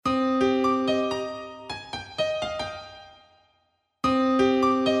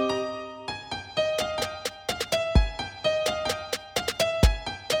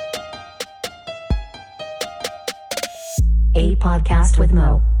Podcast with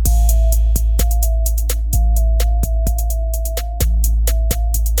Mo.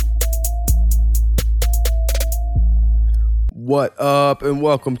 What up, and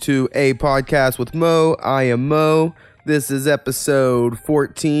welcome to A Podcast with Mo. I am Mo. This is episode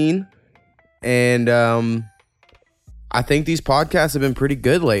 14, and I think these podcasts have been pretty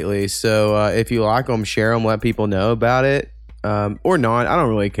good lately. So if you like them, share them, let people know about it, or not. I don't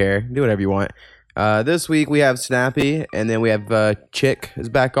really care. Do whatever you want. This week we have Snappy, and then we have Chick is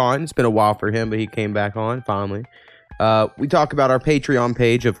back on. It's been a while for him, but he came back on finally. We talk about our Patreon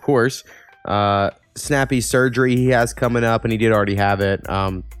page, of course. Snappy's surgery he has coming up, and he did already have it.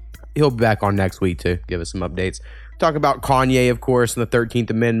 He'll be back on next week to give us some updates. Talk about Kanye, of course, and the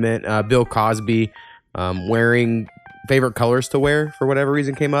 13th Amendment. Bill Cosby wearing favorite colors to wear for whatever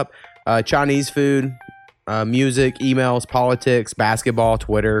reason came up. Chinese food, music, emails, politics, basketball,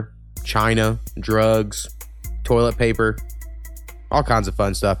 Twitter, China, drugs, toilet paper, all kinds of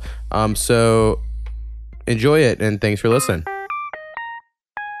fun stuff. So enjoy it, and thanks for listening.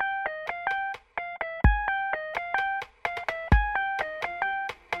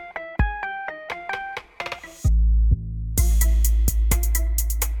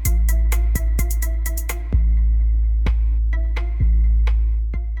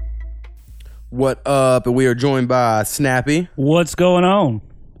 What up? And we are joined by Snappy. What's going on?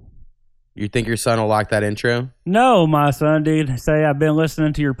 You think your son will like that intro? No, my son did say, I've been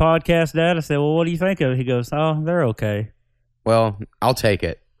listening to your podcast, Dad. I said, well, what do you think of it? He goes, oh, they're okay. Well, I'll take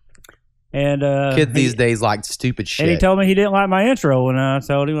it. And kids these days like stupid shit. And he told me he didn't like my intro. And I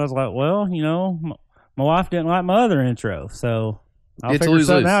told him, I was like, well, you know, my wife didn't like my other intro. So I'll figure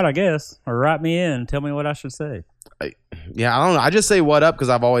something out, I guess. Or write me in and tell me what I should say. Yeah, I don't know. I just say what up because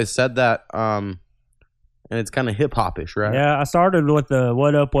I've always said that. And it's kind of hip-hop-ish, right? Yeah, I started with the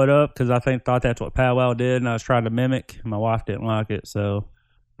what up because I thought that's what Pow Wow did, and I was trying to mimic. My wife didn't like it, so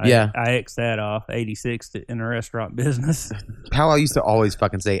I X'd that off. 86 in the restaurant business. Pow Wow used to always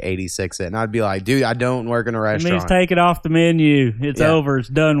fucking say 86 it, and I'd be like, dude, I don't work in a restaurant. It means take it off the menu. It's over. It's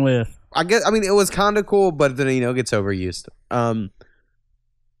done with. I mean, it was kind of cool, but then, it gets overused.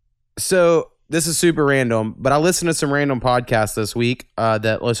 So this is super random, but I listened to some random podcasts this week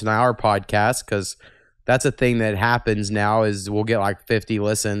that listen to our podcast because that's a thing that happens now is we'll get like 50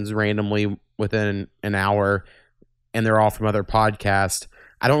 listens randomly within an hour, and they're all from other podcasts.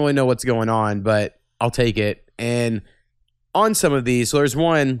 I don't really know what's going on, but I'll take it. And on some of these, so there's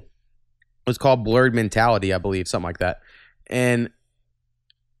one, it was called Blurred Mentality, I believe, something like that. And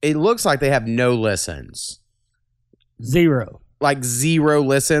it looks like they have no listens. Zero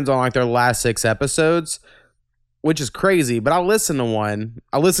listens on like their last 6 episodes, which is crazy. But I listened to one.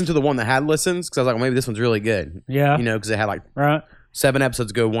 I listened to the one that had listens because I was like, well, maybe this one's really good. Yeah. Because it had like 7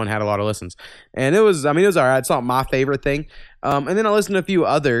 episodes ago, one had a lot of listens. And it was all right. It's not my favorite thing. And then I listened to a few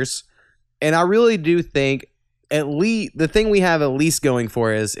others. And I really do think at least the thing we have at least going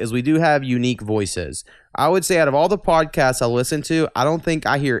for is we do have unique voices. I would say out of all the podcasts I listen to, I don't think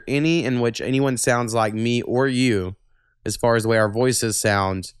I hear any in which anyone sounds like me or you. As far as the way our voices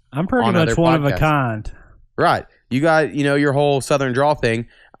sound. I'm pretty much one of a kind. Right. You got, your whole Southern drawl thing.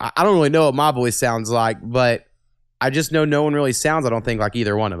 I don't really know what my voice sounds like, but I just know no one really sounds, I don't think, like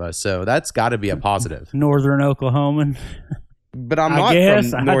either one of us. So that's got to be a positive. Northern Oklahoman. But I'm not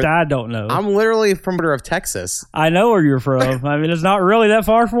from North. I don't know. I'm literally from the border of Texas. I know where you're from. I mean, it's not really that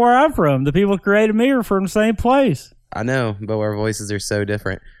far from where I'm from. The people who created me are from the same place. I know, but our voices are so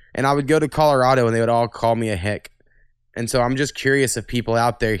different. And I would go to Colorado and they would all call me a hick. And so I'm just curious if people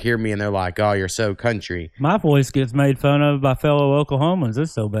out there hear me and they're like, oh, you're so country. My voice gets made fun of by fellow Oklahomans.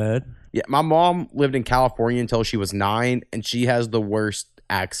 It's so bad. Yeah, my mom lived in California until she was 9, and she has the worst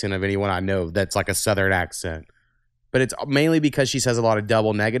accent of anyone I know that's like a Southern accent. But it's mainly because she says a lot of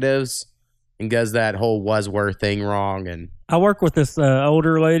double negatives and does that whole was were thing wrong. And I work with this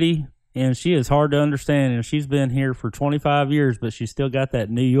older lady, and she is hard to understand, and she's been here for 25 years, but she's still got that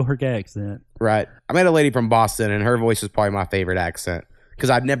New York accent. Right. I met a lady from Boston, and her voice is probably my favorite accent because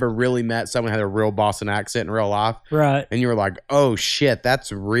I've never really met someone who had a real Boston accent in real life. Right. And you were like, oh, shit,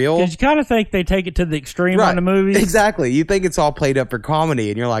 that's real? Because you kind of think they take it to the extreme on the movies. Exactly. You think it's all played up for comedy,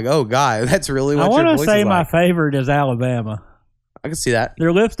 and you're like, oh, God, that's really what your voice is like. I want to say my favorite is Alabama. I can see that.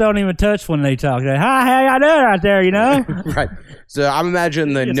 Their lips don't even touch when they talk. They're, hi, how y'all doing out there, Right. So I'm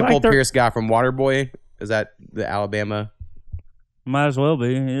imagining the nipple pierce guy from Waterboy. Is that the Alabama? Might as well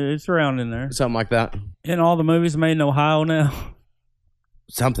be. It's around in there. Something like that. In all the movies made in Ohio now.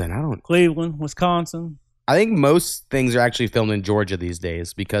 Something. I don't. Cleveland, Wisconsin. I think most things are actually filmed in Georgia these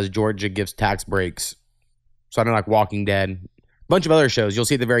days because Georgia gives tax breaks. So I know like Walking Dead. bunch of other shows. You'll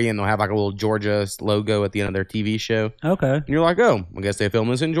see at the very end they'll have like a little Georgia logo at the end of their TV show. Okay. And you're like, oh, I guess they film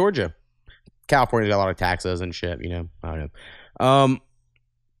this in Georgia. California's got a lot of taxes and shit, you know. I don't know.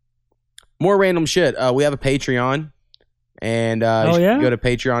 More random shit. We have a Patreon. And you should go to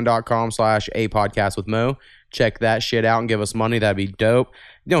patreon.com/apodcastwithmo. Check that shit out and give us money. That'd be dope.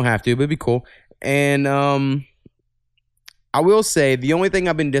 You don't have to, but it'd be cool. And I will say the only thing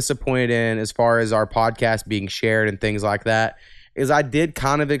I've been disappointed in as far as our podcast being shared and things like that is I did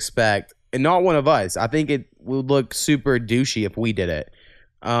kind of expect, and not one of us, I think it would look super douchey if we did it.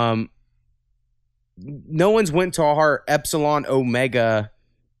 No one's went to our Epsilon Omega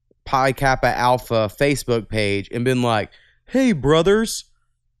Pi Kappa Alpha Facebook page and been like, hey, brothers,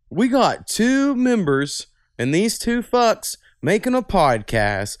 we got 2 members and these 2 fucks making a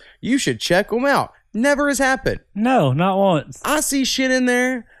podcast. You should check them out. Never has happened. No, not once. I see shit in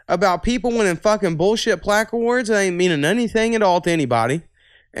there about people winning fucking bullshit plaque awards that ain't meaning anything at all to anybody.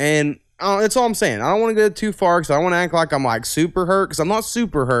 And that's all I'm saying. I don't want to go too far because I don't want to act like I'm like super hurt because I'm not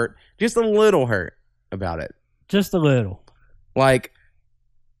super hurt. Just a little hurt about it. Just a little. Like,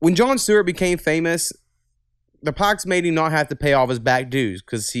 when Jon Stewart became famous, the Pikes made him not have to pay off his back dues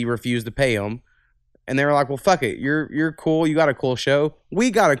because he refused to pay them. And they were like, well, fuck it. You're cool. You got a cool show.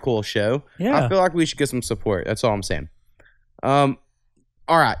 We got a cool show. Yeah. I feel like we should get some support. That's all I'm saying. All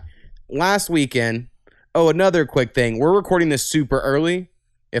right. Last weekend. Oh, another quick thing. We're recording this super early.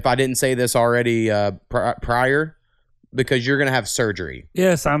 If I didn't say this already prior, because you're going to have surgery.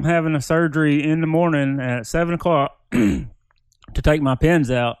 Yes, I'm having a surgery in the morning at 7 o'clock to take my pins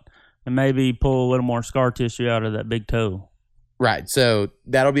out and maybe pull a little more scar tissue out of that big toe. Right. So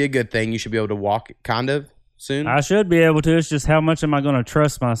that'll be a good thing. You should be able to walk kind of soon. I should be able to. It's just how much am I going to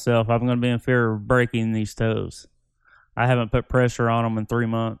trust myself? I'm going to be in fear of breaking these toes. I haven't put pressure on them in 3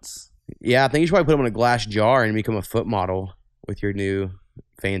 months. Yeah, I think you should probably put them in a glass jar and become a foot model with your new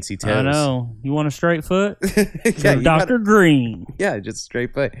fancy toes. I know. You want a straight foot? Yeah, Dr. Green. Yeah, just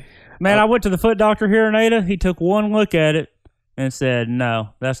straight foot. Man, I went to the foot doctor here in Ada. He took one look at it and said,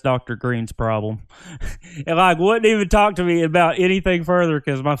 no, that's Dr. Green's problem. And like wouldn't even talk to me about anything further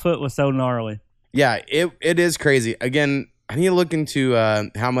because my foot was so gnarly. Yeah, it is crazy. Again, I need to look into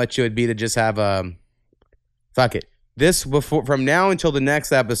how much it would be to just have fuck it. This before from now until the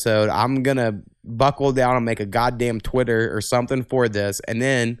next episode, I'm gonna buckle down and make a goddamn Twitter or something for this, and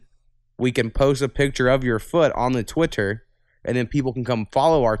then we can post a picture of your foot on the Twitter, and then people can come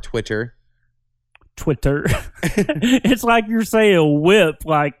follow our Twitter. It's like you're saying whip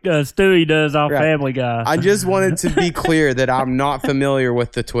like Stewie does on Family Guy. I just wanted to be clear that I'm not familiar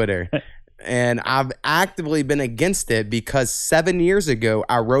with the Twitter. And I've actively been against it because 7 years ago,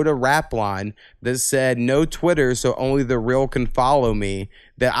 I wrote a rap line that said, no Twitter, so only the real can follow me.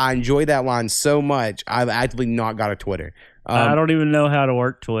 That I enjoy that line so much, I've actively not got a Twitter. I don't even know how to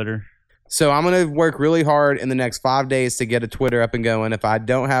work Twitter. So I'm going to work really hard in the next 5 days to get a Twitter up and going. If I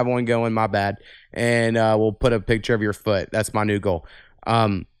don't have one going, my bad. And we'll put a picture of your foot. That's my new goal.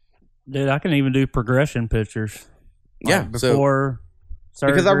 Dude, I can even do progression pictures. Yeah. Before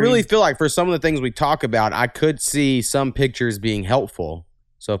surgery. Because I really feel like for some of the things we talk about, I could see some pictures being helpful.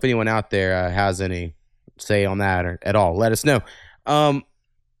 So if anyone out there has any say on that or at all, let us know.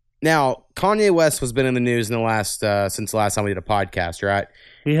 Now, Kanye West has been in the news in the last since the last time we did a podcast, right?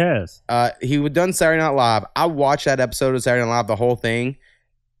 He has. He was done Saturday Night Live. I watched that episode of Saturday Night Live, the whole thing.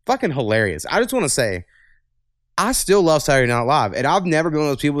 Fucking hilarious. I just want to say, I still love Saturday Night Live, and I've never been one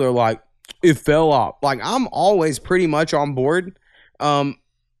of those people that are like, it fell off. Like, I'm always pretty much on board.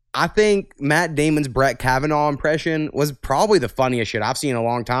 I think Matt Damon's Brett Kavanaugh impression was probably the funniest shit I've seen in a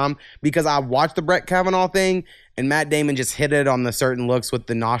long time because I watched the Brett Kavanaugh thing and Matt Damon just hit it on the certain looks with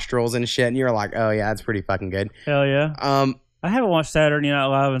the nostrils and shit. And you're like, oh yeah, that's pretty fucking good. Hell yeah. I haven't watched Saturday Night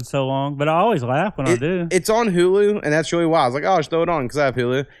Live in so long, but I always laugh when I do. It's on Hulu, and that's really why I was like, oh, I'll just throw it on because I have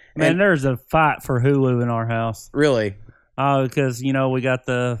Hulu. Man, there's a fight for Hulu in our house. Really? Because, you know, we got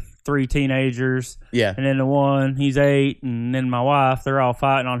the 3 teenagers. Yeah. And then the one, he's 8, and then my wife, they're all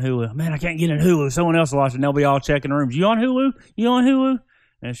fighting on Hulu. Man, I can't get in Hulu. Someone else will watch it, and they'll be all checking rooms. You on Hulu? You on Hulu?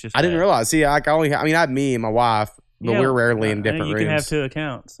 And it's just I didn't realize. See, I had me and my wife, but we're rarely in different rooms. You can have 2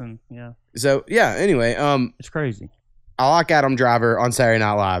 accounts, and yeah. So, yeah, anyway. It's crazy. I like Adam Driver on Saturday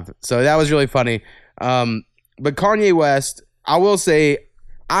Night Live. So that was really funny. But Kanye West, I will say,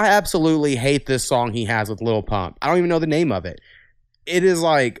 I absolutely hate this song he has with Lil Pump. I don't even know the name of it. It is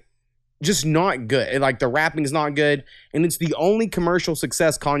like just not good. Like the rapping is not good. And it's the only commercial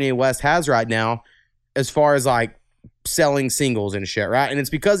success Kanye West has right now as far as like selling singles and shit, right? And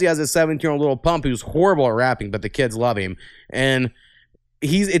it's because he has a 17-year-old Lil Pump who's horrible at rapping, but the kids love him. And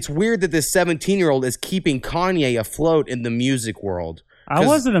it's weird that this 17-year-old is keeping Kanye afloat in the music world. I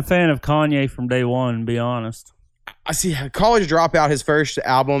wasn't a fan of Kanye from day one, to be honest. I see College Dropout, his first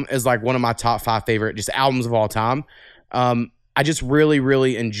album, is like one of my top 5 favorite just albums of all time. I just really,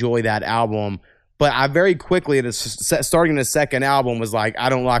 really enjoy that album. But I very quickly, starting the second album, was like, I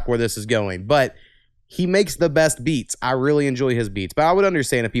don't like where this is going. But he makes the best beats. I really enjoy his beats. But I would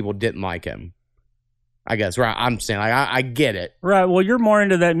understand if people didn't like him. I guess, right? I'm saying, like, I get it. Right. Well, you're more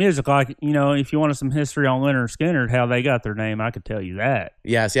into that music. Like, you know, if you wanted some history on Leonard Skinner, how they got their name, I could tell you that.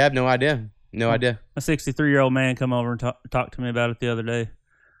 Yeah, see, I have no idea. No idea. A 63-year-old man come over and talked to me about it the other day.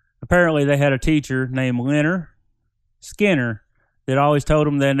 Apparently, they had a teacher named Leonard Skinner that always told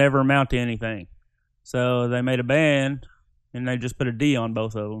them they'd never amount to anything. So they made a band, and they just put a D on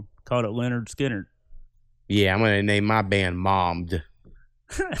both of them. Called it Leonard Skinner. Yeah, I'm going to name my band Mommed.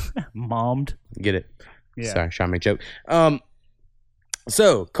 Mommed. Get it? Yeah. Sorry, trying to make a joke.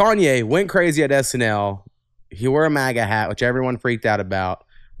 So Kanye went crazy at SNL. He wore a MAGA hat, which everyone freaked out about.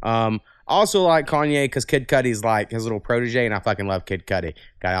 Also like Kanye because Kid Cudi's like his little protege, and I fucking love Kid Cudi.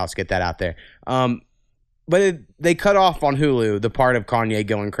 Gotta also get that out there. But they cut off on Hulu the part of Kanye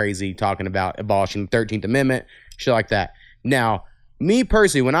going crazy, talking about abolishing the 13th Amendment, shit like that. Now, me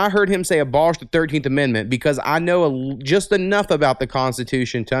personally, when I heard him say abolish the 13th Amendment, because I know just enough about the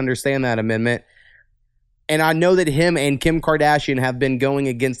Constitution to understand that amendment, and I know that him and Kim Kardashian have been going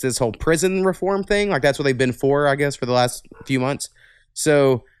against this whole prison reform thing. Like, that's what they've been for, I guess, for the last few months.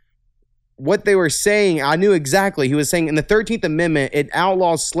 So what they were saying, I knew exactly. He was saying in the 13th Amendment, it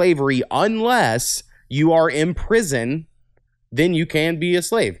outlaws slavery unless you are in prison, then you can be a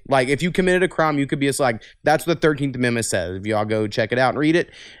slave. Like, if you committed a crime, you could be a slave. That's what the 13th Amendment says. If y'all go check it out and read it.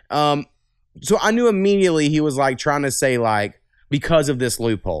 So I knew immediately he was, like, trying to say, like, because of this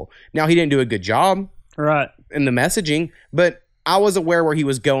loophole. Now, he didn't do a good job. Right. In the messaging, but I was aware where he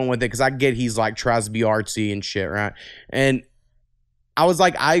was going with it because I get he's, like, tries to be artsy and shit, right? And I was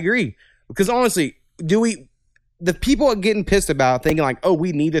like, I agree. Because, honestly, the people are getting pissed about thinking, like, oh,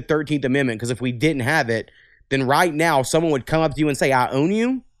 we need the 13th Amendment because if we didn't have it, then right now someone would come up to you and say, I own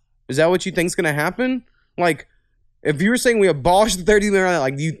you? Is that what you think's going to happen? Like, if you were saying we abolish the 13th Amendment,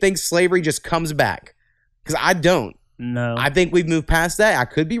 like, do you think slavery just comes back? Because I don't. No. I think we've moved past that. I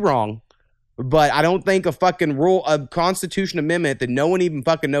could be wrong. But I don't think a Constitution amendment that no one even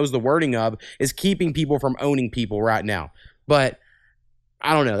fucking knows the wording of is keeping people from owning people right now. But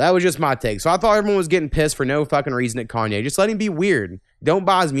I don't know. That was just my take. So I thought everyone was getting pissed for no fucking reason at Kanye. Just let him be weird. Don't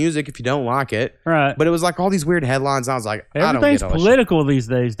buy his music if you don't like it. Right. But it was like all these weird headlines. And I was like, I don't get everything's all this political these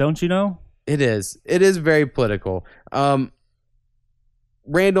days, don't you know? shit. It is. It is very political.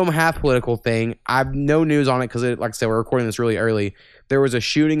 Random half political thing. I have no news on it because, like I said, we're recording this really early. There was a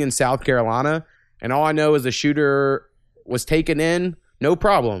shooting in South Carolina, and all I know is the shooter was taken in, no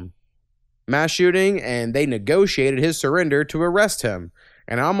problem. Mass shooting, and they negotiated his surrender to arrest him.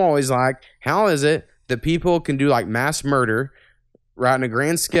 And I'm always like, how is it that people can do like mass murder, right, on a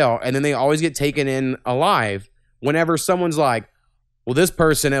grand scale, and then they always get taken in alive whenever someone's like, well, this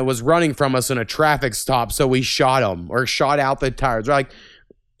person was running from us in a traffic stop, so we shot him or shot out the tires. Like,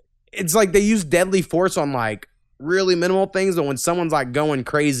 it's like they use deadly force on like really minimal things, but when someone's like going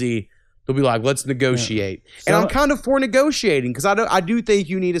crazy, they'll be like, let's negotiate. Yeah. And I'm kind of for negotiating because I do think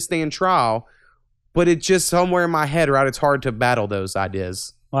you need to stand trial. But it's just somewhere in my head, right? It's hard to battle those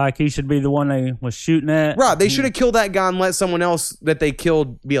ideas. Like he should be the one they was shooting at. Right. They should have killed that guy and let someone else that they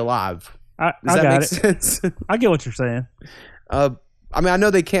killed be alive. Does that make sense? I get what you're saying. I mean, I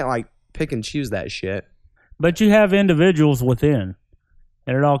know they can't like pick and choose that shit. But you have individuals within.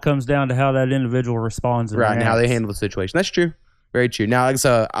 And it all comes down to how that individual responds. Right. And how they handle the situation. That's true. Very true. Now, like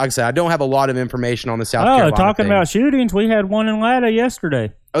I said, I don't have a lot of information on the South Carolina talking thing. About shootings, we had one in Latta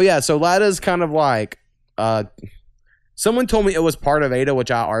yesterday. Oh, yeah. So Latta's kind of like, someone told me it was part of Ada,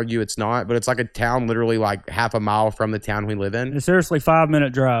 which I argue it's not, but it's like a town literally like half a mile from the town we live in. It's seriously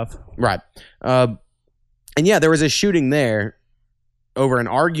 5-minute drive. Right. And yeah, there was a shooting there over an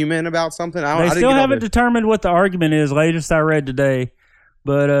argument about something. They still haven't determined what the argument is, latest I read today.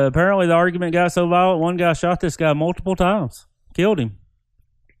 But apparently the argument got so violent, one guy shot this guy multiple times. Killed him.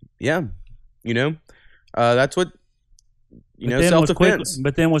 Yeah. You know, that's what, self-defense.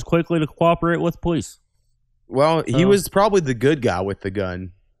 But then was quickly to cooperate with police. Well, he was probably the good guy with the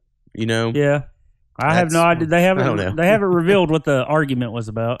gun, you know? Yeah. I have no idea. They haven't revealed what the argument was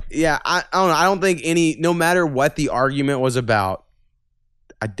about. Yeah, I don't know. I don't think no matter what the argument was about,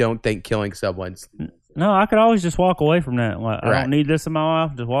 I don't think killing someone's... No, I could always just walk away from that. Like, right. I don't need this in my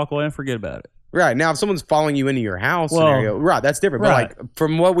life. Just walk away and forget about it. Right. Now, if someone's following you into your house scenario, right, that's different. Right. But like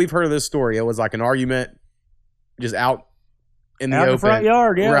from what we've heard of this story, it was like an argument just out in the Out open. the front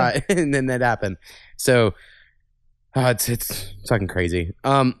yard, yeah. Right. And then that happened. So it's fucking crazy.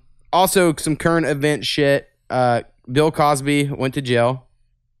 Also some current event shit. Bill Cosby went to jail.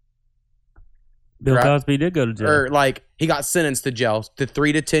 Bill Right. Cosby did go to jail. Or like he got sentenced to jail, to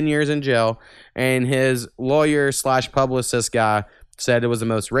 3 to 10 years in jail, and his lawyer / publicist guy said it was the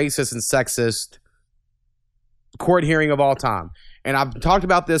most racist and sexist court hearing of all time. And I've talked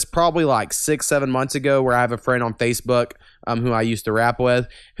about this probably like 6-7 months ago, where I have a friend on Facebook who I used to rap with,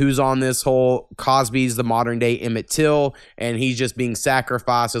 who's on this whole Cosby's the modern day Emmett Till, and he's just being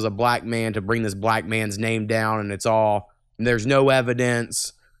sacrificed as a black man to bring this black man's name down, and there's no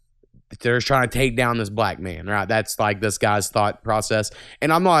evidence. They're just trying to take down this black man, right? That's like this guy's thought process.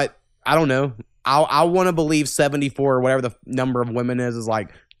 And I don't know. I want to believe 74 or whatever the number of women is like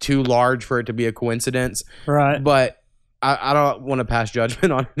too large for it to be a coincidence. Right. But I don't want to pass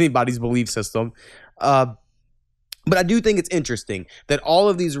judgment on anybody's belief system. But I do think it's interesting that all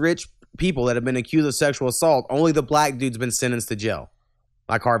of these rich people that have been accused of sexual assault, only the black dude's been sentenced to jail.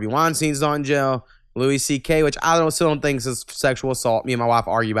 Like Harvey Weinstein's on jail. Louis C.K., which I still don't think is sexual assault. Me and my wife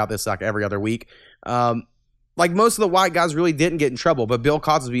argue about this like every other week. Like most of the white guys really didn't get in trouble, but Bill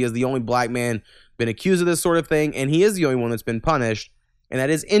Cosby is the only black man been accused of this sort of thing, and he is the only one that's been punished. And that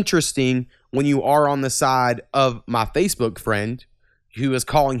is interesting when you are on the side of my Facebook friend who is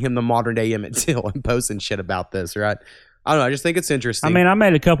calling him the modern day Emmett Till and posting shit about this, right? I don't know. I just think it's interesting. I mean, I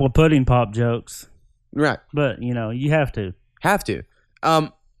made a couple of pudding pop jokes, right. but you have to. Have to.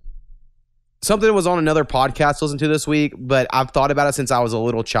 Something that was on another podcast to listen to this week, but I've thought about it since I was a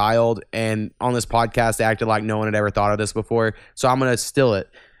little child, and on this podcast, they acted like no one had ever thought of this before, so I'm going to steal it.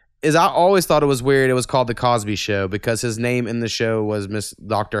 I always thought it was weird it was called The Cosby Show because his name in the show was Miss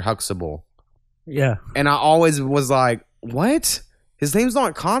Dr. Huxtable. Yeah. And I always was like, what? His name's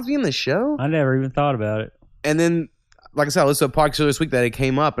not Cosby in the show? I never even thought about it. And then, like I said, I listened to a podcast this week that it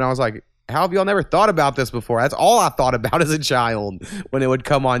came up, and I was like, how have y'all never thought about this before? That's all I thought about as a child when it would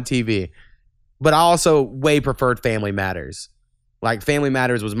come on TV. But I also way preferred Family Matters. Like, Family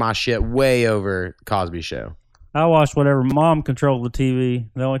Matters was my shit way over Cosby Show. I watched whatever mom controlled the TV.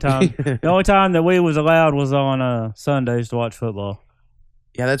 The only time that we was allowed was on Sundays to watch football.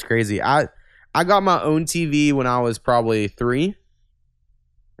 Yeah, that's crazy. I got my own TV when I was probably 3.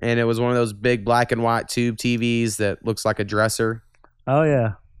 And it was one of those big black and white tube TVs that looks like a dresser. Oh,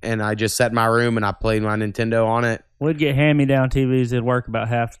 yeah. And I just sat in my room and I played my Nintendo on it. We'd get hand-me-down TVs that'd work about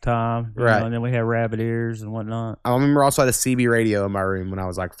half the time. Right. And then we had rabbit ears and whatnot. I remember also had a CB radio in my room when I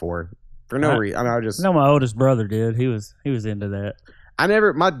was like 4. For no reason. I mean, I know my oldest brother did. He was into that.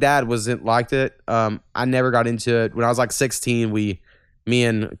 my dad liked it. I never got into it. When I was like 16, me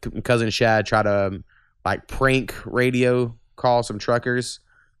and cousin Shad tried to like prank radio call some truckers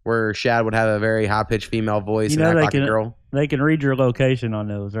where Shad would have a very high-pitched female voice and act like a girl. They can read your location on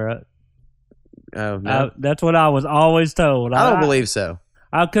those, right? Oh, no. That's what I was always told. I don't believe so.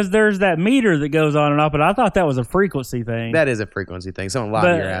 Because there's that meter that goes on and off, but I thought that was a frequency thing. That is a frequency thing. Someone lied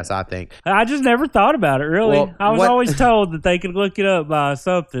to your ass, I think. I just never thought about it, really. Well, I was always told that they could look it up by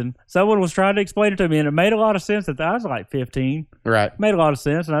something. Someone was trying to explain it to me, and it made a lot of sense. I was like 15. Right. It made a lot of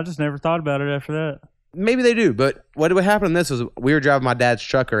sense, and I just never thought about it after that. Maybe they do, but what would happen in this was we were driving my dad's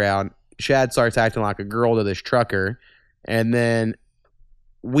truck around. Shad starts acting like a girl to this trucker, and then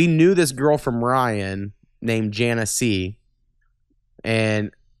we knew this girl from Ryan named Jana C,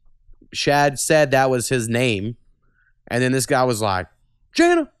 and Shad said that was his name, and then this guy was like,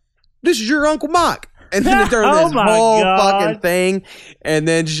 Jana, this is your Uncle Mike. And then it turned this whole fucking thing, and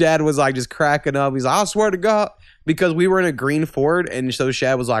then Shad was like just cracking up. He's like, I swear to God, because we were in a green Ford, and so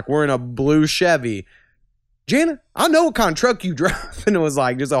Shad was like, we're in a blue Chevy. Jana, I know what kind of truck you drive. And it was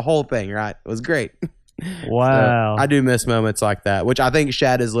like just a whole thing, right? It was great. Wow. So I do miss moments like that, which I think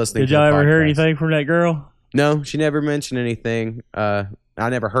Shad is listening to. Did y'all ever hear anything from that girl? No, she never mentioned anything. I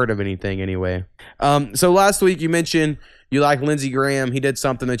never heard of anything anyway. So last week you mentioned you like Lindsey Graham. He did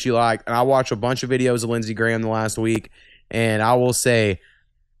something that you liked. And I watched a bunch of videos of Lindsey Graham the last week. And I will say,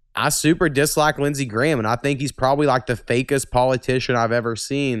 I super dislike Lindsey Graham. And I think he's probably like the fakest politician I've ever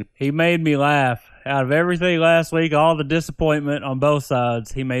seen. He made me laugh. Out of everything last week, all the disappointment on both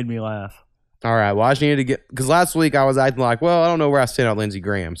sides, he made me laugh. All right. Well, I just needed to get, because last week I was acting like, well, I don't know where I stand on Lindsey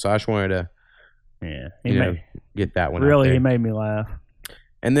Graham. So I just wanted to get that one really, out there. he made me laugh.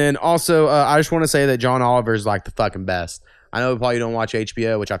 And then also, I just want to say that John Oliver is like the fucking best. I know probably you don't watch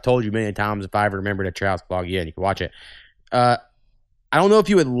HBO, which I've told you many times. If I ever remember to Trout's blog, yeah, you can watch it. I don't know if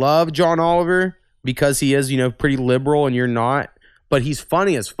you would love John Oliver because he is, pretty liberal and you're not. But he's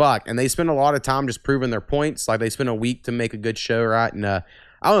funny as fuck, and they spend a lot of time just proving their points. Like, they spend a week to make a good show, right? And I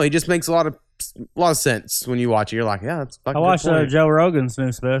don't know, he just makes a lot of a lot of sense when you watch it. You're like, yeah, that's fucking I watched good point. Joe Rogan's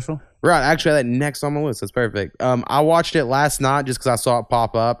new special. Right, actually, I had that next on my list. That's perfect. I watched it last night just because I saw it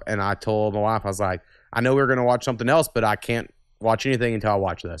pop up, and I told my wife, I was like, I know we were gonna watch something else, but I can't watch anything until I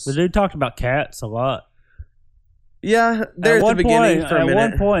watch this. The dude talked about cats a lot. Yeah, there's the beginning for a minute.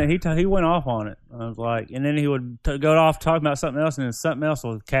 At one point, he went off on it. I was like, and then he would go off talking about something else, and then something else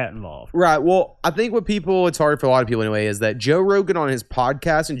with a cat involved. Right. Well, I think it's hard for a lot of people anyway, is that Joe Rogan on his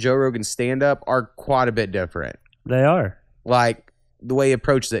podcast and Joe Rogan stand up are quite a bit different. They are. Like the way he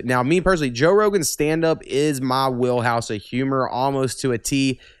approaches it. Now, me personally, Joe Rogan's stand up is my wheelhouse of humor almost to a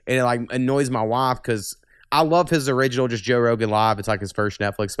T, and it like annoys my wife because I love his original, just Joe Rogan Live. It's like his first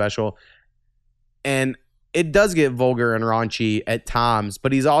Netflix special, and it does get vulgar and raunchy at times,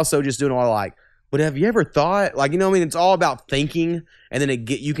 but he's also just doing a lot of like, but have you ever thought? Like, you know what I mean? It's all about thinking, and then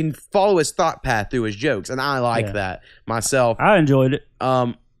you can follow his thought path through his jokes, and I like that myself. I enjoyed it.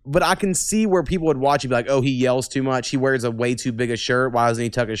 But I can see where people would watch and be like, oh, he yells too much. He wears a way too big a shirt. Why doesn't he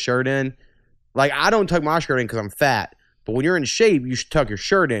tuck his shirt in? Like, I don't tuck my shirt in because I'm fat, but when you're in shape, you should tuck your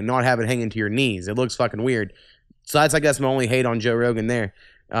shirt in, not have it hanging to your knees. It looks fucking weird. So that's, I guess, my only hate on Joe Rogan there.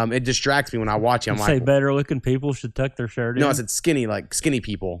 It distracts me when I watch him. You say better looking people should tuck their shirt in? No, I said skinny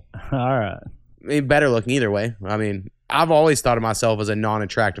people. All right. I mean, better looking either way. I mean, I've always thought of myself as a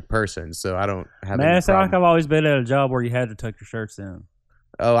non-attractive person, so I don't have any I feel problem. like I've always been at a job where you had to tuck your shirts in.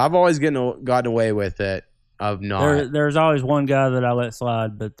 Oh, I've always gotten away with it of not. There's always one guy that I let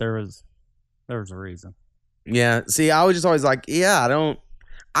slide, but there was a reason. Yeah. See, I was just always like, yeah,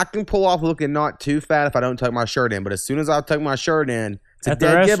 I can pull off looking not too fat if I don't tuck my shirt in, but as soon as I tuck my shirt in, it's a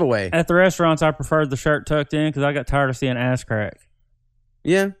dead giveaway. At the restaurants, I preferred the shirt tucked in because I got tired of seeing ass crack.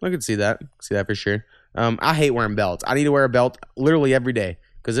 Yeah, I could see that. See that for sure. I hate wearing belts. I need to wear a belt literally every day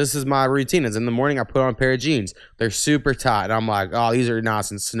because this is my routine. Is in the morning I put on a pair of jeans. They're super tight, and I'm like, oh, these are nice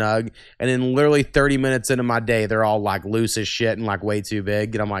and snug. And then literally 30 minutes into my day, they're all like loose as shit and like way too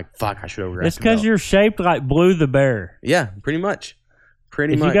big. And I'm like, fuck, I should have. It's because you're shaped like Blue the Bear. Yeah, pretty much.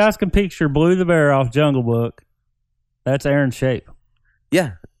 If you guys can picture Blue the Bear off Jungle Book, that's Aaron's shape.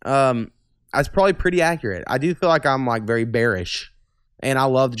 Yeah, that's probably pretty accurate. I do feel like I'm like very bearish, and I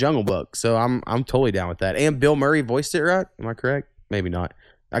love the Jungle Book, so I'm totally down with that. And Bill Murray voiced it, right? Am I correct? Maybe not.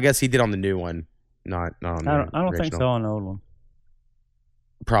 I guess he did on the new one, not on the I don't think so on the old one.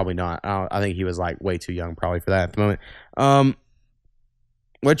 Probably not. I think he was like way too young probably for that at the moment.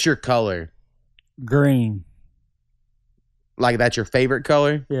 What's your color? Green. Like that's your favorite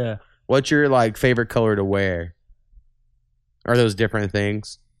color? Yeah. What's your like favorite color to wear? Are those different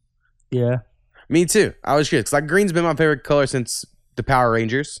things? Yeah. Me too. I was curious. Like green's been my favorite color since the Power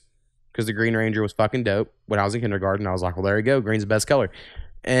Rangers, because the Green Ranger was fucking dope. When I was in kindergarten, I was like, well, there you go. Green's the best color.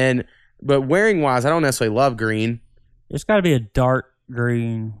 But wearing wise, I don't necessarily love green. It's got to be a dark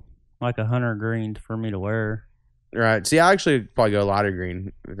green, like a hunter green for me to wear. Right. See, I actually probably go lighter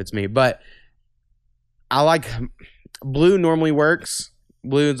green if it's me, but I like blue. Normally works.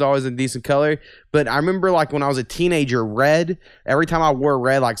 Blue is always a decent color, but I remember like when I was a teenager, red. Every time I wore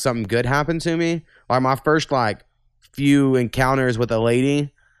red, like something good happened to me. Like my first like few encounters with a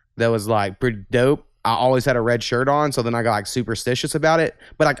lady that was like pretty dope, I always had a red shirt on, so then I got like superstitious about it.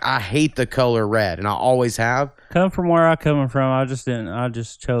 But like I hate the color red, and I always have. Come from where I'm coming from, I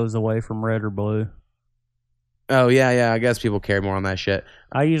just chose away from red or blue. Oh yeah. I guess people care more on that shit.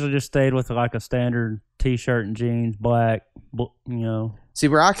 I usually just stayed with like a standard t-shirt and jeans, black. See,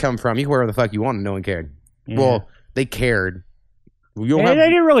 where I come from, you can wear whatever the fuck you want, and no one cared. Yeah. Well, they cared. They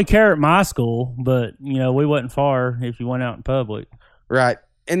didn't really care at my school, but we wasn't far if you went out in public. Right.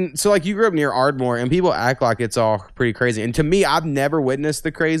 And so, like, you grew up near Ardmore, and people act like it's all pretty crazy. And to me, I've never witnessed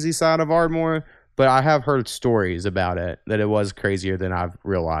the crazy side of Ardmore, but I have heard stories about it, that it was crazier than I've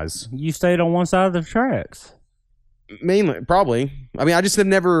realized. You stayed on one side of the tracks. Mainly, probably. I mean, I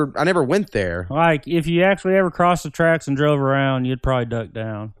never went there. Like, if you actually ever crossed the tracks and drove around, you'd probably duck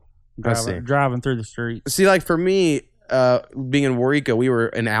down. Driving through the streets. See, like, for me, being in Waurika, we were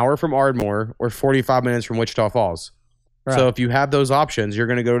an hour from Ardmore or 45 minutes from Wichita Falls. Right. So if you have those options, you're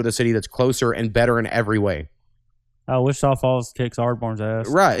going to go to the city that's closer and better in every way. Oh, Wichita Falls kicks Ardmore's ass.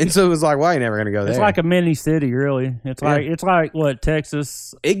 Right. And so it was like, well, I ain't never going to go there. It's like a mini city, really. It's like what,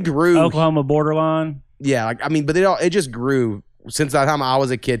 Texas? It grew. Oklahoma borderline. Yeah. Like, I mean, but it just grew since the time I was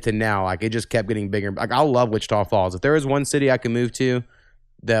a kid to now. Like, it just kept getting bigger. Like, I love Wichita Falls. If there was one city I could move to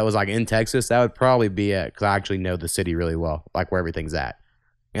that was like in Texas, that would probably be it, because I actually know the city really well, like where everything's at.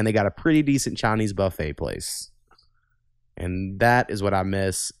 And they got a pretty decent Chinese buffet place. And that is what I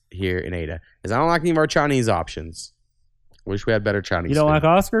miss here in Ada, is I don't like any of our Chinese options. Wish we had better Chinese. You don't like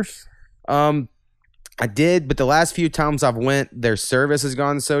Oscars? I did, but the last few times I've went, their service has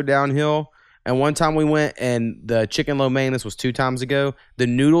gone so downhill. And one time we went and the chicken lo mein, this was 2 times ago, the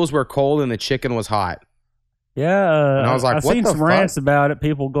noodles were cold and the chicken was hot. Yeah, And I was like, I've what seen the some fuck? rants about it.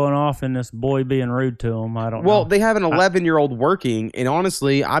 People going off and this boy being rude to them. I don't know. Well, they have an 11-year-old working, and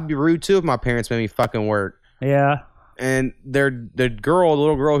honestly, I'd be rude too if my parents made me fucking work. Yeah. And the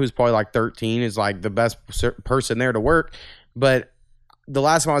little girl who's probably like 13 is like the best person there to work. But the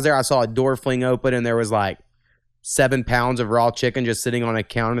last time I was there, I saw a door fling open and there was like 7 pounds of raw chicken just sitting on a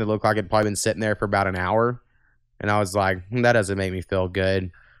counter that looked like it'd probably been sitting there for about an hour. And I was like, that doesn't make me feel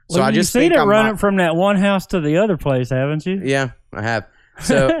good. So Well, I just you've seen think it I'm running from that one house to the other place, haven't you? Yeah, I have.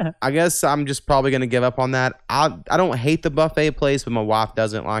 So I guess I'm just probably going to give up on that. I don't hate the buffet place, but my wife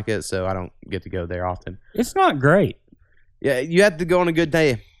doesn't like it, so I don't get to go there often. It's not great. Yeah, you have to go on a good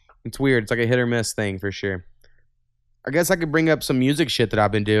day. It's weird. It's like a hit or miss thing for sure. I guess I could bring up some music shit that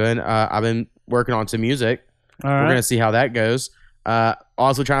I've been doing. I've been working on some music. All We're right. going to see how that goes.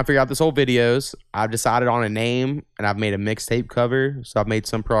 Also trying to figure out this whole videos. I've decided on a name, and I've made a mixtape cover. So I've made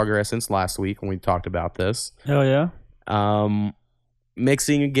some progress since last week when we talked about this. Hell yeah.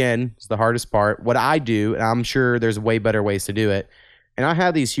 Mixing, again, is the hardest part. What I do, and I'm sure there's way better ways to do it, and I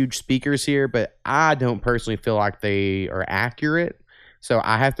have these huge speakers here, but I don't personally feel like they are accurate. So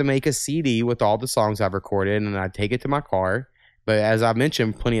I have to make a CD with all the songs I've recorded, and I take it to my car. But as I've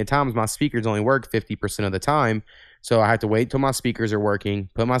mentioned plenty of times, my speakers only work 50% of the time. So I have to wait till my speakers are working,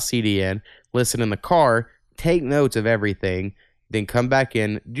 put my CD in, listen in the car, take notes of everything, then come back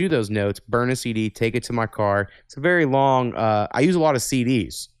in, do those notes, burn a CD, take it to my car. It's a very long, I use a lot of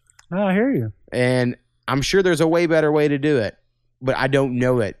CDs. Oh, I hear you. And I'm sure there's a way better way to do it, but I don't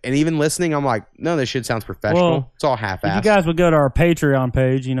know it. And even listening, I'm like, no, this shit sounds professional. Well, it's all If half-assed. you guys would go to our Patreon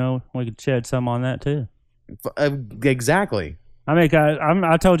page, we could shed some on that too. Exactly. I mean,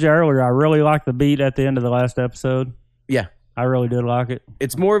 I told you earlier, I really liked the beat at the end of the last episode. Yeah. I really did like it.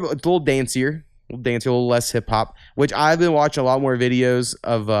 It's more of it's a little dancier, a little less hip hop, which I've been watching a lot more videos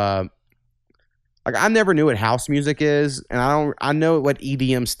of. Like I never knew what house music is, and I know what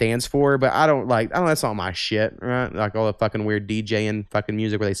EDM stands for, but I don't that's not my shit, right? Like all the fucking weird DJing fucking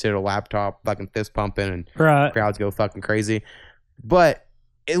music where they sit at a laptop, fucking fist pumping, and Right. crowds go fucking crazy. But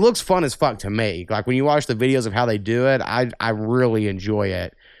it looks fun as fuck to me. Like when you watch the videos of how they do it, I really enjoy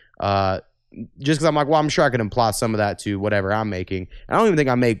it. Just because I'm like, well, I'm sure I could apply some of that to whatever I'm making. And I don't even think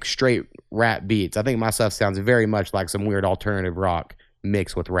I make straight rap beats. I think my stuff sounds very much like some weird alternative rock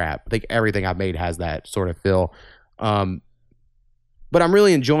mixed with rap. I think everything I've made has that sort of feel. But I'm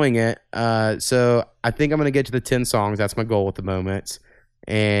really enjoying it. So I think I'm going to get to the 10 songs. That's my goal at the moment.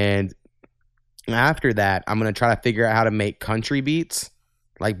 And after that, I'm going to try to figure out how to make country beats,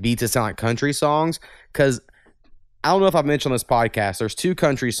 like beats that sound like country songs. Because I don't know if I've mentioned on this podcast, there's 2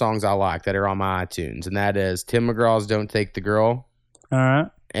 country songs I like that are on my iTunes, and that is Tim McGraw's Don't Take the Girl All right.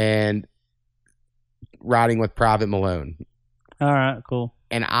 and Riding with Private Malone. All right. Cool.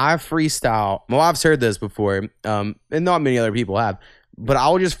 And I freestyle. Well, I've heard this before, and not many other people have, but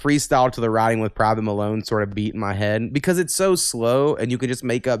I'll just freestyle to the Riding with Private Malone sort of beat in my head because it's so slow, and you can just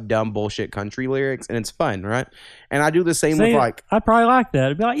make up dumb bullshit country lyrics, and it's fun, right? And I do the same with like, I'd probably like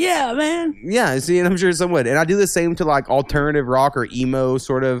that. I'd be like, yeah, man. yeah, see, and I'm sure some would. And I do the same to like alternative rock or emo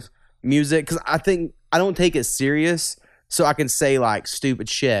sort of music because I think I don't take it serious, so I can say like stupid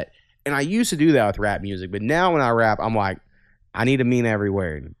shit. And I used to do that with rap music, but now when I rap, I'm like, I need to mean every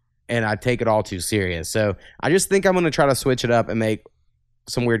word, and I take it all too serious. So I just think I'm going to try to switch it up and make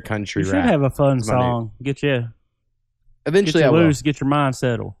some weird country You should rap. have a fun That's my song. Get you Eventually, I will. loose. Get your mind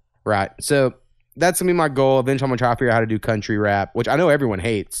settled. Right. So that's going to be my goal. Eventually, I'm going to try to figure out how to do country rap, which I know everyone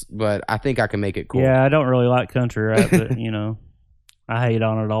hates, but I think I can make it cool. Yeah, I don't really like country rap, but I hate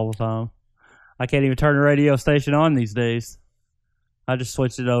on it all the time. I can't even turn the radio station on these days. I just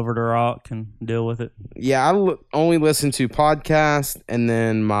switched it over to rock and deal with it. Yeah, I only listen to podcasts and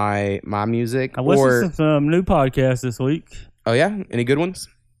then my music. I listened to some new podcasts this week. Oh, yeah? Any good ones?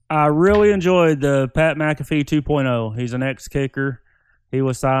 I really enjoyed the Pat McAfee 2.0. He's an ex-kicker. He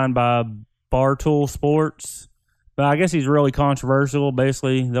was signed by Bartool Sports. But I guess he's really controversial.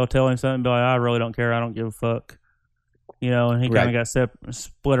 Basically, they'll tell him something and be like, I really don't care. I don't give a fuck. And he kind of got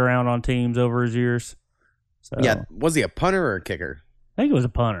split around on teams over his years. So, Yeah. Was he a punter or a kicker? I think it was a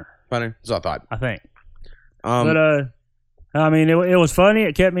punter. Punter? That's what I thought. I think. But It was funny.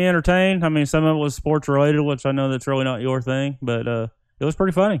 It kept me entertained. I mean, some of it was sports related, which I know that's really not your thing, but it was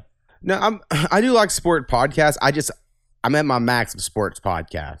pretty funny. No, I do like sport podcasts. I'm at my max of sports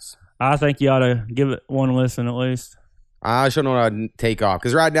podcasts. I think you ought to give it one listen at least. I should know what I'd take off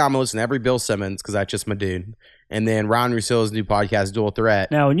because right now I'm listening to every Bill Simmons because that's just my dude, And then Ron Russillo's new podcast, Dual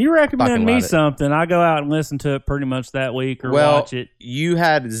Threat. Now, when you recommend Fucking me love it. something, I go out and listen to it pretty much that week or Well, watch it. you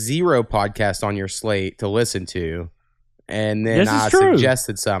had 0 podcasts on your slate to listen to. And then This is I true.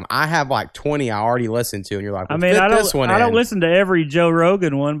 suggested some. I have like 20 I already listened to, and you're like, well, I mean, fit I this one don't in. listen to every Joe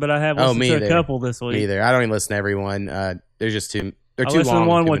Rogan one, but I have Oh, listened me to either. a couple this week. Me either. I don't even listen to everyone. There's just too. They're I too listened long. to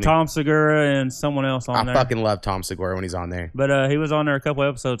one too with many. Tom Segura and someone else on I there. fucking love Tom Segura when he's on there. But he was on there a couple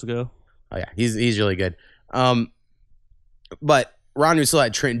episodes ago. Oh yeah, he's really good. But Ron Russillo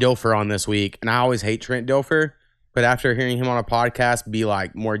had Trent Dilfer on this week, and I always hate Trent Dilfer. But after hearing him on a podcast be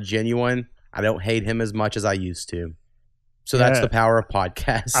like more genuine, I don't hate him as much as I used to. So that's Yeah. the power of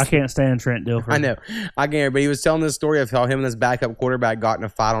podcasts. I can't stand Trent Dilfer. I know. I can't. But he was telling this story of how him and his backup quarterback got in a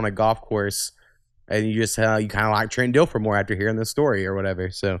fight on a golf course, and you just you kind of like Trent Dilfer more after hearing this story or whatever.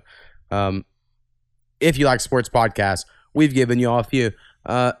 So, if you like sports podcasts, we've given you all a few.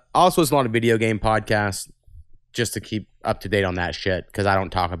 Also, it's a lot of video game podcasts just to keep up to date on that shit because I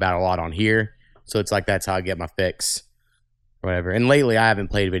don't talk about a lot on here. So it's like that's how I get my fix, or whatever. And lately, I haven't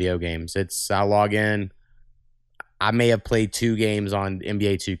played video games. I log in. I may have played 2 games on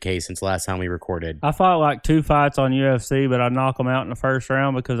NBA 2K since last time we recorded. I fought like 2 fights on UFC, but I knock them out in the first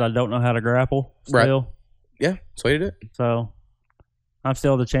round because I don't know how to grapple still. Right. Yeah, that's what you did. So I'm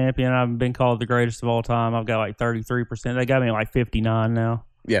still the champion. I've been called the greatest of all time. I've got like 33%. They got me like 59 now.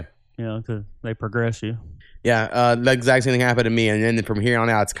 Yeah. You know, because they progress you. Yeah, the exact same thing happened to me. And then from here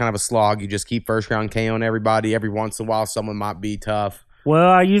on out, it's kind of a slog. You just keep first round KOing everybody. Every once in a while, someone might be tough.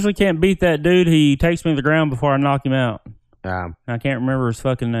 Well, I usually can't beat that dude. He takes me to the ground before I knock him out. Um, I can't remember his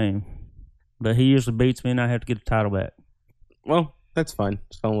fucking name. But he usually beats me, and I have to get the title back. well, that's fun.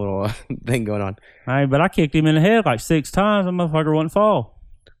 It's a fun little thing going on. But I kicked him in the head like 6 times. The motherfucker wouldn't fall.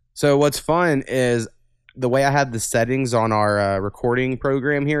 So what's fun is the way I have the settings on our recording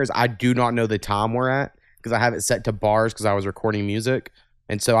program here is I do not know the time we're at because I have it set to bars because I was recording music.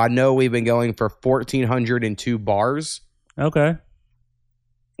 And so I know we've been going for 1,402 bars Okay.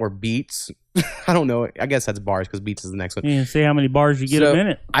 or beats. I don't know. I guess that's bars because beats is the next one. You can see how many bars you get So- a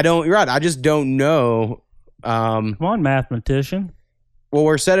minute. I don't. You're right. I just don't know. Come on, mathematician. Well,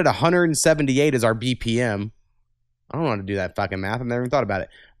 we're set at 178 as our BPM. I don't know how to do that fucking math. I've never even thought about it.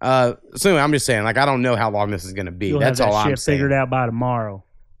 So anyway, I'm just saying, like, I don't know how long this is going to be. You'll That's have that all shit I'm saying. figured out by tomorrow.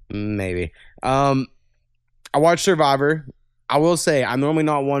 Maybe. I watched Survivor. I will say, I'm normally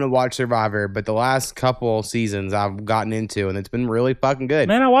not one to watch Survivor, but the last couple seasons I've gotten into, and it's been really fucking good.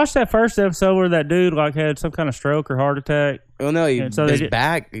 Man, I watched that first episode where that dude like had some kind of stroke or heart attack, Oh no, And so they his did-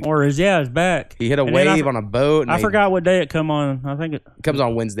 back. or his back. He hit a And then wave on a boat. And I they- forgot what day it come on. I think it. It comes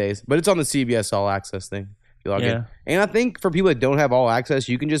on Wednesdays, but it's on the CBS All Access thing. If you log in. Yeah. And I think for people that don't have All Access,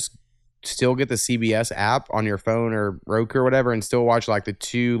 you can just still get the CBS app on your phone or Roku or whatever and still watch like the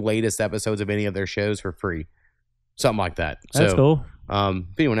 2 latest episodes of any of their shows for free. Something like that. That's so, cool.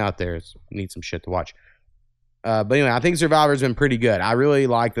 if anyone out there needs some shit to watch. But anyway, I think Survivor's been pretty good. I really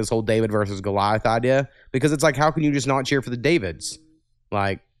like this whole David versus Goliath idea because it's like, how can you just not cheer for the Davids?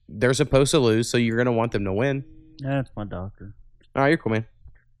 Like, they're supposed to lose, so you're going to want them to win. That's my doctor. All right, you're cool, man.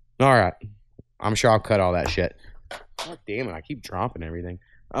 All right. I'm sure I'll cut all that shit. God damn it, I keep dropping everything.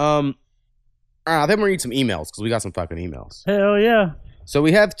 All right, I think we're going to read some emails because we got some fucking emails. Hell yeah. So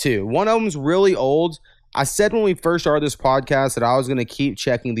we have 2. One of them's really old. I said when we first started this podcast that I was going to keep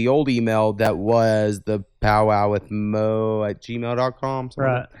checking the old email that was the powwowwithmo@gmail.com.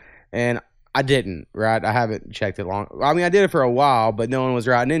 Right. And I didn't, right? I haven't checked it long. I mean, I did it for a while, but no one was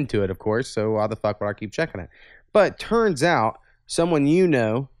writing into it, of course. So why the fuck would I keep checking it? But turns out someone you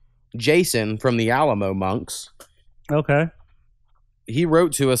know, Jason from the Alamo Monks, Okay. he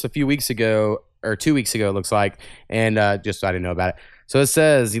wrote to us a few weeks ago, or 2 weeks ago, it looks like, and just so I didn't know about it. So it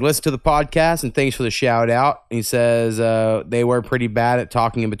says, he listened to the podcast, and thanks for the shout out. He says they were pretty bad at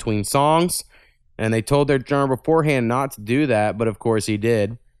talking in between songs, and they told their drummer beforehand not to do that, but of course he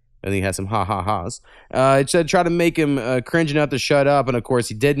did. And he has some ha-ha-has. It said try to make him cringe enough to shut up, and of course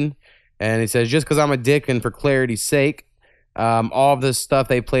he didn't. And he says, just because I'm a dick and for clarity's sake, all of this stuff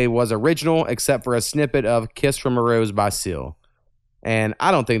they played was original, except for a snippet of Kiss from a Rose by Seal. And I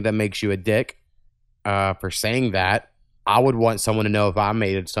don't think that makes you a dick for saying that. I would want someone to know if I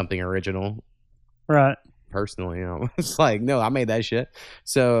made something original. Right. Personally, you know, it's like, no, I made that shit.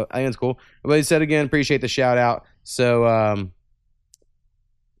 So I think it's cool. But he said again, appreciate the shout out. So,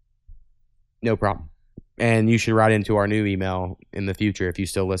 no problem. And you should write into our new email in the future if you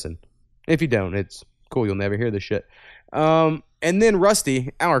still listen. If you don't, it's cool. You'll never hear this shit. And then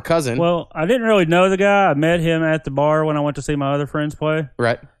Rusty, our cousin. Well, I didn't really know the guy. I met him at the bar when I went to see my other friends play.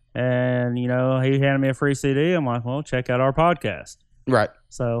 Right. And, you know, he handed me a free CD. I'm like, well, check out our podcast. Right.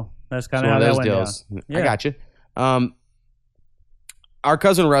 So that's It's kind of one how of that those went deals. down. I got you. Our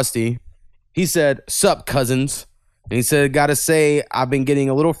cousin Rusty, he said, "Sup, cousins?" And he said, "Gotta say, I've been getting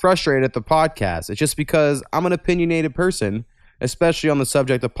a little frustrated at the podcast. It's just because I'm an opinionated person, especially on the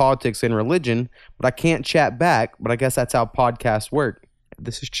subject of politics and religion, but I can't chat back. But I guess that's how podcasts work."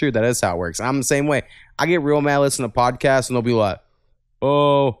 This is true. That is how it works. I'm the same way. I get real mad listening to podcasts, and they'll be like,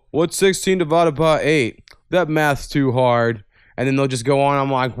 "Oh, what's 16 divided by 8? That math's too hard." And then they'll just go on. I'm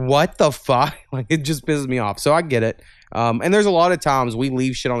like, what the fuck? Like, it just pisses me off. So I get it. And there's a lot of times we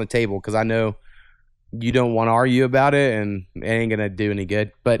leave shit on the table because I know you don't want to argue about it, and it ain't going to do any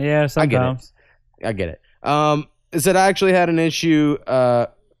good. But yeah, sometimes. I get it. It said I actually had an issue, I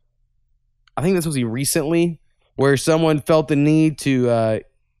think this was recently, where someone felt the need to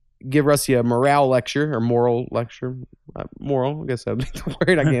give Rusty a moral lecture, or moral lecture. Moral, I guess that'd be the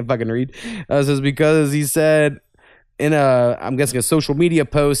word. I can't fucking read. This is because he said in I'm guessing a social media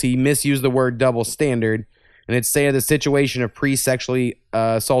post, he misused the word double standard. And it's saying the situation of priests sexually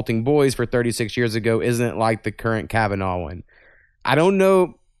assaulting boys for 36 years ago isn't like the current Kavanaugh one. I don't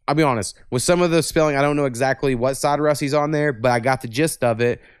know. I'll be honest. With some of the spelling, I don't know exactly what side Rusty's on there, but I got the gist of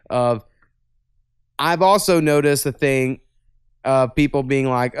it. I've also noticed the thing of people being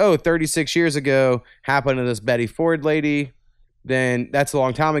like, oh, 36 years ago happened to this Betty Ford lady. Then that's a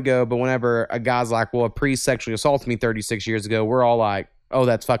long time ago. But whenever a guy's like, well, a priest sexually assaulted me 36 years ago, we're all like, oh,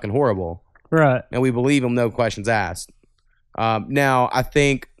 that's fucking horrible. Right. And we believe him, no questions asked. Now, I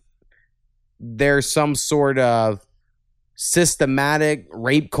think there's some sort of systematic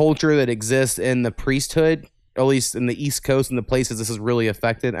rape culture that exists in the priesthood, at least in the East Coast and the places this is really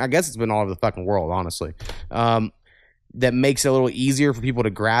affected. I guess it's been all over the fucking world, honestly. That makes it a little easier for people to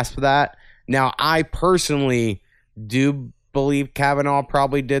grasp that. Now, I personally do believe Kavanaugh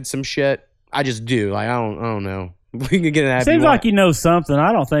probably did some shit. I just do. Like, I don't know. We can get in that. Seems like he knows something.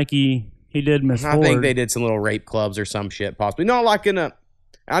 I don't think he did Miss Ford. I think they did some little rape clubs or some shit, possibly. Not like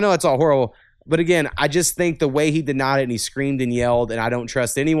I know it's all horrible, but again, I just think the way he denied it and he screamed and yelled, and I don't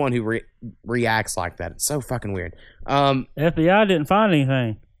trust anyone who reacts like that. It's so fucking weird. FBI didn't find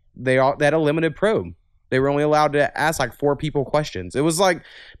anything. They had a limited probe. They were only allowed to ask like 4 people questions. It was like,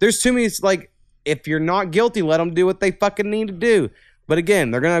 there's too many, like, if you're not guilty, let them do what they fucking need to do. But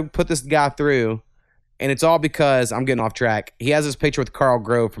again, they're going to put this guy through. And it's all because, I'm getting off track, he has this picture with Karl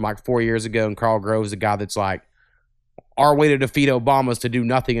Grove from like 4 years ago, and Karl Grove's the guy that's like, our way to defeat Obama is to do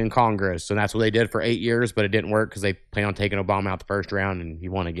nothing in Congress. And that's what they did for 8 years, but it didn't work because they plan on taking Obama out the first round, and he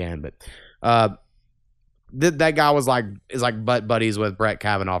won again. But that guy is like butt buddies with Brett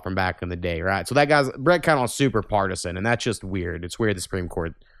Kavanaugh from back in the day, right? So Brett Kavanaugh's super partisan, and that's just weird. It's weird the Supreme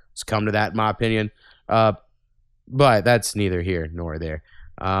Court's come to that, in my opinion. But that's neither here nor there.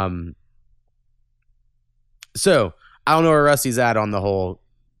 So, I don't know where Rusty's at on the whole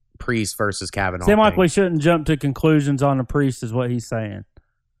priest versus Kavanaugh Seems like thing. we shouldn't jump to conclusions on the priest is what he's saying.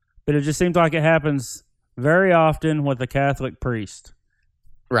 But it just seems like it happens very often with a Catholic priest.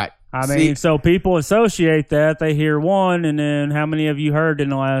 Right. I mean, so people associate that. They hear one, and then how many have you heard in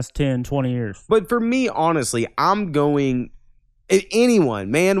the last 10, 20 years? But for me, honestly, I'm going... If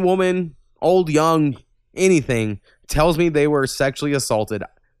anyone, man, woman, old, young, anything, tells me they were sexually assaulted,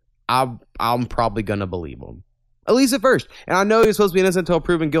 I'm probably going to believe them. At least at first. And I know you're supposed to be innocent until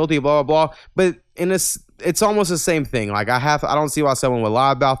proven guilty, blah, blah, blah. But it's almost the same thing. Like, I don't see why someone would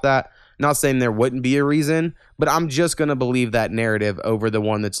lie about that. Not saying there wouldn't be a reason, but I'm just going to believe that narrative over the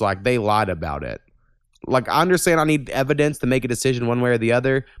one that's like, they lied about it. Like, I understand I need evidence to make a decision one way or the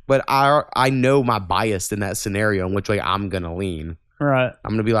other, but I know my bias in that scenario and which way I'm going to lean. Right. I'm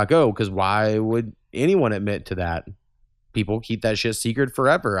going to be like, oh, because why would anyone admit to that? People keep that shit secret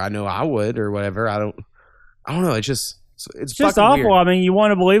forever. I know I would, or whatever. I don't know. It's just awful. Weird. I mean, you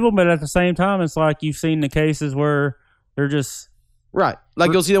want to believe them, but at the same time, it's like you've seen the cases where they're just... Right.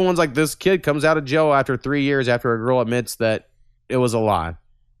 Like, you'll see the ones like this kid comes out of jail after 3 years after a girl admits that it was a lie.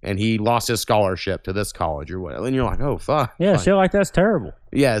 And he lost his scholarship to this college or whatever. And you're like, oh, fuck. Yeah, shit like that's terrible.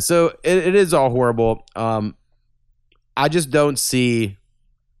 Yeah, so it is all horrible. I just don't see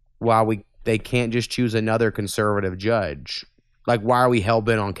why they can't just choose another conservative judge. Like, why are we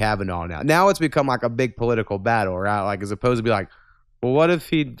hell-bent on Kavanaugh now? Now it's become like a big political battle, right? Like, as opposed to be like, well, what if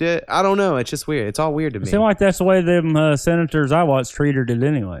he did? I don't know. It's just weird. It's all weird to me. It seems like that's the way them senators I watched treated it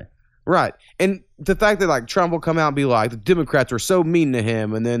anyway. Right. And the fact that, like, Trump will come out and be like, the Democrats were so mean to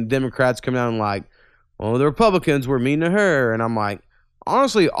him, and then Democrats come out and like, well, the Republicans were mean to her. And I'm like,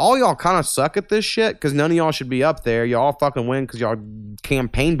 honestly, all y'all kind of suck at this shit because none of y'all should be up there. Y'all fucking win because y'all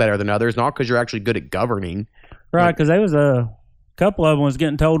campaign better than others, not because you're actually good at governing. Right, because there was a couple of them was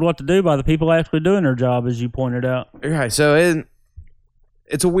getting told what to do by the people actually doing their job, as you pointed out. Right. So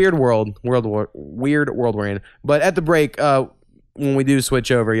it's a weird weird world we're in. But at the break, when we do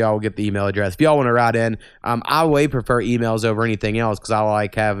switch over, y'all will get the email address. If y'all want to write in, I way prefer emails over anything else because I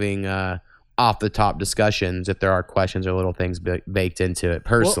like having off the top discussions if there are questions or little things baked into it.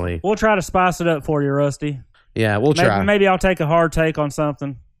 Personally, we'll try to spice it up for you, Rusty. Yeah, we'll try. Maybe I'll take a hard take on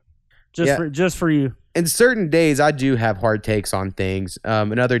something, just for you. In certain days, I do have hard takes on things.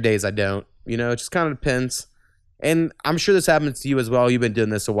 And other days, I don't. You know, it just kind of depends. And I'm sure this happens to you as well. You've been doing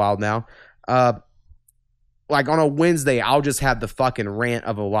this a while now. Like on a Wednesday, I'll just have the fucking rant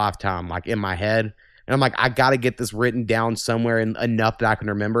of a lifetime, like in my head. And I'm like, I got to get this written down somewhere enough that I can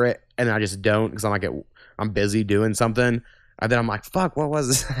remember it. And I just don't because I'm busy doing something. And then I'm like, fuck, what was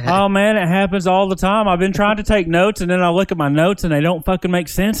this? Oh, man, it happens all the time. I've been trying to take notes, and then I look at my notes, and they don't fucking make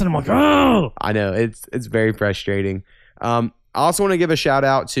sense. And I'm like, oh. I know. It's very frustrating. I also want to give a shout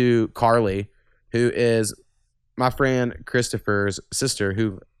out to Carly, who is my friend Christopher's sister,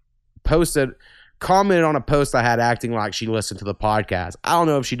 who commented on a post I had acting like she listened to the podcast. I don't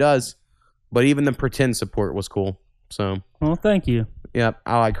know if she does, but even the pretend support was cool. So, well, thank you. Yep,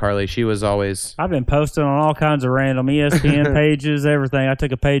 I like Carly. She was always... I've been posting on all kinds of random ESPN pages, everything. I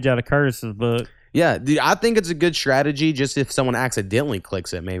took a page out of Curtis's book. Yeah, dude, I think it's a good strategy. Just if someone accidentally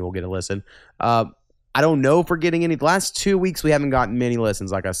clicks it, maybe we'll get a listen. I don't know if we're getting any. The last 2 weeks, we haven't gotten many listens,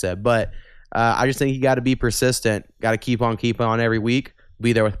 like I said. But I just think you got to be persistent. Got to keep on every week.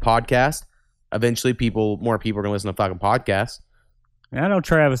 Be there with podcast. Eventually, more people are going to listen to fucking podcasts. I know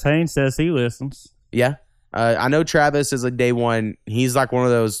Travis Haynes says he listens. Yeah. I know Travis is a day one. He's like one of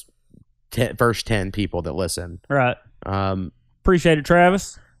those first 10 people that listen. Right. Appreciate it,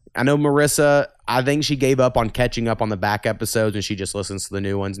 Travis. I know Marissa, I think she gave up on catching up on the back episodes and she just listens to the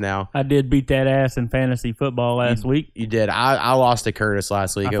new ones now. I did beat that ass in fantasy football last week. You did. I lost to Curtis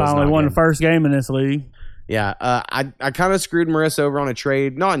last week. I finally won the first game in this league. Yeah. I kind of screwed Marissa over on a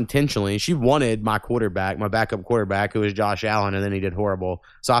trade, not intentionally. She wanted my backup quarterback, who was Josh Allen, and then he did horrible.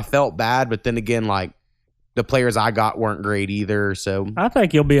 So I felt bad, but then again, like, the players I got weren't great either, so... I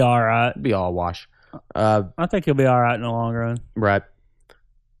think you'll be all right. Be all wash. I think you'll be all right in the long run. Right.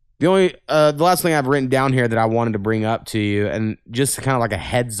 The last thing I've written down here that I wanted to bring up to you, and just kind of like a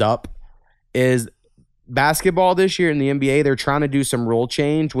heads up, is basketball this year in the NBA, they're trying to do some rule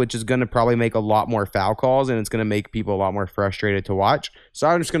change, which is going to probably make a lot more foul calls, and it's going to make people a lot more frustrated to watch. So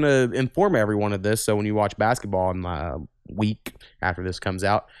I'm just going to inform everyone of this, so when you watch basketball in a week after this comes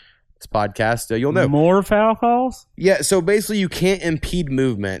out, this podcast, you'll know. More foul calls? Yeah, so basically you can't impede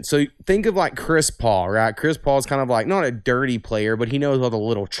movement. So think of like Chris Paul, right? Chris Paul's kind of like not a dirty player, but he knows all the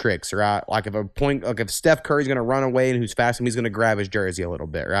little tricks, right? Like if Steph Curry's going to run away and who's fast, he's going to grab his jersey a little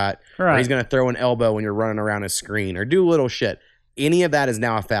bit, right? Or he's going to throw an elbow when you're running around a screen or do little shit. Any of that is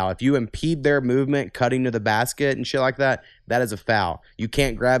now a foul. If you impede their movement, cutting to the basket and shit like that, that is a foul. You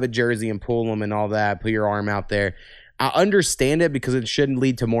can't grab a jersey and pull them and all that, put your arm out there. I understand it because it shouldn't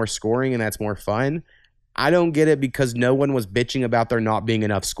lead to more scoring and that's more fun. I don't get it because no one was bitching about there not being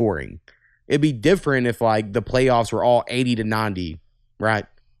enough scoring. It'd be different if like the playoffs were all 80 to 90, right?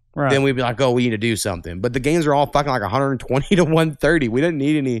 Then we'd be like, oh, we need to do something. But the games are all fucking like 120 to 130. We didn't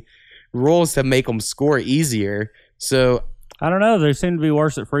need any rules to make them score easier. So I don't know. They seem to be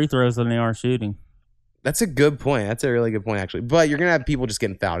worse at free throws than they are shooting. That's a good point. That's a really good point, actually. But you're going to have people just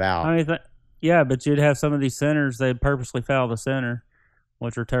getting fouled out. I mean, yeah, but you'd have some of these centers, they'd purposely foul the center,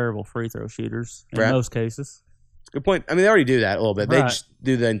 which are terrible free throw shooters in most cases. Good point. I mean, they already do that a little bit. They just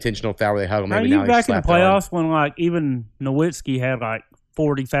do the intentional foul where they hug them. Are you back in the playoffs when like even Nowitzki had like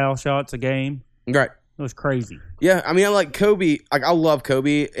 40 foul shots a game? Right. It was crazy. Yeah, I mean, I like Kobe. Like, I love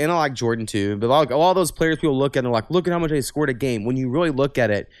Kobe, and I like Jordan too. But like a lot of those players, people look at and they're like, look at how much they scored a game. When you really look at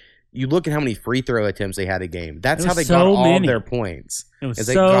it, you look at how many free throw attempts they had a game. That's how they got all of their points. It was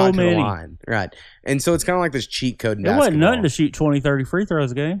they got to the line. Right. And so it's kind of like this cheat code in basketball. It wasn't nothing to shoot 20, 30 free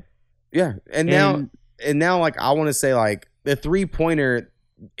throws a game. Yeah. And now like I want to say like the three-pointer,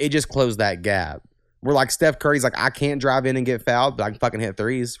 it just closed that gap. Where like Steph Curry's like, I can't drive in and get fouled, but I can fucking hit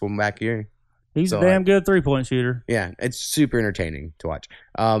threes from back here. He's a damn good three-point shooter. Yeah. It's super entertaining to watch.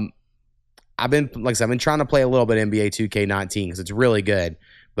 I've been trying to play a little bit NBA 2K19 because it's really good.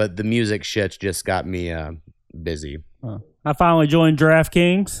 But the music shit just got me busy. I finally joined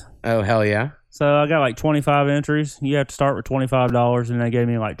DraftKings. Oh, hell yeah. So I got like 25 entries. You have to start with $25, and they gave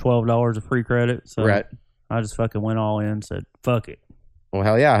me like $12 of free credit. So I just fucking went all in and said, fuck it. Well,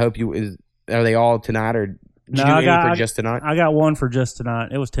 hell yeah. I hope are they all tonight or for just tonight? I got one for just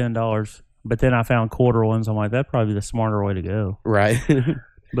tonight. It was $10. But then I found quarter ones. I'm like, that'd probably be the smarter way to go. Right.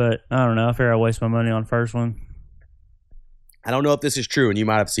 But I don't know. I figure I waste my money on first one. I don't know if this is true, and you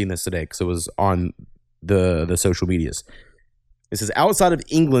might have seen this today because it was on the social medias. It says, outside of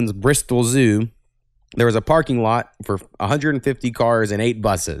England's Bristol Zoo, there was a parking lot for 150 cars and 8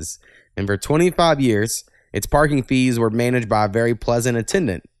 buses. And for 25 years, its parking fees were managed by a very pleasant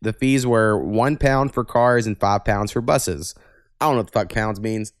attendant. The fees were £1 for cars and £5 for buses. I don't know what the fuck pounds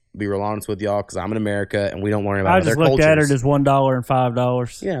means, to be real honest with y'all, because I'm in America and we don't learn about other cultures. I just looked at it as $1 and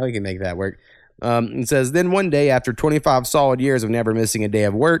 $5. Yeah, we can make that work. It says, then one day, after 25 solid years of never missing a day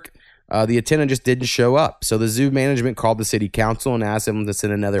of work, the attendant just didn't show up. So the zoo management called the city council and asked them to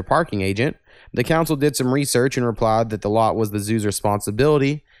send another parking agent. The council did some research and replied that the lot was the zoo's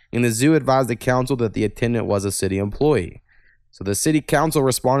responsibility, and the zoo advised the council that the attendant was a city employee. So the city council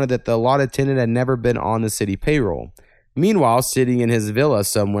responded that the lot attendant had never been on the city payroll. Meanwhile, sitting in his villa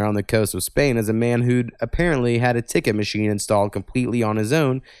somewhere on the coast of Spain is a man who'd apparently had a ticket machine installed completely on his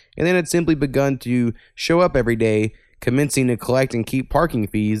own, and then had simply begun to show up every day, commencing to collect and keep parking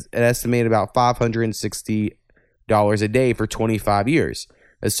fees at estimated about $560 a day for 25 years.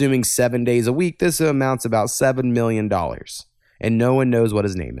 Assuming 7 days a week, this amounts about $7 million. And no one knows what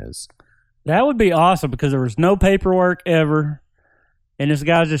his name is. That would be awesome because there was no paperwork ever. And this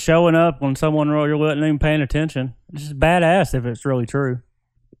guy's just showing up when someone really wasn't even paying attention. It's just badass if it's really true.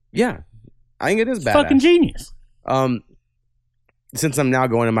 Yeah. I think it is badass. Fucking genius. Since I'm now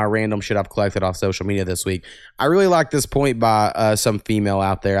going to my random shit I've collected off social media this week, I really like this point by some female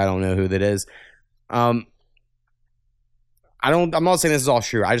out there. I don't know who that is. I'm not saying this is all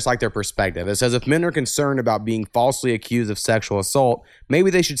true. I just like their perspective. It says if men are concerned about being falsely accused of sexual assault, maybe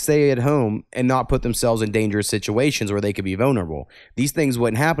they should stay at home and not put themselves in dangerous situations where they could be vulnerable. These things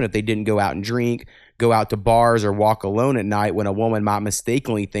wouldn't happen if they didn't go out and drink, go out to bars, or walk alone at night when a woman might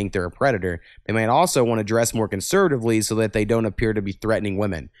mistakenly think they're a predator. They might also want to dress more conservatively so that they don't appear to be threatening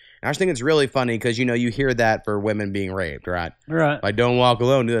women. And I just think it's really funny because, you know, you hear that for women being raped, right? Right. Like, don't walk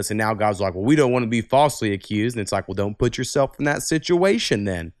alone, do this. And now guys are like, well, we don't want to be falsely accused. And it's like, well, don't put yourself in that situation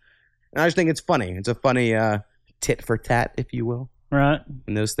then. And I just think it's funny. It's a funny tit for tat, if you will. Right.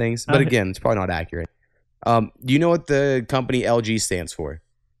 And those things. But again, it's probably not accurate. Do you know what the company LG stands for?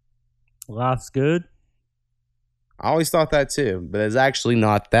 Life's good. I always thought that too, but it's actually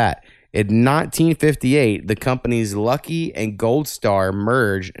not that. In 1958, the companies Lucky and Gold Star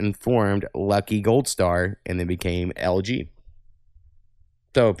merged and formed Lucky Gold Star, and then became LG.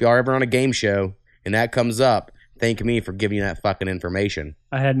 So if y'all are ever on a game show and that comes up, thank me for giving you that fucking information.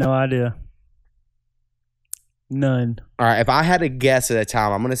 I had no idea. None. All right, if I had to guess at a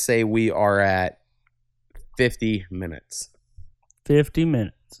time, I'm going to say we are at 50 minutes. 50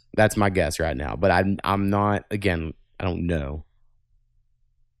 minutes. That's my guess right now, but I'm not, again, I don't know.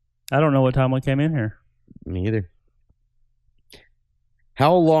 I don't know what time we came in here. Me either.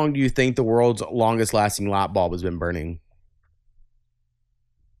 How long do you think the world's longest lasting light bulb has been burning?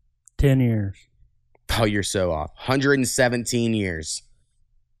 10 years. Oh, you're so off. 117 years.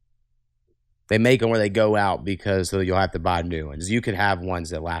 They make them where they go out because so you'll have to buy new ones. You could have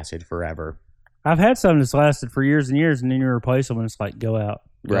ones that lasted forever. I've had some that's lasted for years and years, and then you replace them and it's like, go out.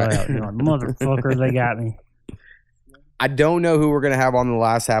 Go out. You're like, motherfucker, they got me. I don't know who we're going to have on the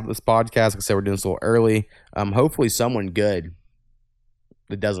last half of this podcast because we're doing this a little early. Hopefully someone good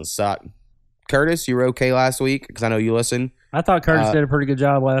that doesn't suck. Curtis, you were okay last week because I know you listen. I thought Curtis did a pretty good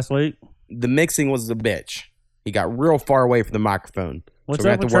job last week. The mixing was the bitch. He got real far away from the microphone. What's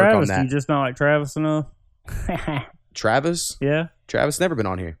so up with Travis? Do you just not like Travis enough? Travis? Yeah. Travis never been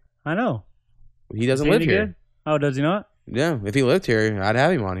on here. I know. He doesn't live here. Good? Oh, does he not? Yeah. If he lived here, I'd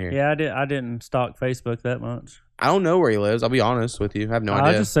have him on here. Yeah, I didn't stalk Facebook that much. I don't know where he lives. I'll be honest with you. I have no idea.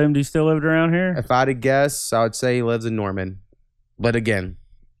 I just assumed he still lived around here. If I had to guess, I would say he lives in Norman. But again,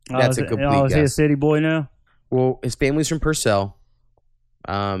 that's a complete guess. Is he a city boy now? Well, his family's from Purcell.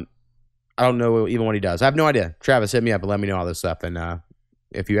 I don't know even what he does. I have no idea. Travis, hit me up and let me know all this stuff. And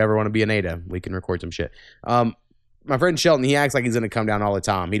if you ever want to be an ADA, we can record some shit. My friend Shelton, he acts like he's going to come down all the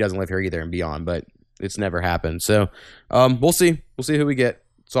time. He doesn't live here either and beyond, but it's never happened. So we'll see. We'll see who we get.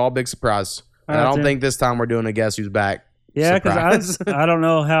 It's all a big surprise. And I don't think this time we're doing a guess who's back. Yeah, because I don't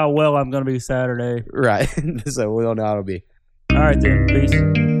know how well I'm going to be Saturday. Right. So we don't know how it'll be. All right, then. Peace.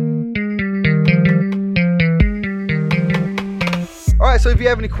 All right, so if you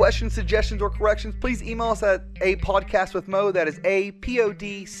have any questions, suggestions, or corrections, please email us at apodcastwithmo. That is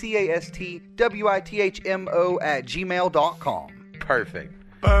apodcastwithmo@gmail.com. Perfect.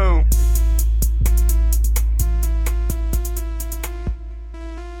 Boom.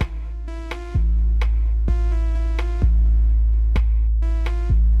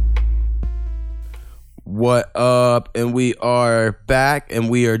 What up? And we are back, and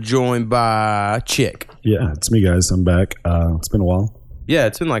we are joined by Chick. Yeah, it's me, guys. I'm back. It's been a while. Yeah,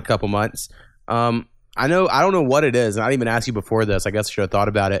 it's been like a couple months. I don't know what it is. And I didn't even ask you before this. I guess I should have thought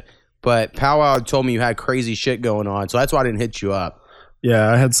about it. But Powwow told me you had crazy shit going on, so that's why I didn't hit you up.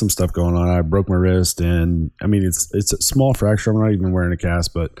 Yeah, I had some stuff going on. I broke my wrist, and I mean it's a small fracture. I'm not even wearing a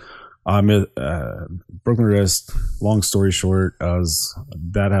cast, but I broke my wrist. Long story short,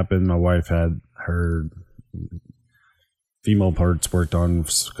 that happened. My wife had her female parts worked on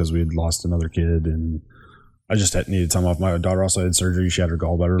because we had lost another kid, and I just needed time off. My daughter also had surgery. She had her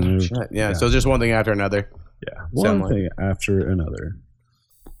gallbladder removed. Yeah, so just one thing after another. Yeah, one thing after another.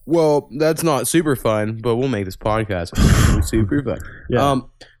 Well, that's not super fun, but we'll make this podcast super fun. Yeah.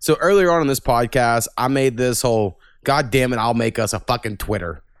 So earlier on in this podcast, I made this whole, God damn it, I'll make us a fucking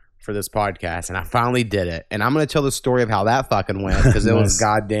Twitter for this podcast. And I finally did it. And I'm going to tell the story of how that fucking went because it was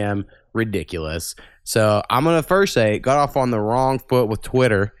goddamn ridiculous. So I'm going to first say, got off on the wrong foot with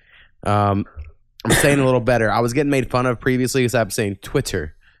Twitter. I'm saying a little better. I was getting made fun of previously because I was saying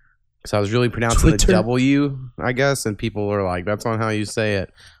Twitter. So I was really pronouncing the W, I guess, and people were like, that's not how you say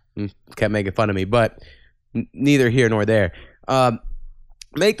it. And kept making fun of me, but neither here nor there.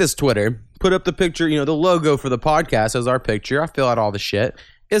 Make this Twitter, put up the picture, the logo for the podcast as our picture. I fill out all the shit.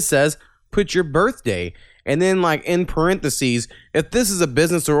 It says, put your birthday. And then, like, in parentheses, if this is a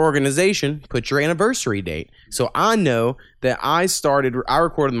business or organization, put your anniversary date. So I know that I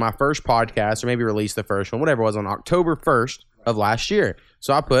recorded my first podcast, or maybe released the first one, whatever it was, on October 1st of last year.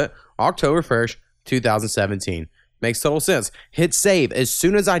 So I put October 1st, 2017. Makes total sense. Hit save. As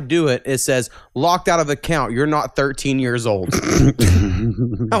soon as I do it, it says, locked out of account. You're not 13 years old.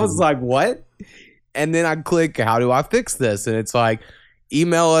 I was like, what? And then I click, how do I fix this? And it's like,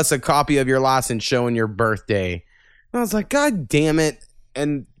 email us a copy of your license showing your birthday. And I was like, God damn it.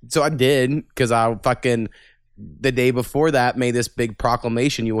 And so I did, because the day before that, made this big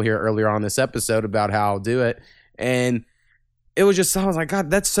proclamation you will hear earlier on this episode about how I'll do it. And it was just, I was like, God,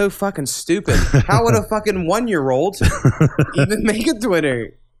 that's so fucking stupid. How would a fucking 1-year-old even make a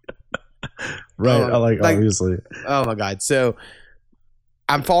Twitter? Right. Obviously. Oh my God. So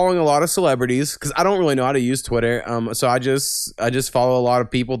I'm following a lot of celebrities because I don't really know how to use Twitter. So I just follow a lot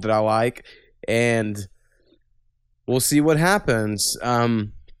of people that I like, and we'll see what happens.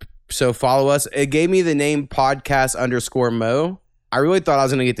 So follow us. It gave me the name podcast_Mo. I really thought I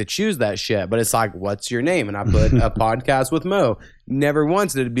was going to get to choose that shit, but it's like, what's your name? And I put a podcast with Mo. Never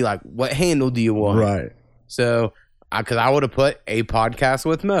once did it be like, what handle do you want? Right. So, because I would have put a podcast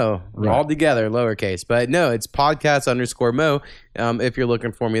with Mo all together, lowercase. But no, it's podcast_Mo if you're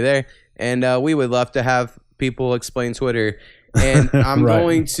looking for me there. And we would love to have people explain Twitter. And I'm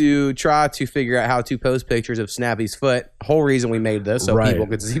going to try to figure out how to post pictures of Snappy's foot. Whole reason we made this, so people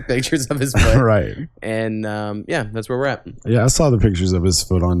could see pictures of his foot. Right. And that's where we're at. Yeah, I saw the pictures of his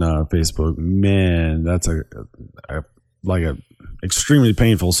foot on Facebook. Man, that's a extremely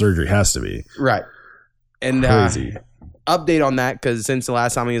painful surgery. Has to be. Right. And crazy. Update on that, because since the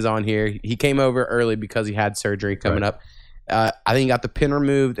last time he was on here, he came over early because he had surgery coming up. I think he got the pin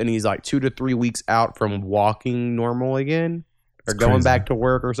removed, and he's like 2 to 3 weeks out from walking normal again. Or going back to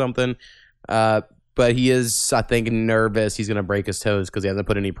work or something. But he is, I think, nervous he's going to break his toes because he hasn't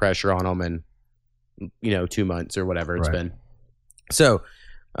put any pressure on him in, 2 months or whatever it's been. So,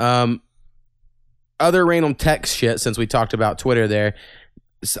 other random tech shit, since we talked about Twitter there.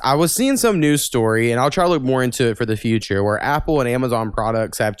 I was seeing some news story, and I'll try to look more into it for the future, where Apple and Amazon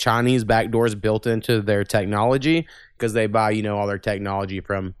products have Chinese backdoors built into their technology because they buy, all their technology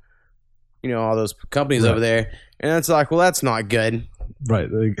from, all those companies over there. And it's like, well, that's not good. Right.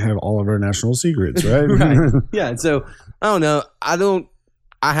 They have all of our national secrets, right? Right. Yeah. So, I don't know.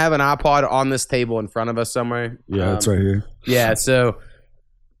 I have an iPod on this table in front of us somewhere. Yeah, it's right here. Yeah. So,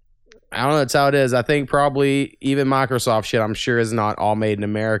 I don't know. That's how it is. I think probably even Microsoft shit, I'm sure, is not all made in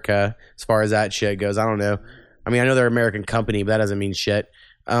America as far as that shit goes. I don't know. I mean, I know they're an American company, but that doesn't mean shit.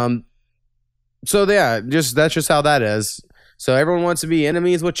 So, yeah, that's just how that is. So, everyone wants to be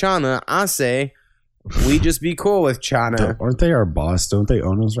enemies with China. I say, we just be cool with China. Aren't they our boss? Don't they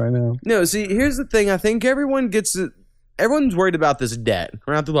own us right now? No, see, here's the thing. I think everyone's worried about this debt.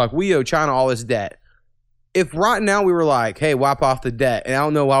 We're not like, we owe China all this debt. If right now we were like, hey, wipe off the debt, and I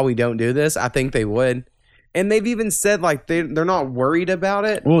don't know why we don't do this, I think they would. And they've even said like they're not worried about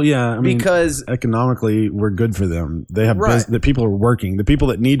it. Well, yeah, I mean, because economically we're good for them. They have the people are working. The people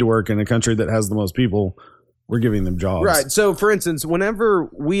that need to work in a country that has the most people, we're giving them jobs. Right. So, for instance, whenever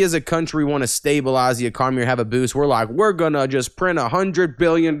we as a country want to stabilize the economy or have a boost, we're like, we're going to just print $100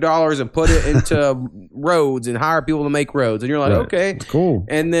 billion and put it into roads and hire people to make roads. And you're like, okay. Cool.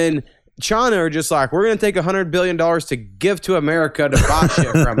 And then China are just like, we're going to take $100 billion to give to America to buy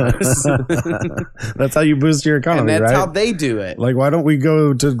shit from us. That's how you boost your economy, And that's right? how they do it. Like, why don't we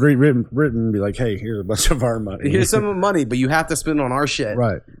go to Great Britain and be like, hey, here's a bunch of our money. Here's some money, but you have to spend on our shit.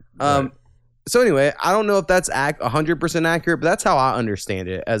 Right. So anyway, I don't know if that's 100% accurate, but that's how I understand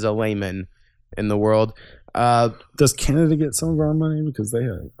it as a layman in the world. Does Canada get some of our money? Because they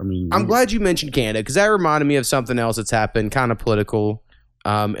have, I'm glad you mentioned Canada, because that reminded me of something else that's happened, kind of political,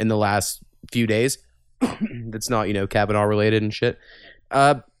 in the last few days. That's not, Kavanaugh related and shit.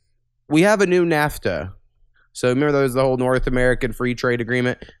 We have a new NAFTA. So remember there was the whole North American Free Trade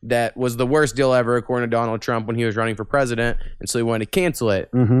Agreement that was the worst deal ever, according to Donald Trump when he was running for president, and so he wanted to cancel it.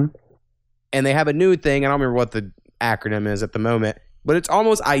 Mm-hmm. And they have a new thing. I don't remember what the acronym is at the moment, but it's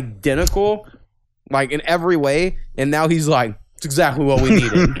almost identical, like in every way. And now he's like, it's exactly what we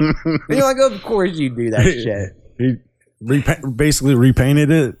needed. And you're like, of course you do that shit. He basically repainted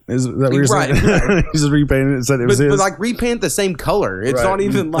it. Is that what you're saying? Right. He just repainted it and said it was his. But like repaint the same color. It's Right. not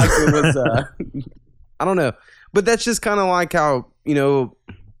even like it was, I don't know. But that's just kind of like how, and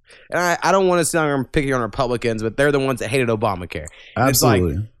I don't want to sound I'm picking on Republicans, but they're the ones that hated Obamacare. And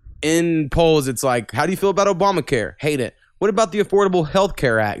Absolutely. It's like, in polls, it's like, how do you feel about Obamacare? Hate it. What about the Affordable Health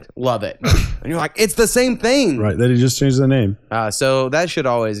Care Act? Love it. And you're like, it's the same thing. Right. They just changed the name. So that shit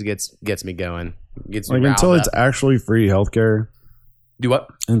always gets me going. Gets me Like riled until it's up. actually free healthcare. Do what?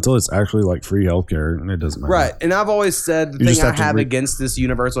 Until it's actually like free healthcare, and it doesn't matter. Right. And I've always said the You thing just I have to have against this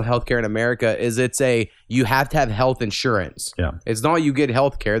universal health care in America is you have to have health insurance. Yeah. It's not you get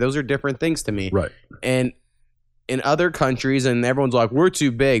health care. Those are different things to me. Right. And in other countries, and everyone's like, we're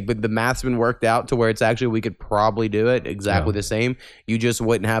too big, but the math's been worked out to where it's actually we could probably do it exactly the same. You just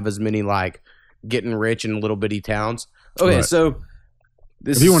wouldn't have as many like getting rich in little bitty towns. Okay, Right. so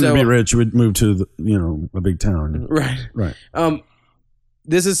this If you is wanted so, to be rich, you would move to a big town. right. Right.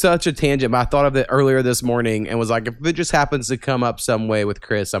 This is such a tangent, but I thought of it earlier this morning and was like, if it just happens to come up some way with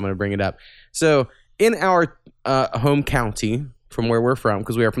Chris, I'm going to bring it up. So in our home county from where we're from,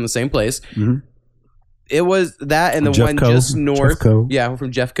 because we are from the same place, Mhm. it was that and the From one Jeffco? just north. Jeffco. Yeah, we're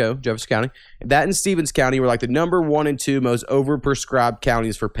from Jeffco, Jefferson County. That and Stevens County were like the number 1 and 2 most overprescribed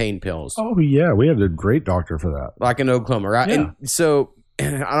counties for pain pills. Oh yeah, we had a great doctor for that. Like in Oklahoma, right? Yeah. And so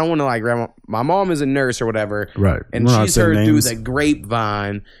I don't want to like, my mom is a nurse or whatever. Right. And We're not she's saying heard through names. the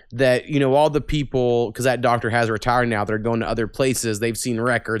grapevine that, all the people, because that doctor has retired now, they're going to other places. They've seen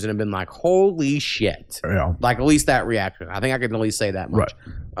records and have been like, holy shit. Yeah. Like at least that reaction. I think I can at least say that much.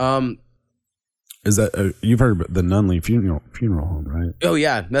 Is that you've heard about the Nunley funeral home, right? Oh,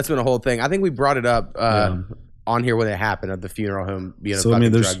 yeah. That's been a whole thing. I think we brought it up on here when it happened of the funeral home being So, I fucking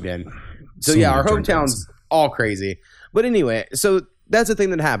mean, there's drugged in. So, so yeah, many our drug hometown's all crazy. But anyway, so that's the thing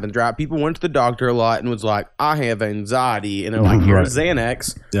that happens, right? People went to the doctor a lot and was like, I have anxiety. And they're like, here's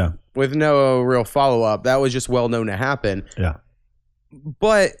Xanax. Yeah. With no real follow-up. That was just well known to happen. Yeah.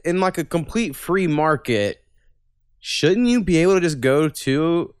 But in like a complete free market, shouldn't you be able to just go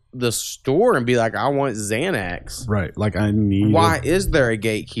to the store and be like, I want Xanax? Right. Like I need. Why is there a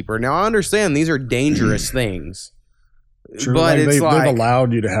gatekeeper? Now, I understand these are dangerous things. True, But it's they've like...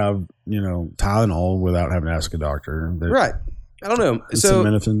 allowed you to have Tylenol without having to ask a doctor. Right. I don't know. So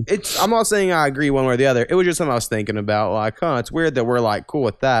Acetaminophen. I'm not saying I agree one way or the other. It was just something I was thinking about. Like, it's weird that we're like cool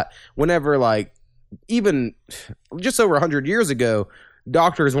with that. Whenever like even just over 100 years ago,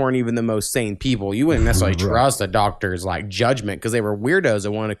 doctors weren't even the most sane people. You wouldn't necessarily trust a doctor's like judgment because they were weirdos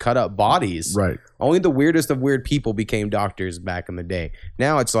that wanted to cut up bodies. Right. Only the weirdest of weird people became doctors back in the day.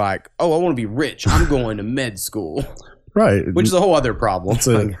 Now it's like, oh, I want to be rich. I'm going to med school, Right. which is a whole other problem.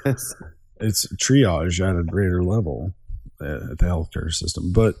 I guess. It's triage at a greater level at the healthcare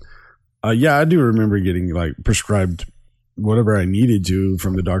system. But yeah, I do remember getting like prescribed whatever I needed to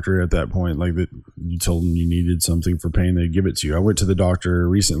from the doctor at that point. Like that, you told them you needed something for pain, they'd give it to you. I went to the doctor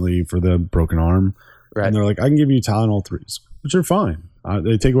recently for the broken arm, Right. and they're like, I can give you Tylenol 3s, which are fine.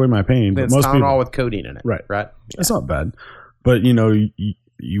 They take away my pain. But It's most Tylenol people, with codeine in it. Right. Right. it's not bad. But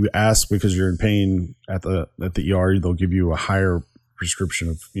you ask because you're in pain at the ER, they'll give you a higher prescription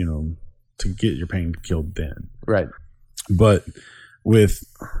of to get your pain killed then. Right. But with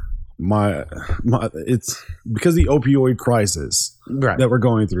my it's because the opioid crisis Right. that we're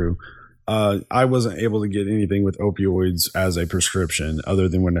going through. I wasn't able to get anything with opioids as a prescription other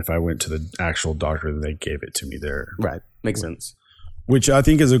than when if I went to the actual doctor, they gave it to me there. Right. Makes sense. Which I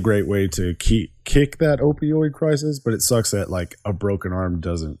think is a great way to kick that opioid crisis, but it sucks that like a broken arm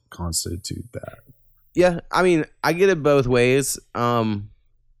doesn't constitute that. Yeah. I mean, I get it both ways.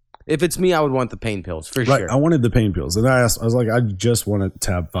 If it's me, I would want the pain pills for Right. sure. I wanted the pain pills, and I was like, I just want a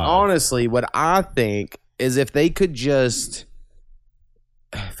tab 5. Honestly, what I think is if they could just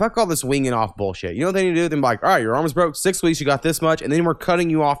fuck all this winging off bullshit. You know what they need to do? They're like, all right, your arm's broke, 6 weeks, you got this much, and then we're cutting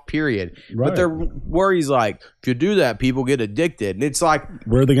you off, period. Right. But their worries like, if you do that, people get addicted. And it's like,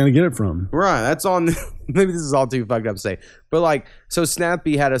 where are they going to get it from? right, that's on, maybe this is all too fucked up to say. But like, so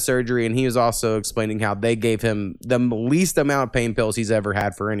Snappy had a surgery, and he was also explaining how they gave him the least amount of pain pills he's ever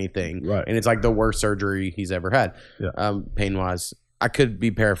had for anything. Right. And it's like the worst surgery he's ever had, pain-wise. I could be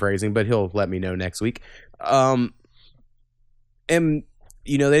paraphrasing, but he'll let me know next week. And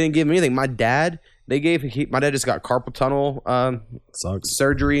you know, they didn't give him anything. My dad just got carpal tunnel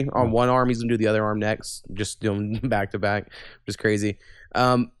surgery on one arm. He's gonna do the other arm next. Just doing back to back, which is crazy.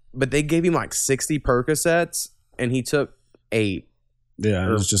 But they gave him like 60 Percocets, and he took 8. Yeah,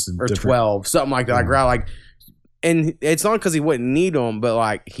 it was just or 12, something like that. Like, and it's not because he wouldn't need them, but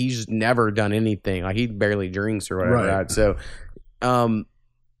like he's never done anything. Like he barely drinks or whatever. Right. So,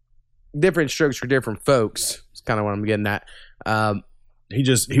 different strokes for different folks. It's kind of what I'm getting at. He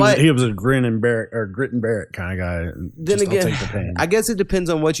was a grit and bear it kind of guy. Then again, I guess it depends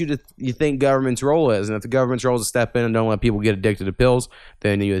on what you think government's role is. And if the government's role is to step in and don't let people get addicted to pills,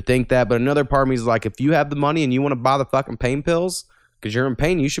 then you would think that. But another part of me is like, if you have the money and you want to buy the fucking pain pills because you're in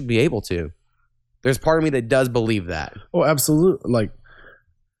pain, you should be able to. There's part of me that does believe that. Oh, absolutely. Like,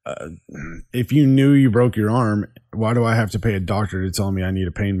 if you knew you broke your arm, why do I have to pay a doctor to tell me I need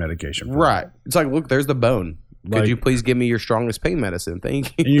a pain medication? Right. It's like, look, there's the bone. Could you please give me your strongest pain medicine? Thank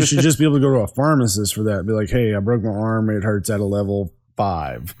you. And you should just be able to go to a pharmacist for that. Be like, hey, I broke my arm. It hurts at a level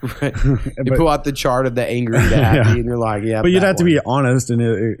 5. Right. You pull out the chart of the angry to happy, and you're like, yeah. But you'd have to be honest, and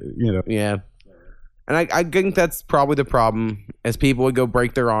you know. Yeah. And I think that's probably the problem, as people would go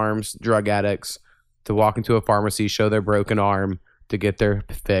break their arms, drug addicts, to walk into a pharmacy, show their broken arm to get their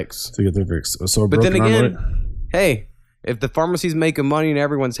fix. But then again, hey. If the pharmacy's making money and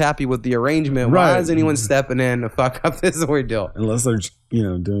everyone's happy with the arrangement, why is anyone stepping in to fuck up this ordeal? Unless they're,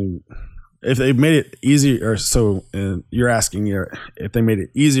 doing, if they made it easier, you're asking if they made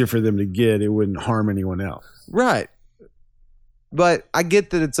it easier for them to get, it wouldn't harm anyone else. Right. But I get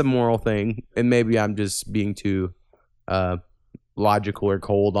that it's a moral thing, and maybe I'm just being too logical or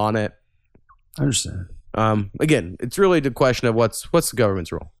cold on it. I understand. Again, it's really the question of what's the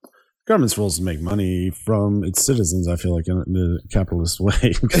government's role? Government's role is to make money from its citizens, I feel like, in the capitalist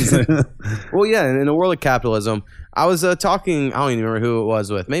way. Well, yeah, in the world of capitalism, I was talking, I don't even remember who it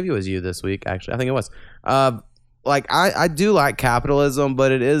was with. Maybe it was you this week, actually. I think it was. I do like capitalism,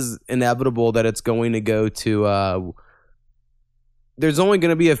 but it is inevitable that it's going to go to... there's only going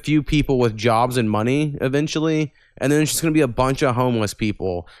to be a few people with jobs and money eventually, and then it's just going to be a bunch of homeless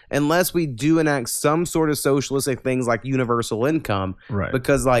people unless we do enact some sort of socialistic things like universal income. Right.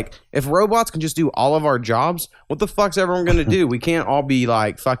 Because like if robots can just do all of our jobs, what the fuck's everyone going to do? We can't all be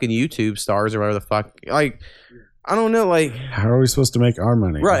like fucking YouTube stars or whatever the fuck. Like, I don't know, like... How are we supposed to make our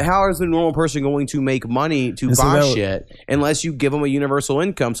money? Right, how is the normal person going to make money to buy shit unless you give them a universal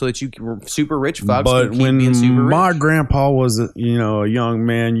income so that you super rich fucks can keep being super rich? My grandpa was, a young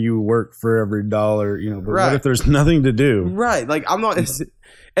man, you work for every dollar, but what if there's nothing to do? Right, like, I'm not...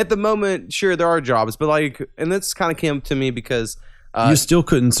 At the moment, sure, there are jobs, but like... And this kind of came to me because... you still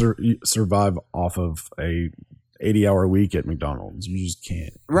couldn't survive off of a 80-hour week at McDonald's. You just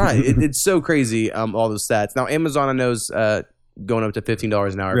can't. Right. It's so crazy, all those stats. Now, Amazon, I know, is going up to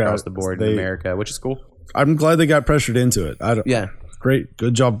 $15 an hour across the board in America, which is cool. I'm glad they got pressured into it. Great.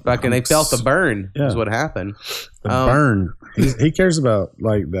 Good job. Fucking they felt the burn is what happened. The burn. He cares about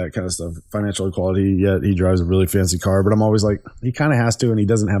like that kind of stuff, financial equality, yet he drives a really fancy car. But I'm always like, he kind of has to, and he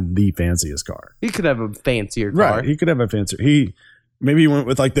doesn't have the fanciest car. He could have a fancier car. Right. He could have a fancier. Maybe he went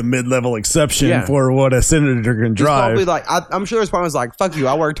with like the mid-level exception for what a senator can drive. He's probably like, I'm sure there's probably like, fuck you,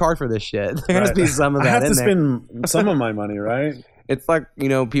 I worked hard for this shit. There has to be some of that. I have to spend some of my money, right? It's like,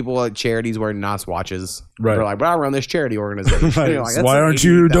 people at charities wearing NOS watches. Right. They're like, but I run this charity organization. Right. Like, so why aren't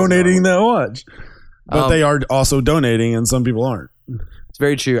you donating that watch? But they are also donating, and some people aren't. It's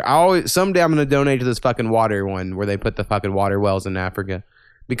very true. Someday I'm going to donate to this fucking water one where they put the fucking water wells in Africa.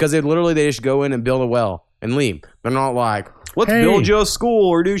 Because they just go in and build a well and leave. They're not like, let's build you a school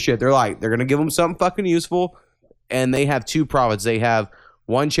or do shit. They're like, they're going to give them something fucking useful. And they have 2 profits. They have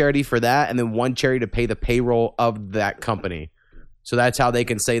one charity for that and then one charity to pay the payroll of that company. So that's how they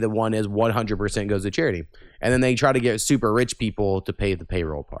can say that one is 100% goes to charity. And then they try to get super rich people to pay the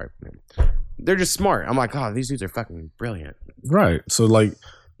payroll part. They're just smart. I'm like, oh, these dudes are fucking brilliant. Right. So like,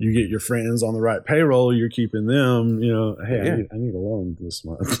 you get your friends on the right payroll, you're keeping them, hey, I need a loan this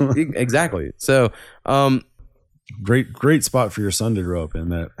month. Exactly. So, Great spot for your son to grow up in.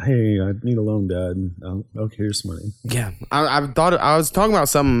 That, hey, I need a loan, Dad. Okay, here's some money. Yeah, I thought I was talking about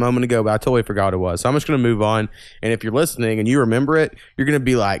something a moment ago, but I totally forgot what it was. So I'm just gonna move on. And if you're listening and you remember it, you're gonna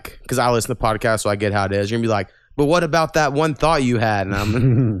be like, because I listen to podcasts, so I get how it is. You're gonna be like, but what about that one thought you had?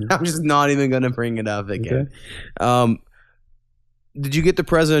 And I'm just not even gonna bring it up again. Okay. Did you get the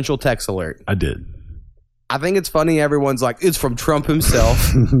presidential text alert? I did. I think it's funny. Everyone's like, it's from Trump himself,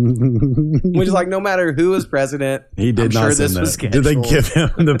 which is like, no matter who is president, he did I'm not sure send this that. was scheduled. Did they give him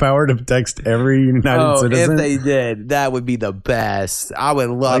the power to text every United citizen? If they did, that would be the best. I would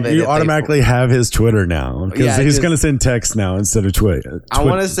love it. You automatically have his Twitter now because he's going to send text now instead of Twitter. I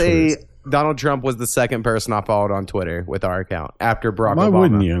want to say Donald Trump was the second person I followed on Twitter with our account after Barack Obama. Why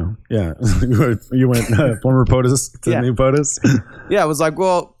wouldn't you? Yeah. You went former POTUS to new POTUS? Yeah, it was like,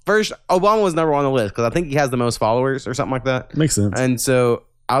 well, first, Obama was never on the list because I think he has the most followers or something like that. Makes sense. And so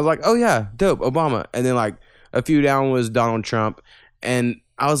I was like, oh, yeah, dope, Obama. And then like a few down was Donald Trump. And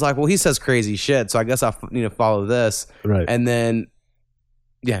I was like, well, he says crazy shit, so I guess I need to follow this. Right. And then,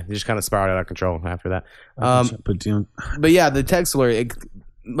 yeah, it just kind of spiraled out of control after that. But yeah, the text alert, it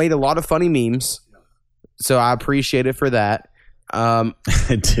made a lot of funny memes, so I appreciate it for that.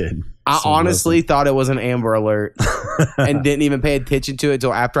 It did. I honestly thought it was an Amber Alert and didn't even pay attention to it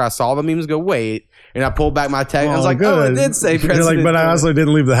until after I saw the memes go, wait, and I pulled back my text. I was like, good. Oh, it did say President. You're like, but I also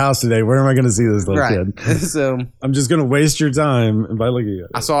didn't leave the house today. Where am I going to see this little kid? So I'm just going to waste your time by looking at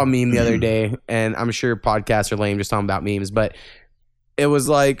it. I saw a meme the other day, and I'm sure podcasts are lame just talking about memes, but it was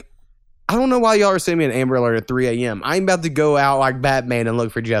like, I don't know why y'all are sending me an Amber Alert at 3 a.m. I'm about to go out like Batman and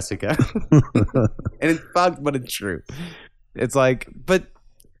look for Jessica. And it's fucked, but it's true. It's like, but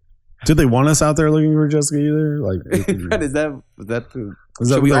did they want us out there looking for Jessica either? Like,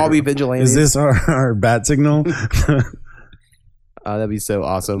 should we all be vigilantes? Is this our bat signal? That'd be so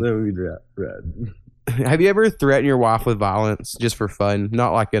awesome. That would be rad. Have you ever threatened your wife with violence just for fun,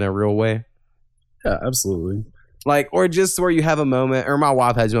 not like in a real way? Yeah, absolutely. Like, or just where you have a moment, or my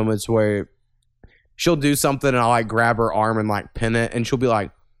wife has moments where she'll do something and I'll like grab her arm and like pin it, and she'll be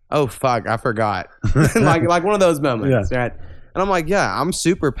like, oh fuck, I forgot. like one of those moments, right? And I'm like, yeah, I'm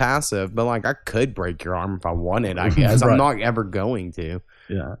super passive, but like I could break your arm if I wanted, I guess. Right. I'm not ever going to.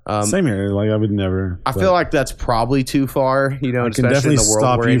 Yeah. Same here. Like I would never. I feel like that's probably too far, you know, I can especially definitely in the world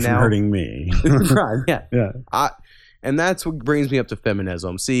stop we're you in from now. hurting me. Right. Yeah. Yeah. And that's what brings me up to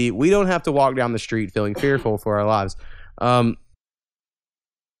feminism. See, we don't have to walk down the street feeling fearful for our lives.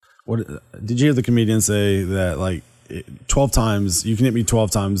 What did you hear the comedian say that like 12 times you can hit me 12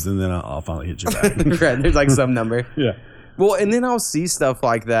 times and then I'll finally hit you back? Right, there's like some number. Yeah. Well, and then I'll see stuff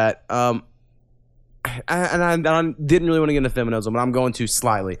like that. I didn't really want to get into feminism, but I'm going to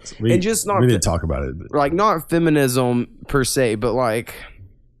slightly. We didn't talk about it. Like not feminism per se, but like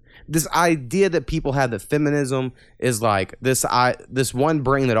this idea that people have that feminism is like this one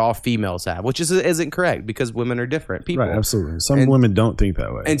brain that all females have, which isn't correct because women are different people. Right, absolutely. Some women don't think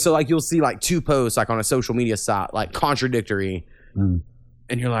that way. And so like you'll see like two posts like on a social media site like contradictory, and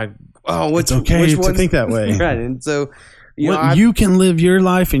you're like, oh, it's okay to think that way. Right, and so. You can live your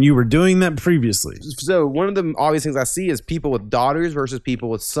life, and you were doing that previously. So one of the obvious things I see is people with daughters versus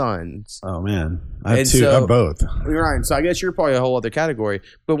people with sons. Oh man, I have two. I have both. Right. So I guess you're probably a whole other category.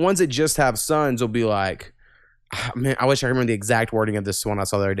 But ones that just have sons will be like, man, I wish I remember the exact wording of this one I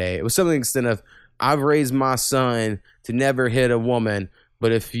saw the other day. It was something to the extent of, I've raised my son to never hit a woman,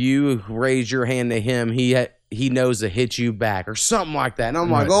 but if you raise your hand to him, he knows to hit you back, or something like that. And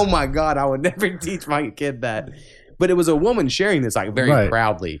I'm like, oh my God, I would never teach my kid that. But it was a woman sharing this like very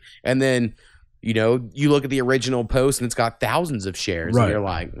proudly. And then, you know, you look at the original post and it's got thousands of shares. And you're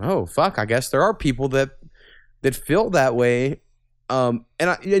like, oh, fuck, I guess there are people that feel that way.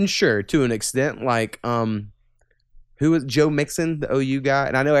 And sure, to an extent, like, who was Joe Mixon, the OU guy?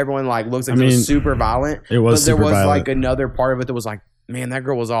 And I know everyone like looks like it was super violent. It was, but there super was violent. Like another part of it that was like, man, that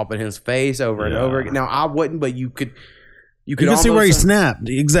girl was all up in his face over and over again. Now I wouldn't, but you could see where he snapped.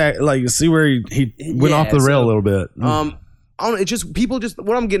 Exactly. Like, see where he went off the rail a little bit. I don't know. It's just people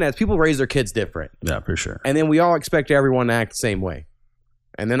what I'm getting at is people raise their kids different. Yeah, for sure. And then we all expect everyone to act the same way.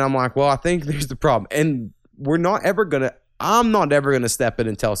 And then I'm like, well, I think there's the problem. And I'm not ever going to step in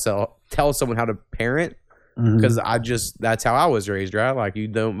and tell someone how to parent. Because that's how I was raised, right? Like you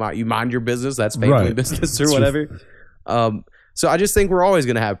mind your business. That's family business or whatever. So I just think we're always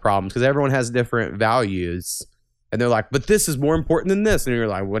going to have problems because everyone has different values. And they're like, but this is more important than this. And you're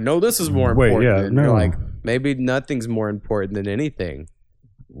like, well, no, this is more important. And you're like, maybe nothing's more important than anything.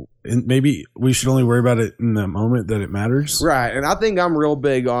 And maybe we should only worry about it in the moment that it matters. Right. And I think I'm real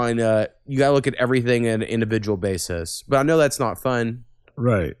big on you got to look at everything on an individual basis. But I know that's not fun.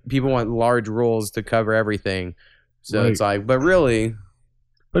 Right. People want large rules to cover everything. So it's like, but really,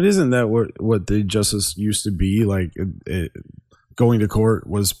 but isn't that what the justice used to be like? Going to court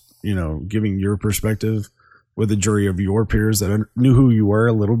was, giving your perspective with a jury of your peers that knew who you were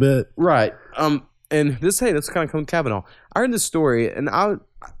a little bit, right? And this kind of come from Kavanaugh. I heard this story, and I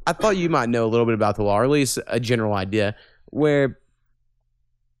thought you might know a little bit about the law, or at least a general idea, where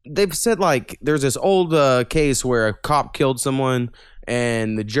they've said like there's this old case where a cop killed someone,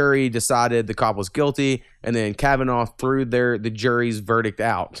 and the jury decided the cop was guilty, and then Kavanaugh threw the jury's verdict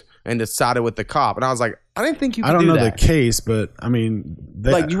out and decided with the cop. And I was like, I didn't think you could do that. I don't know the case, but I mean,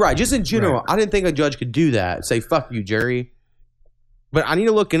 you're right. Just in general, right. I didn't think a judge could do that. Say, fuck you, jury. But I need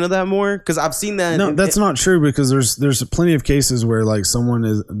to look into that more because I've seen that. No, that's not true because there's plenty of cases where like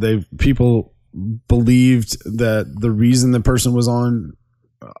people believed that the reason the person was on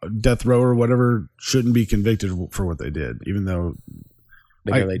death row or whatever shouldn't be convicted for what they did, even though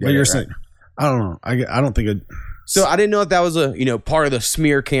they did. But you're saying, I don't know. I don't think it. So I didn't know if that was a part of the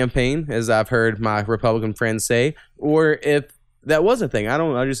smear campaign, as I've heard my Republican friends say, or if that was a thing.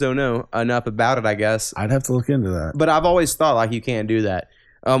 I just don't know enough about it, I guess. I'd have to look into that. But I've always thought like you can't do that,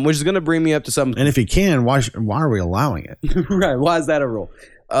 which is going to bring me up to something. And if you can, why are we allowing it? Right? Why is that a rule?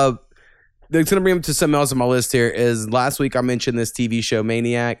 It's going to bring me up to something else on my list here. Is last week I mentioned this TV show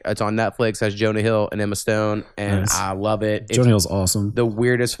Maniac. It's on Netflix. Has Jonah Hill and Emma Stone, and nice. I love it. Jonah Hill's awesome. The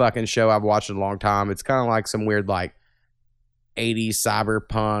weirdest fucking show I've watched in a long time. It's kind of like some weird like 80s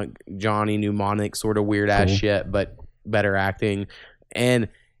cyberpunk Johnny Mnemonic sort of weird ass shit, but better acting. And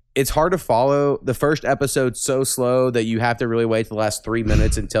it's hard to follow. The first episode's so slow that you have to really wait the last 3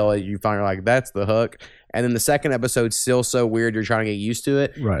 minutes until you find like that's the hook. And then the second episode's still so weird you're trying to get used to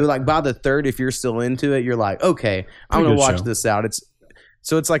it. Right. But like by the third, if you're still into it, you're like, okay, I'm gonna watch this out.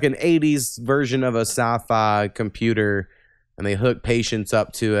 It's like an 80s version of a sci-fi computer, and they hook patients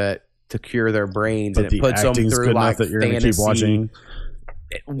up to it to cure their brains, but and it puts them through like that you're gonna keep watching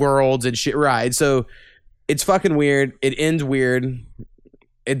worlds and shit. Right. So it's fucking weird. It ends weird.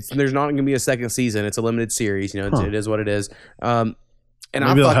 There's not gonna be a second season. It's a limited series. It is what it is. And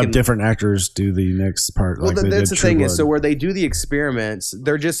maybe they'll have different actors do the next part. Well, that's the thing is, so where they do the experiments,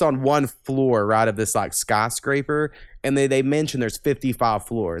 they're just on one floor, right, of this like skyscraper, and they mention there's 55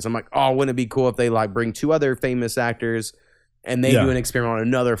 floors. I'm like, oh, wouldn't it be cool if they like bring two other famous actors and they do an experiment on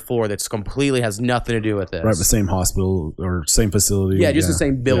another floor that's completely has nothing to do with this, right? The same hospital or same facility, just the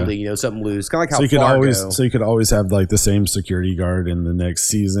same building, something loose, kind of like how you could always have like the same security guard in the next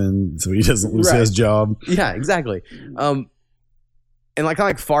season, so he doesn't lose his job. Yeah, exactly. And kind of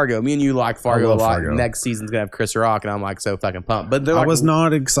like Fargo, me and you like Fargo a lot. Fargo. Next season's gonna have Chris Rock, and I'm like so fucking pumped. But I was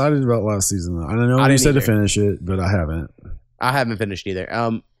not excited about last season. I don't know. You said to finish it, but I haven't. I haven't finished either.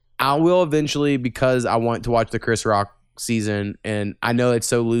 I will eventually because I want to watch the Chris Rock season, and I know it's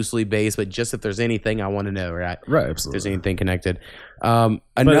so loosely based, but just if there's anything I want to know, right? Right, absolutely. If there's anything connected. I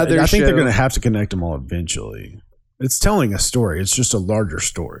think they're gonna have to connect them all eventually. It's telling a story. It's just a larger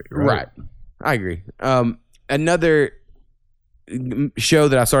story, right? I agree. Another show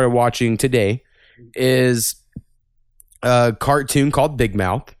that I started watching today is a cartoon called Big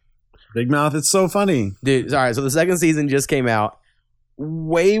Mouth. Big Mouth, it's so funny. Dude, all right, so the second season just came out.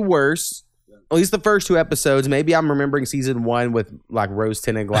 Way worse. At least the first two episodes. Maybe I'm remembering season one with like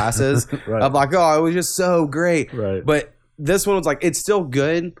rose-tinted glasses. Right. Of like, oh, it was just so great. Right. But this one was like, it's still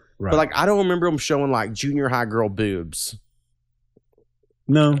good. Right. But like, I don't remember them showing like junior high girl boobs.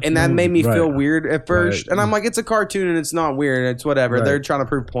 No. And that made me feel weird at first. Right. And I'm like, it's a cartoon and it's not weird. It's whatever. Right. They're trying to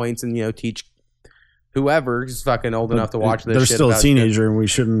prove points and, teach whoever is fucking old enough to watch this. They're still a teenager and we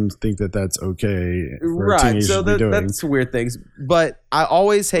shouldn't think that that's okay for a teenager to be doing. That's weird things. But I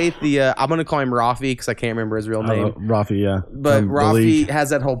always hate I'm going to call him Rafi because I can't remember his real name. Rafi, yeah. But Rafi has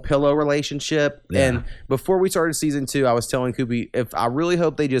that whole pillow relationship. Yeah. And before we started season 2, I was telling Koopy, if I really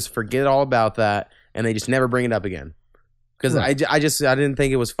hope they just forget all about that and they just never bring it up again. Because I didn't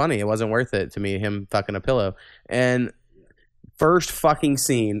think it was funny. It wasn't worth it to me, him fucking a pillow. And first fucking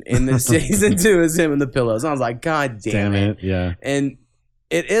scene in this season 2 is him in the pillows. And I was like, God damn it. Yeah. And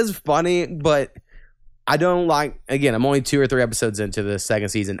it is funny, but I don't like, again, I'm only 2 or 3 episodes into the second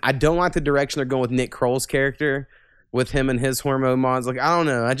season. I don't like the direction they're going with Nick Kroll's character, with him and his hormone mods. Like, I don't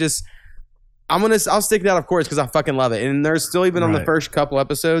know. I'll stick it out, of course, because I fucking love it. And there's still, even on the first couple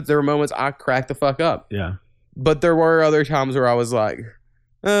episodes, there were moments I cracked the fuck up. Yeah. But there were other times where I was like,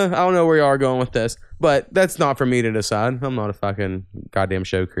 I don't know where you are going with this. But that's not for me to decide. I'm not a fucking goddamn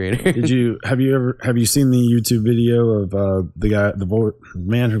show creator. Have you seen the YouTube video of the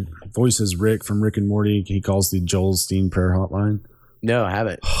man who voices Rick from Rick and Morty? He calls the Joel Steen prayer hotline. No, I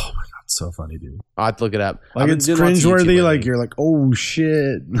haven't. Oh my god, so funny, dude. I'll have to look it up. Like, it's cringeworthy. Like, you're like, oh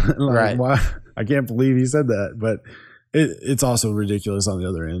shit. Like, right. Why? I can't believe he said that. But it's also ridiculous on the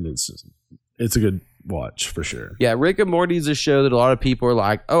other end. It's a good watch for sure. Yeah, Rick and Morty is a show that a lot of people are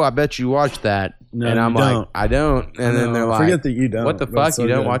like, "Oh, I bet you watch that," No, and I'm you like, don't. "I don't," and then they're like, forget that you don't. "What the That's fuck? so You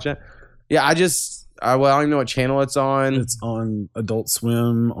don't good. watch it?" Yeah, I don't even know what channel it's on. It's on Adult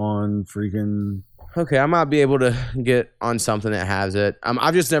Swim, on freaking. Okay, I might be able to get on something that has it.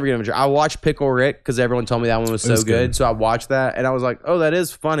 I've just never given it a try. I watched Pickle Rick because everyone told me that one was so was good. good. So I watched that and I was like, "Oh, that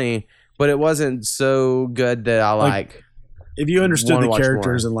is funny," but it wasn't so good that I like. If you understood Wanna the watch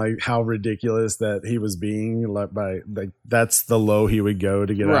characters more. and like how ridiculous that he was being, that's the low he would go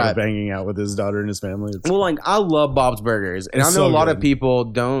to get out Right. of banging out with his daughter and his family. It's Well, like I love Bob's Burgers, and It's I know so a lot of good. people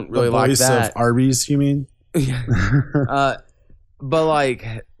don't really the like voice that. of Arby's. You mean? But like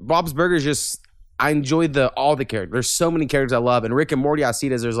Bob's Burgers, just I enjoy all the characters. There's so many characters I love, and Rick and Morty, I see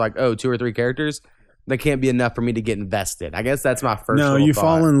it as there's like 2 or 3 characters. That can't be enough for me to get invested. I guess that's my first. No, little you thought.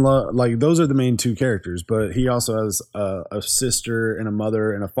 fall in love. Like those are the main 2 characters, but he also has a sister and a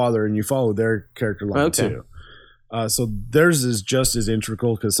mother and a father, and you follow their character line Okay. too. So theirs is just as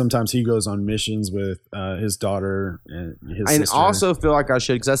integral because sometimes he goes on missions with his daughter and his And sister. also feel like I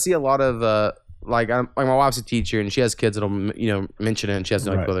should because I see a lot of like my wife's a teacher and she has kids that'll mention it and she has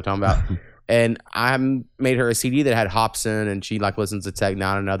no Right. clue what they're talking about. And I made her a CD that had Hobson and she like listens to Tech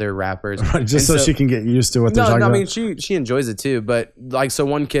Nine and other rappers. just And so she can get used to what they're No, talking I about. mean she enjoys it too. But like, so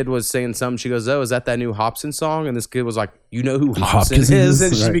one kid was saying something. She goes, "Oh, is that new Hobson song?" And this kid was like, "You know who Hobson Hopkins is?" is?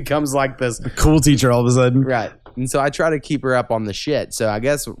 And she Right. becomes like this, Cool teacher all of a sudden. right? And so I try to keep her up on the shit. So I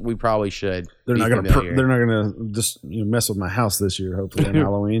guess we probably should. They're be not gonna. familiar. They're not gonna just mess with my house this year. Hopefully on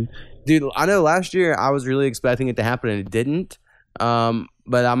Halloween. Dude, I know last year I was really expecting it to happen and it didn't.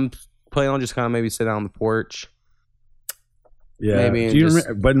 But I'm planning on just kind of maybe sit down on the porch. Yeah. Maybe Do you just-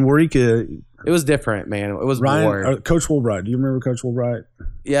 remember? But in Warika, It was different, man. It was Ryan, more. Coach Woolbright. Do you remember Coach Woolbright?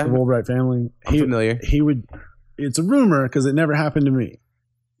 Yeah, The Woolbright family. I'm familiar. He would. It's a rumor because it never happened to me,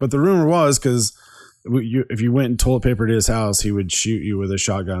 but the rumor was because if you went and toilet papered his house, he would shoot you with a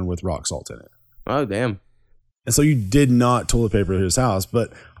shotgun with rock salt in it. Oh, damn. And so you did not toilet paper his house,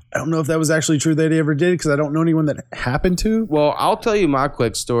 but I don't know if that was actually true that he ever did because I don't know anyone that happened to. Well, I'll tell you my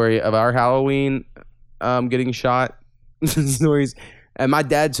quick story of our Halloween getting shot stories. And my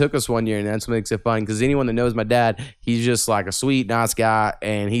dad took us one year, and that's what makes it fun. Because anyone that knows my dad, he's just like a sweet, nice guy,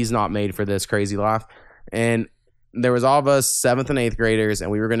 and he's not made for this crazy life. And there was all of us 7th and 8th graders,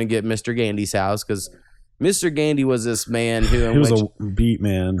 and we were going to get Mr. Gandy's house because Mr. Gandy was this man who He was a beat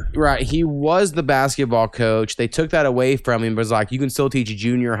man. right, he was the basketball coach. They took that away from him, but was like, you can still teach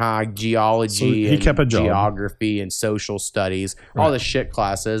junior high geology So he and kept a job. geography and social studies, all Right. the shit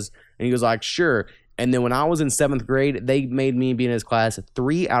classes. And he was like, sure. And then when I was in 7th grade, they made me be in his class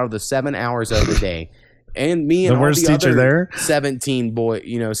 3 out of the 7 hours of the day. And me and The all worst the teacher other there? 17 boy,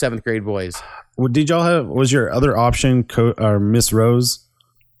 7th grade boys. Well, did y'all have? Was your other option Miss Rose?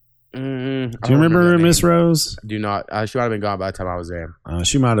 I Do you don't remember that Miss name. Rose? Do not. She might have been gone by the time I was there.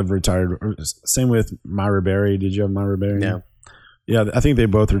 She might have retired. Same with Myra Berry. Did you have Myra Berry? No. Yeah, I think they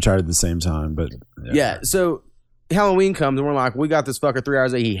both retired at the same time. But Yeah. So Halloween comes and we're like, we got this fucker 3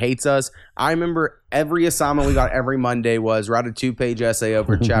 hours a day. He hates us. I remember every assignment we got every Monday was write a 2-page essay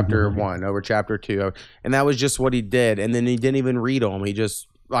over chapter 1, over chapter 2. And that was just what he did. And then he didn't even read them. He just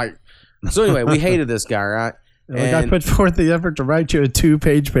like, so anyway, we hated this guy, right? Like, I And- put forth the effort to write you a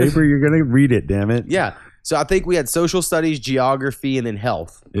 2-page paper. You're gonna read it, damn it. Yeah. So I think we had social studies, geography, and then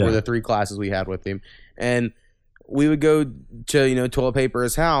health Yeah. were the 3 classes we had with him. And we would go to, toilet paper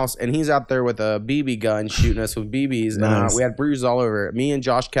his house, and he's out there with a BB gun shooting us with BBs. Nice. And we had bruises all over it. Me and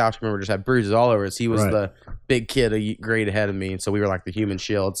Josh Couch, remember, just had bruises all over us. He was Right. the big kid a grade ahead of me, and so we were like the human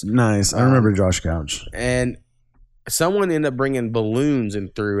shields. Nice. I remember Josh Couch. And someone ended up bringing balloons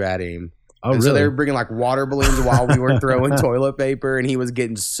and threw at him. Oh, and really? so they were bringing like water balloons while we were throwing toilet paper, and he was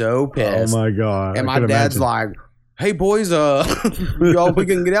getting so Oh pissed. my god! And I my could dad's imagine. like, "Hey boys, y'all, we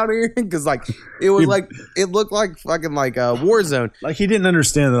can get out of here," because like it was like it looked like fucking like a war zone. Like he didn't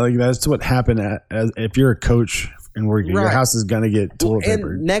understand that. Like that's what happened as if you're a coach and working, your Right. house is gonna get toilet And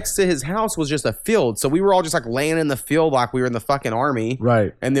papered. next to his house was just a field, so we were all just like laying in the field like we were in the fucking army.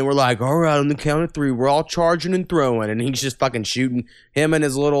 Right. And then we're like, "All right, on the count of 3, we're all charging and throwing," and he's just fucking shooting. Him and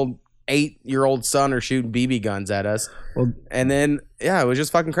his little 8-year-old son are shooting BB guns at us. Well, And then it was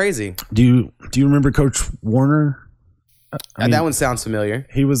just fucking crazy. do you remember Coach Warner? I mean, That one sounds familiar.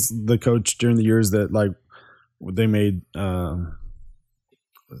 he was the coach during the years that like they made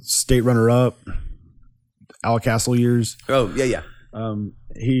state runner up. Al Castle years. Oh yeah.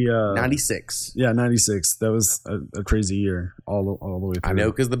 He 96. Yeah, 96. That was a crazy year all the way through. I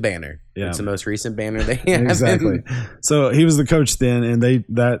know because the banner. Yeah. It's the most recent banner they have. Exactly. So he was the coach then, and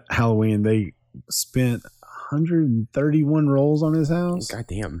that Halloween they spent 131 rolls on his house. God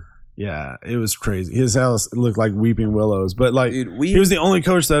damn. Yeah, it was crazy. His house looked like weeping willows, but like Dude, he was the only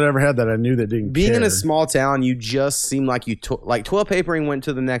coach that I ever had that I knew that didn't being care. in a small town, you just seem like like toilet papering went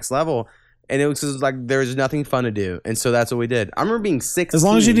to the next level, and it was just like there's nothing fun to do, and so that's what we did. I remember being 16. As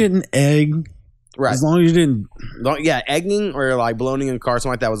long as you didn't egg, right? As long as you didn't, yeah, egging or like blowing in a car,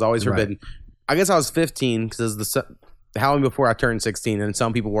 something like that was always forbidden. Right. I guess I was 15 because the Halloween before I turned 16, and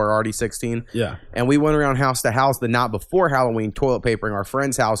some people were already 16. yeah. And we went around house to house the night before Halloween, toilet papering our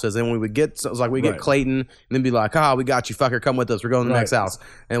friends' houses. And we would get, so it was like we get Right. Clayton, and then be like, we got you, fucker, come with us. We're going to the Right. next house.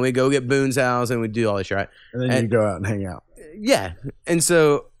 And we go get Boone's house, and we do all this shit, right? And then And- you go out and hang out. Yeah. And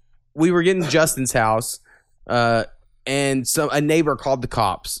so we were getting Justin's house, and a neighbor called the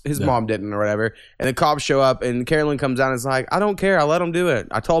cops. His Yeah. mom didn't or whatever. And the cops show up, and Carolyn comes out and is like, I don't care. I let them do it.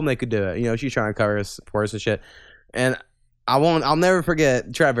 I told them they could do it. You know, she's trying to cover us for us and shit. And I'll never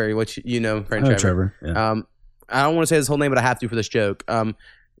forget Trevor, which you know, friend Oh, Trevor. Yeah. I don't want to say his whole name, but I have to for this joke.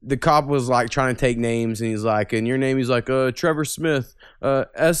 The cop was like trying to take names, and he's like, "And your name?" He's like, "Trevor Smith,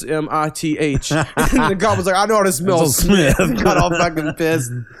 Smith." And the cop was like, "I know how to spell It's a Smith." Smith. Got all fucking pissed,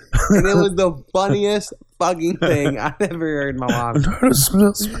 and it was the funniest fucking thing I ever heard in my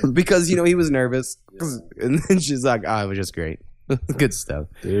life because he was nervous, and then she's like, "Oh, it was just great, good stuff."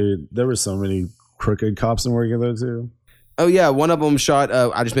 Dude, there were so many crooked cops in working though too. Oh yeah, one of them shot.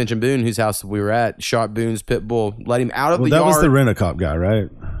 I just mentioned Boone, whose house we were at. Shot Boone's pit bull, let him out of Well, the that yard. was the rent-a-cop guy, right?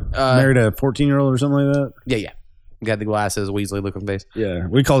 Married a 14-year-old or something like that. Yeah. Got the glasses, Weasley looking face. Yeah,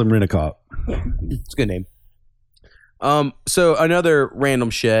 we called him rent-a-cop. It's a good name. So another random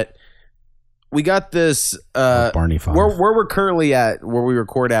shit. We got this. Barney Five. Where we're currently at, where we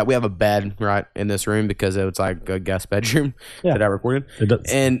record at, we have a bed right in this room because it's like a guest bedroom Yeah. that I recorded. It does.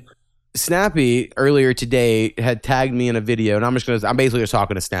 And Snappy earlier today had tagged me in a video, and I'm basically just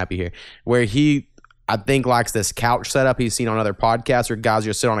talking to Snappy here, where he, I think, likes this couch setup he's seen on other podcasts where guys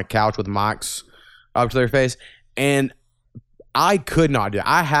just sit on a couch with mics up to their face. And I could not do it.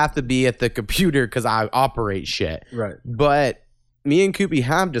 I have to be at the computer because I operate shit. Right. But me and Koopy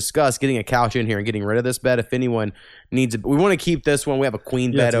have discussed getting a couch in here and getting rid of this bed. If anyone needs it, we want to keep this one. We have a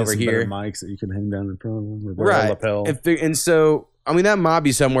queen bed over here. Mics that you can hang down in front of them. Right. Lapel. And so, I mean, that might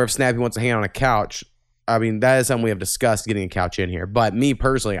be somewhere if Snappy wants to hang on a couch. I mean, that is something we have discussed, getting a couch in here. But me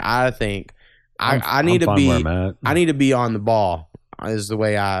personally, I think I need I'm to fine be where I'm at. I need to be on the ball. Is the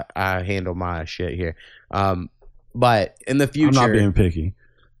way I handle my shit here. But in the I'm future, not being picky.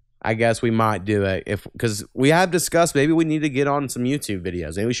 I guess we might do it because we have discussed maybe we need to get on some YouTube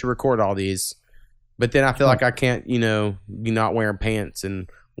videos. Maybe we should record all these. But then I feel like I can't, be not wearing pants and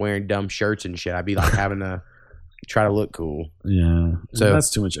wearing dumb shirts and shit. I'd be like having to try to look cool. Yeah. So- that's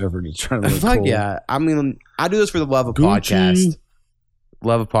too much effort to try to look Fuck cool. yeah. I mean, I do this for the love of Gucci. podcast.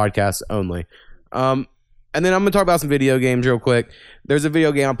 Love of podcasts only. And then I'm going to talk about some video games real quick. There's a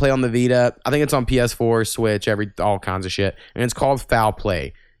video game I play on the Vita. I think it's on PS4, Switch, all kinds of shit. And it's called Foul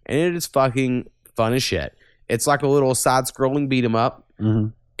Play. And it is fucking fun as shit. It's like a little side-scrolling beat 'em up. Mm-hmm.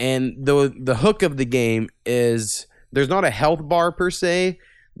 And the hook of the game is there's not a health bar per se,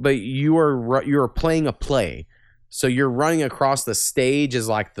 but you are playing a play. So you're running across the stage as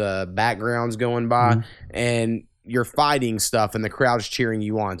like the background's going by, and you're fighting stuff, and the crowd's cheering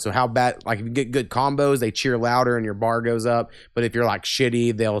you on. So how bad? Like if you get good combos, they cheer louder, and your bar goes up. But if you're like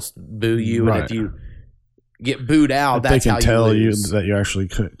shitty, they'll boo you. Right. And if you get booed out, If that's they how can tell you you lose. that you actually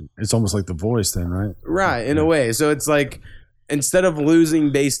could. It's almost like The Voice, then, right? Right, in a way. So it's like instead of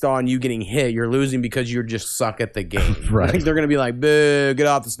losing based on you getting hit, you're losing because you just suck at the game. Right. Like they're gonna be like, "Boo, get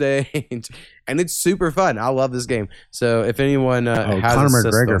off the stage," and it's super fun. I love this game. So if anyone has Conor a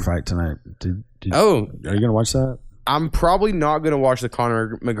McGregor system- fight tonight. Oh, Are you gonna watch that? I'm probably not gonna watch the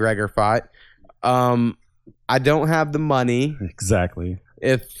Conor McGregor fight. I don't have the money. Exactly.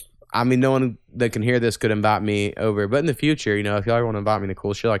 No one that can hear this could invite me over, but in the future, if y'all ever want to invite me to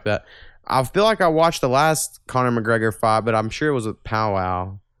cool shit like that, I feel like I watched the last Conor McGregor fight, but I'm sure it was with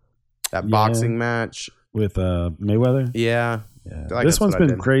Powwow, that Yeah. boxing match. With Mayweather. Yeah, Yeah. like This that's one's what I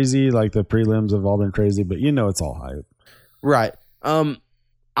been did. crazy. Like the prelims have all been crazy, but it's all hype. right.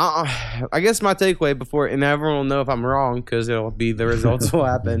 I guess my takeaway before, and everyone will know if I'm wrong because it'll be the results will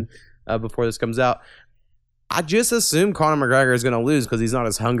happen before this comes out. I just assume Conor McGregor is going to lose because he's not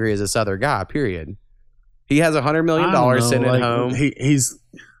as hungry as this other guy. Period. He has $100 million sitting at home.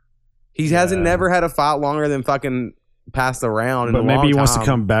 He hasn't never had a fight longer than fucking past the round. But maybe he wants to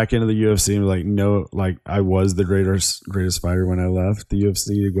come back into the UFC and be like, no, like I was the greatest fighter when I left the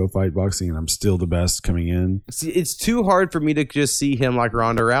UFC to go fight boxing, and I'm still the best coming in. See, it's too hard for me to just see him like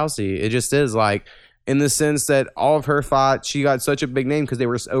Ronda Rousey. It just is like in the sense that all of her fights, she got such a big name because they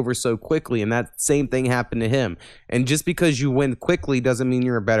were over so quickly, and that same thing happened to him. And just because you win quickly doesn't mean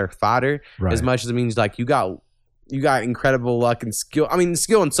you're a better fighter, as much as it means like you got incredible luck and skill. I mean,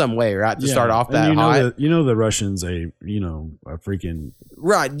 skill in some way, right? To start off that high. The Russians, a freaking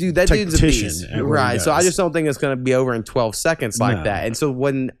right, dude. That dude's a beast, right? So I just don't think it's going to be over in 12 seconds like that. And so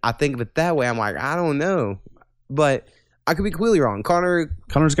when I think of it that way, I'm like, I don't know, but I could be completely wrong. Connor's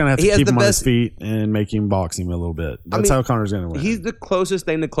going to have to keep him on his feet and make him box him a little bit. That's how Connor's going to win. He's the closest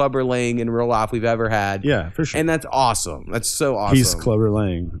thing to Clubber Lang in real life we've ever had. Yeah, for sure. And that's awesome. That's so awesome. He's Clubber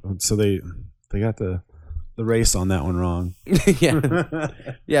Lang. So they got the race on that one wrong. Yeah,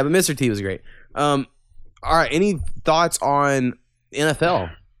 but Mr. T was great. All right, any thoughts on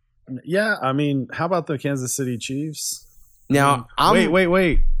NFL? Yeah, I mean, how about the Kansas City Chiefs? Now,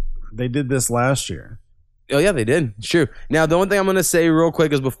 wait. They did this last year. Oh, yeah, they did. It's true. Now, the one thing I'm going to say real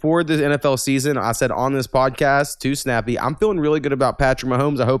quick is before the NFL season, I said on this podcast to Snappy, I'm feeling really good about Patrick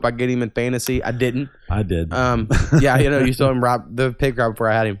Mahomes. I hope I get him in fantasy. I didn't. I did. Yeah, you saw him the pick right before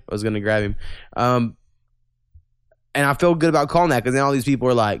I had him. I was going to grab him. And I feel good about calling that because now all these people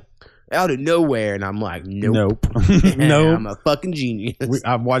are like, out of nowhere. And I'm like, nope. Nope. I'm a fucking genius.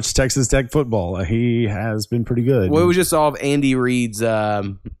 I've watched Texas Tech football. He has been pretty good. Well, it was just all of Andy Reid's.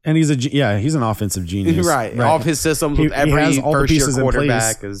 And he's an offensive genius. Right. All of his systems with every has all the pieces in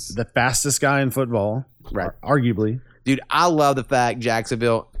quarterback place. is the fastest guy in football. Right. Arguably. Dude, I love the fact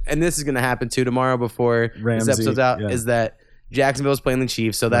Jacksonville, and this is going to happen too tomorrow before Ramsey, this episode's out, is that Jacksonville's playing the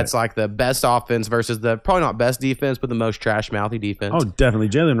Chiefs, so that's like the best offense versus the probably not best defense, but the most trash-mouthy defense. Oh, definitely.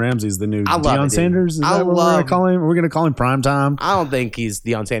 Jalen Ramsey's the new Deion Sanders. Is that what we're going to call him? We're going to call him primetime? I don't think he's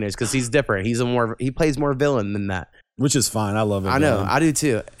Deion Sanders because he's different. He plays more villain than that. Which is fine. I love it. I know. I do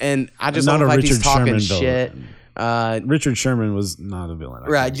too. And I just don't like he's talking shit. Richard Sherman was not a villain.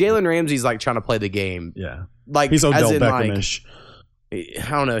 Right. Jalen Ramsey's like trying to play the game. Yeah. Like he's Odell Beckham-ish. I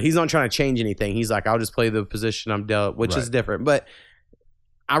don't know. He's not trying to change anything. He's like, I'll just play the position I'm dealt, which is different. But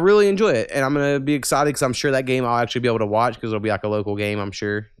I really enjoy it, and I'm going to be excited because I'm sure that game I'll actually be able to watch because it'll be like a local game, I'm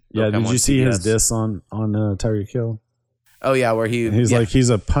sure. Yeah, did you see his diss on Tyreek Hill? Oh, yeah, where he's like, he's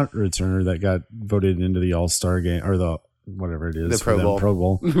a punt returner that got voted into the All-Star game, or the whatever it is. The Pro Bowl. Pro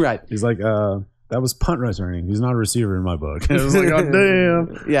Bowl. Right. He's like, that was punt returning. He's not a receiver in my book. I was like, oh,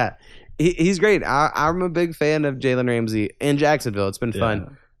 damn. Yeah. He's great. I'm a big fan of Jalen Ramsey in Jacksonville. It's been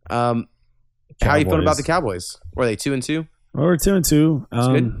fun. How are you feeling about the Cowboys? Were they 2-2? Well, we're 2-2.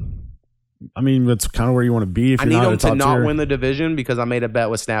 Good. I mean, that's kind of where you want to be. If I need them to not win the division because I made a bet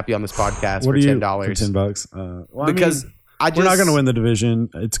with Snappy on this podcast for $10. For $10. Well, because we're not going to win the division.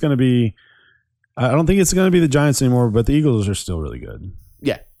 It's going to be. I don't think it's going to be the Giants anymore, but the Eagles are still really good.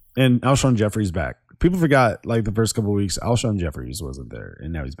 Yeah. And Alshon Jeffrey's back. People forgot, like the first couple of weeks, Alshon Jeffries wasn't there,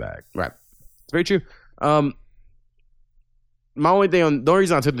 and now he's back. Right. It's very true. The only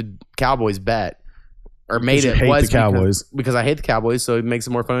reason I took the Cowboys bet or made it was the Cowboys. Because I hate the Cowboys, so it makes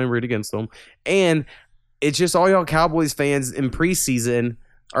it more fun to root against them. And it's just all y'all Cowboys fans in preseason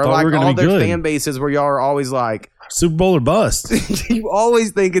are like all their fan bases where y'all are always like Super Bowl or bust. You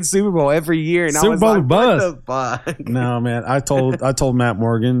always think it's Super Bowl every year, and Super Bowl or bust. What the fuck? No, man. I told Matt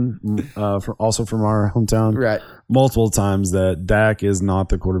Morgan, also from our hometown, right, multiple times that Dak is not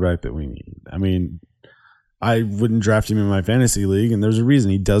the quarterback that we need. I mean, I wouldn't draft him in my fantasy league, and there's a reason.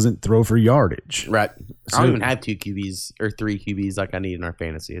 He doesn't throw for yardage. Right. I don't even have 2 QBs or 3 QBs like I need in our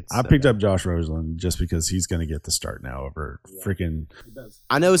fantasy. I picked up Josh Roseland just because he's going to get the start now over freaking.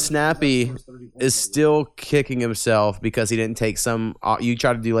 I know Snappy is still kicking himself because he didn't take some. You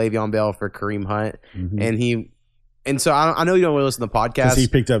tried to do Le'Veon Bell for Kareem Hunt, and so I know you don't really listen to the podcast. Because he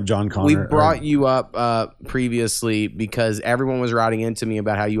picked up John Connor. We brought you up previously because everyone was writing into me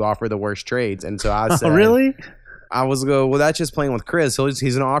about how you offer the worst trades, and so I said, "Oh, really?" I was well, that's just playing with Chris. He's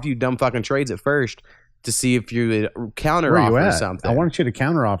going to offer you dumb fucking trades at first to see if you would counter offer something. I want you to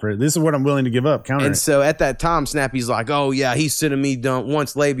counter offer. This is what I'm willing to give up. Counter. And so at that time, Snappy's like, "Oh yeah, he's sending me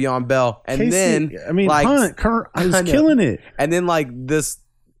once Le'Veon Bell," and Casey, then Hunt is killing it. And then this.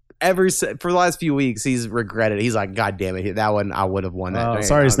 For the last few weeks, he's regretted it. He's like, God damn it, that one I would have won that.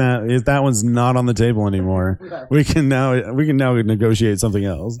 Sorry, Snap. That one's not on the table anymore. We can now negotiate something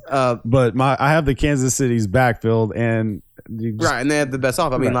else. But I have the Kansas City's backfield, and and they have the best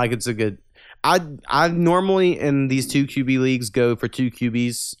off. I mean, it's a good. I normally in these 2 QB leagues go for 2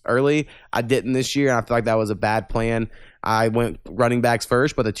 QBs early. I didn't this year, and I feel like that was a bad plan. I went running backs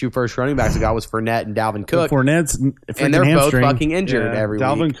first, but the 2 first running backs I got was Fournette and Dalvin Cook. And they're both fucking injured every week.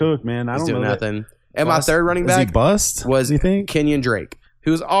 Dalvin Cook, man, I don't know nothing. And my third running back was Kenyon Drake.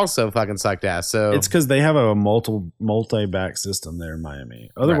 who's also fucking sucked ass. So It's because they have a multi-back system there in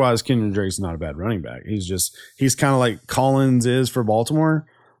Miami. Otherwise, Kenyon Drake's not a bad running back. He's kind of like Collins is for Baltimore.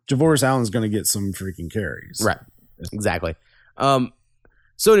 Javoris Allen's going to get some freaking carries. right, exactly.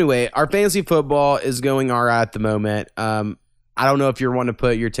 So anyway, our fantasy football is going all right at the moment. I don't know if you're wanting to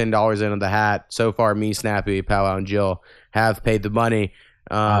put your $10 into the hat. So far, me, Snappy, Powwow, and Jill have paid the money.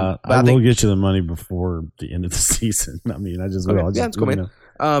 But I will get you the money before the end of the season. I mean, I just will. Okay. Yeah, it's cool,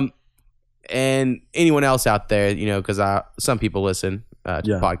 man. And anyone else out there, because some people listen to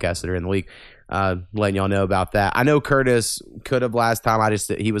podcasts that are in the league, letting y'all know about that. I know Curtis could have last time.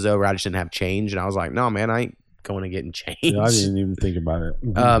 He was over. I just didn't have change, and I was like, no, man, I ain't going to get change. Yeah, I didn't even think about it.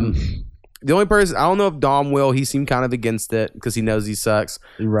 The only person, I don't know if Dom will. He seemed kind of against it because he knows he sucks.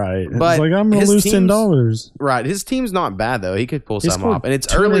 Right. But it's like, I'm going to lose $10. Right. His team's not bad, though. He could pull some off. And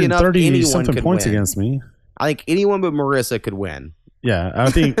it's early enough anyone could points win. Against me. I think anyone but Marissa could win. Yeah,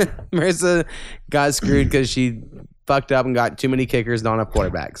 I think Marissa got screwed because she fucked up and got too many kickers, not enough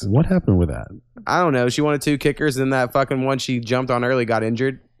quarterbacks. What happened with that? I don't know. She wanted 2 kickers, and that fucking one she jumped on early got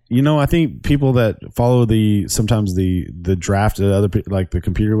injured. I think people that follow sometimes the draft that other like the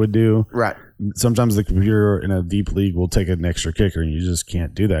computer would do. Right. Sometimes the computer in a deep league will take an extra kicker, and you just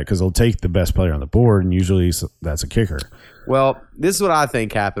can't do that because they'll take the best player on the board, and usually that's a kicker. Well, this is what I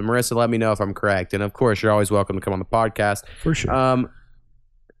think happened. Marissa, let me know if I'm correct, and of course, you're always welcome to come on the podcast. For sure.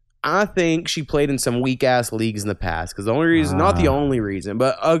 I think she played in some weak ass leagues in the past because the only reason, not the only reason,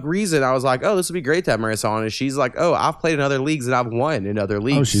 but a reason I was like, oh, this would be great to have Marissa on. Is she's like, oh, I've played in other leagues and I've won in other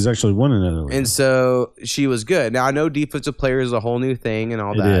leagues. Oh, she's actually won in other leagues. And so she was good. Now I know defensive player is a whole new thing and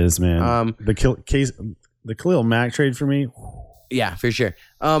all that. It is, man. The Khalil Mack trade for me. Yeah, for sure.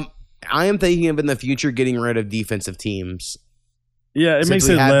 I am thinking of in the future getting rid of defensive teams. Yeah, it makes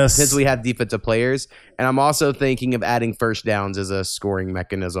it less since we have defensive players, and I'm also thinking of adding first downs as a scoring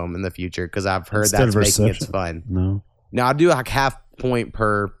mechanism in the future because I've heard that's making it fun. No, now I do like half point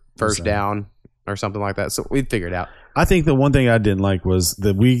per first down or something like that, so we'd figure it out. I think the one thing I didn't like was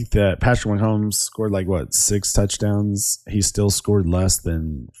the week that Patrick Mahomes scored 6 touchdowns. He still scored less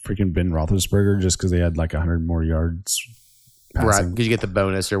than freaking Ben Roethlisberger just because they had 100 more yards. Passing. Right, because you get the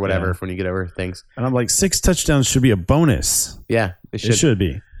bonus or whatever when you get over things. And I'm like, 6 touchdowns should be a bonus. Yeah, it should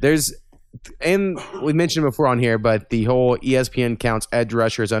be. And we mentioned before on here, but the whole ESPN counts edge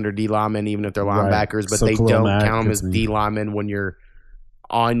rushers under D linemen, even if they're linebackers, but they don't count them as D linemen when you're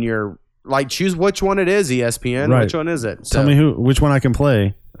on your choose which one it is. ESPN, right. Which one is it? Tell me which one I can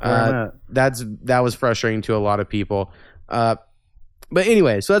play. That was frustrating to a lot of people. But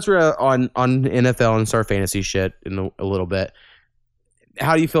anyway, so that's on NFL and Star Fantasy shit in a little bit.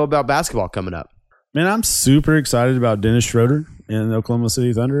 How do you feel about basketball coming up? Man, I'm super excited about Dennis Schroeder in the Oklahoma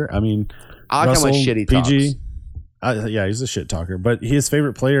City Thunder. I mean, I like how much shit he PG, talks. Yeah, he's a shit talker. But his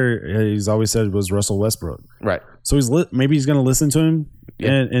favorite player, he's always said, was Russell Westbrook. Right. So maybe he's going to listen to him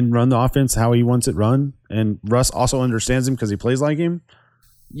and run the offense how he wants it run. And Russ also understands him because he plays like him.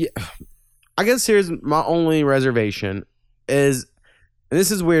 Yeah. I guess here's my only reservation is, and this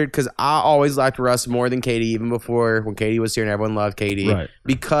is weird because I always liked Russ more than KD, even before when KD was here and everyone loved KD. Right.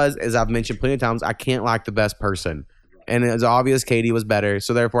 Because, as I've mentioned plenty of times, I can't like the best person. And it's obvious KD was better,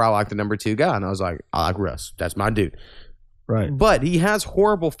 so therefore I like the number 2 guy. And I was like, I like Russ. That's my dude. Right. But he has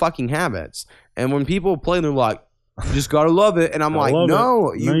horrible fucking habits. And when people play, they're like, you just got to love it. And I'm like,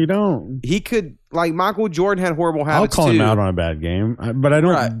 no. You don't. He could, Michael Jordan had horrible habits I'll call him out on a bad game, but I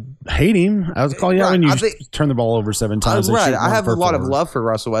don't hate him. I was calling you out when you turn the ball over 7 times. Right. I have a lot of love for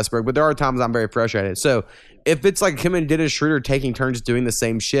Russell Westbrook, but there are times I'm very frustrated. So if it's like him and Dennis Schroeder taking turns doing the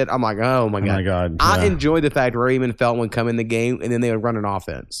same shit, I'm like, oh my God. I enjoy the fact Raymond Felton would come in the game and then they would run an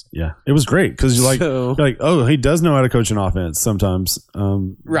offense. Yeah. It was great because you're like, oh, he does know how to coach an offense sometimes.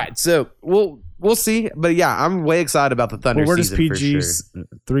 Right. So we'll see. But yeah, I'm way excited about the Thunder where season. Where does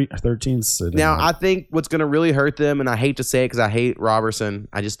PG's 13 sit? Now, I think what's going to really hurt them, and I hate to say it because I hate Robertson,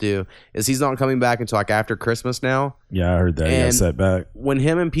 I just do, is he's not coming back until after Christmas now. Yeah, I heard that. He got set back. When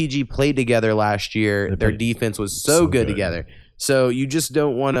him and PG played together last year, their defense was so good together. So you just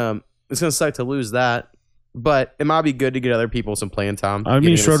don't want to – it's going to suck to lose that. But it might be good to get other people some playing time. I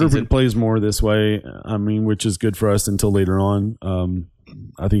mean, Schroeder plays more this way, which is good for us until later on.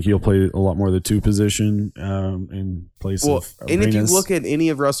 I think he'll play a lot more of the 2 position in place of Arenas. And if you look at any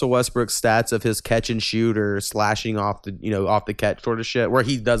of Russell Westbrook's stats of his catch and shoot or slashing off the catch sort of shit, where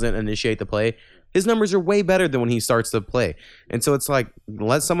he doesn't initiate the play, his numbers are way better than when he starts to play. And so it's like,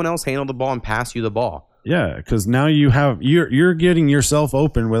 let someone else handle the ball and pass you the ball. Yeah, because now you're getting yourself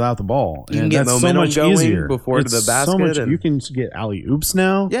open without the ball. You can get momentum going before to the basket. You can get alley oops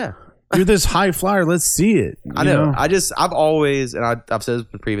now. Yeah. You're this high flyer. Let's see it. I know. I've always, and I've said this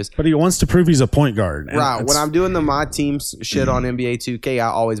in previous. But he wants to prove he's a point guard. Right. When I'm doing my team's shit on NBA 2K, I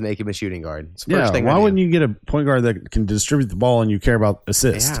always make him a shooting guard. It's the first thing why I do. wouldn't you get a point guard that can distribute the ball and you care about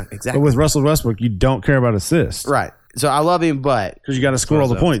assists? Yeah, exactly. But with Russell Westbrook, you don't care about assists. Right. So I love him, but Because you got to score all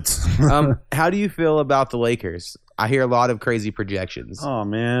the points. how do you feel about the Lakers? I hear a lot of crazy projections. Oh,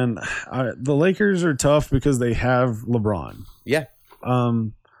 man. The Lakers are tough because they have LeBron. Yeah.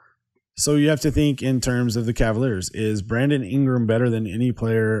 So you have to think in terms of the Cavaliers. Is Brandon Ingram better than any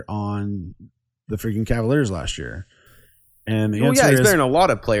player on the freaking Cavaliers last year? And the answer he's is better than a lot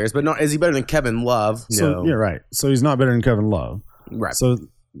of players, but is he better than Kevin Love? so, No. yeah, right. So he's not better than Kevin Love. Right. So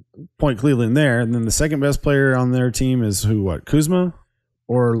point Cleveland there. And then the second best player on their team is who? Kuzma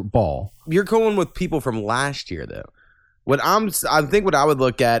or Ball? You're going with people from last year, though. I think what I would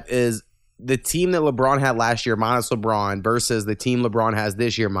look at is the team that LeBron had last year minus LeBron versus the team LeBron has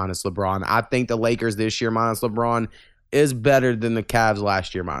this year minus LeBron. I think the Lakers this year minus LeBron is better than the Cavs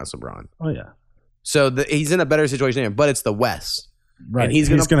last year minus LeBron. Oh, yeah. So he's in a better situation there, but it's the West. Right. And he's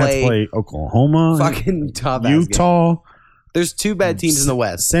going to have to play Oklahoma, fucking tough Utah. There's 2 bad teams in the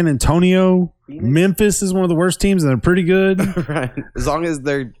West. San Antonio. Memphis is one of the worst teams, and they're pretty good. Right. As long as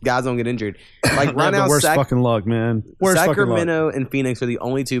their guys don't get injured. Like right now, the worst fucking luck, man. Worst Sacramento and Phoenix are the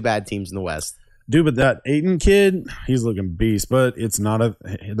only 2 bad teams in the West. Dude, but that Ayton kid, he's looking beast. But it's not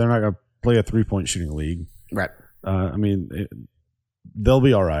they're not going to play a 3-point shooting league. Right. They'll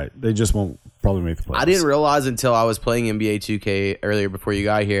be all right. They just won't probably make the playoffs. I didn't realize until I was playing NBA 2K earlier before you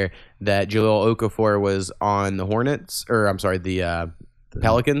got here that Jahlil Okafor was on the Hornets, or I'm sorry, the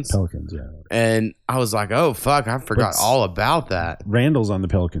Pelicans. Pelicans, yeah. And I was like, oh, fuck, I forgot all about that. Randall's on the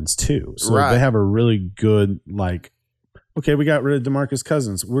Pelicans, too. So Right. they have a really good, okay, we got rid of DeMarcus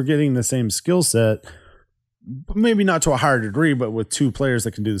Cousins. We're getting the same skill set, maybe not to a higher degree, but with 2 players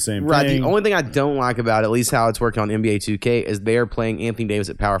that can do the same Right. thing. The only thing I don't like about at least how it's working on NBA 2K is they're playing Anthony Davis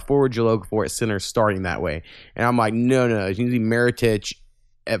at power forward, Jahlil Okafor at center, starting that way. And I'm like, no. It needs to be Mirotic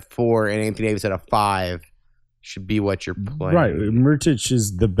at 4 and Anthony Davis at a 5 should be what you're playing. Right. Mirotic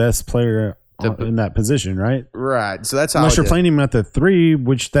is the best player in that position, right? Right. So that's how Unless you're playing him at the 3,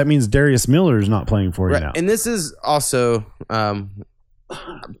 which that means Darius Miller is not playing for you now. And this is also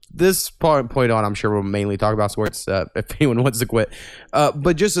this point on, I'm sure we'll mainly talk about sports if anyone wants to quit.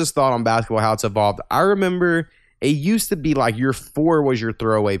 But just this thought on basketball, how it's evolved. I remember it used to be like your 4 was your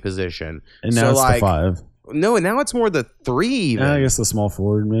throwaway position. And now it's the 5. No, and now it's more the 3 even. I guess the small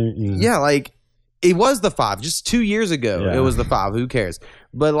forward, maybe. Yeah, like it was the 5 just 2 years ago. Yeah. It was the 5. Who cares?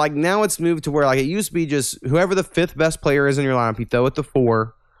 But like now it's moved to where like it used to be just whoever the 5th best player is in your lineup, you throw it to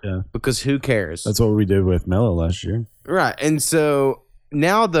 4. Yeah. Because who cares? That's what we did with Melo last year. Right. And so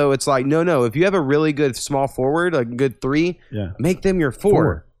now though it's like no. If you have a really good small forward, a good 3, make them your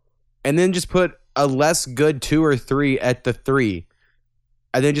 4. And then just put a less good 2 or 3 at the 3.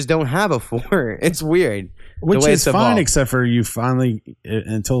 And then just don't have a 4. It's weird. Which is fine, except for you finally,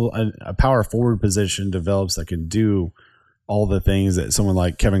 until a power forward position develops that can do all the things that someone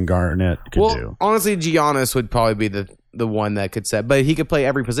like Kevin Garnett could do. Honestly, Giannis would probably be the one that could set, but he could play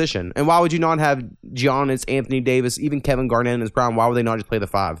every position. And why would you not have Giannis, Anthony Davis, even Kevin Garnett in his prime? Why would they not just play the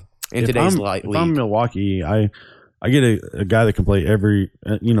 5 in today's league? If I'm Milwaukee, I get a guy that can play every,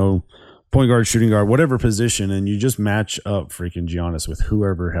 point guard, shooting guard, whatever position, and you just match up freaking Giannis with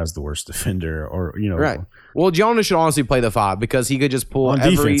whoever has the worst defender, or Right. Well, Giannis should honestly play the 5 because he could just pull on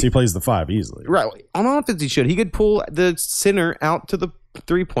defense. He plays the 5 easily. Right. On offense, he should. He could pull the center out to the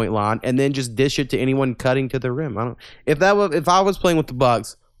 3-point line and then just dish it to anyone cutting to the rim. If I was playing with the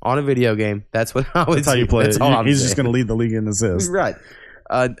Bucks on a video game, that's what I would. That's how you play it. He's just going to lead the league in assists. Right.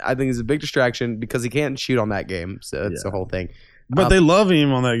 I think it's a big distraction because he can't shoot on that game. So that's the whole thing. But they love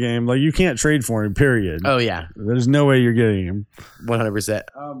him on that game. Like, you can't trade for him, period. Oh, yeah. There's no way you're getting him. 100%.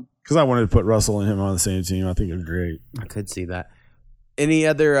 Because I wanted to put Russell and him on the same team. I think it was great. I could see that. Any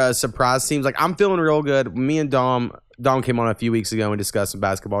other surprise teams? Like, I'm feeling real good. Me and Dom came on a few weeks ago and discussed some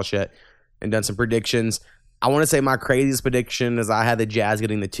basketball shit and done some predictions. I want to say my craziest prediction is I had the Jazz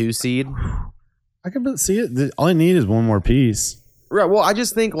getting the 2 seed. I can see it. All I need is one more piece. Right. Well, I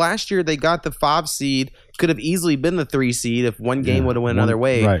just think last year they got the 5 seed. Could have easily been the 3 seed if one game would have went another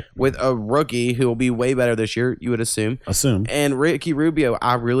way. Right. With a rookie who will be way better this year, you would assume. And Ricky Rubio,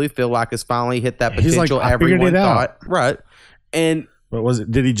 I really feel like has finally hit that potential everyone thought. Right. And what was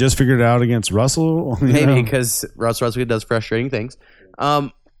it? Did he just figure it out against Russell? Maybe because Russell does frustrating things.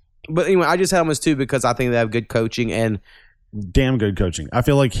 But anyway, I just had him as 2 because I think they have good coaching and damn good coaching. I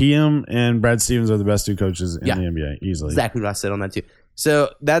feel like him and Brad Stevens are the best 2 coaches in the NBA, easily. Exactly what I said on that too.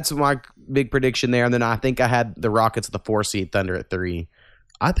 So that's my big prediction there. And then I think I had the Rockets at the 4 seed, Thunder at 3.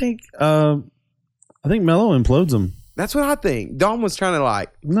 I think Melo implodes them. That's what I think. Dom was trying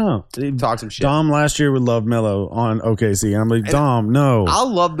to No, talk some shit. Dom last year would love Melo on OKC. I'm like, Dom, no. I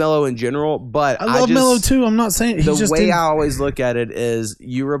love Melo in general, but I love Melo too. I'm not saying the way I always look at it is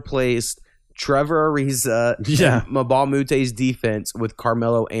you replaced Trevor Ariza and Mbah Mute's defense with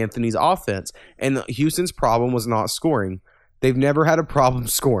Carmelo Anthony's offense, and Houston's problem was not scoring. They've never had a problem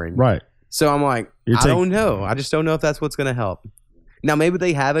scoring. Right. So I'm like, I don't know. I just don't know if that's what's going to help. Now maybe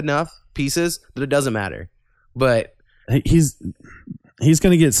they have enough pieces that it doesn't matter, but. He's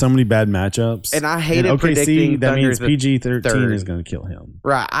going to get so many bad matchups, and I hate it. Predicting that Thunder means PG-13 is going to kill him.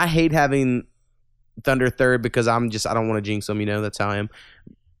 Right. I hate having Thunder third because I don't want to jinx them. That's how I am.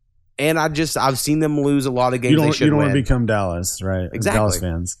 And I've seen them lose a lot of games. You don't want to become Dallas, right? Exactly. Dallas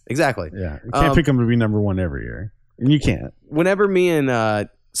fans. Exactly. Yeah. You can't pick them to be number one every year, and you can't. Whenever me and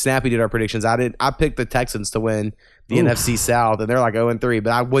Snappy did our predictions, I picked the Texans to win the NFC South, and they're like 0-3,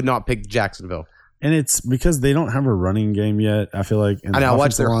 but I would not pick Jacksonville. And it's because they don't have a running game yet, I feel like. I know. I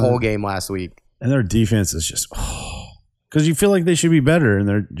watched their whole game last week. And their defense is just, because you feel like they should be better, and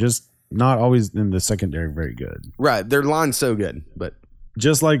they're just not always in the secondary very good. Right. Their line's so good, but.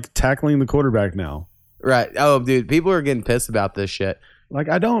 Just like tackling the quarterback now. Right. Oh, dude, people are getting pissed about this shit. Like,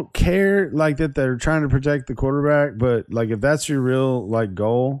 I don't care, like, that they're trying to protect the quarterback, but, like, if that's your real, like,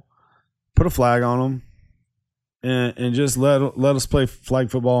 goal, put a flag on them and just let us play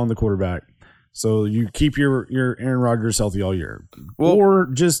flag football on the quarterback. So you keep your Aaron Rodgers healthy all year, or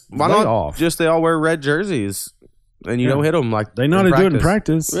just why lay not off. Just they all wear red jerseys, and you don't hit them like they know how to do it in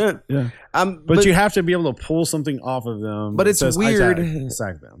practice. Yeah. But you have to be able to pull something off of them. But it's weird.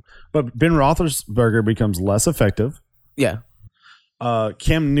 Sack them. But Ben Roethlisberger becomes less effective. Yeah.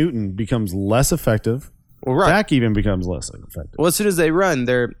 Cam Newton becomes less effective. Well, right. Dak even becomes less effective. Well, as soon as they run,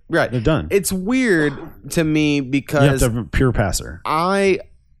 they're done. It's weird to me because you have to have a pure passer.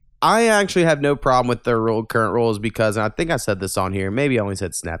 I actually have no problem with their current rules because, and I think I said this on here, maybe I only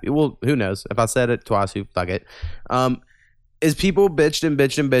said Snappy. Well, who knows? If I said it twice, fuck it. Is people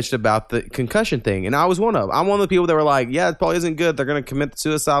bitched about the concussion thing. And I was one of them. I'm one of the people that were like, yeah, it probably isn't good. They're going to commit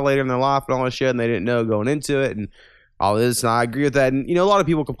suicide later in their life and all that shit, and they didn't know going into it and all this. And I agree with that. And, a lot of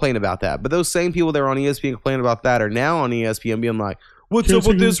people complain about that. But those same people that were on ESPN complaining about that are now on ESPN being like, what's up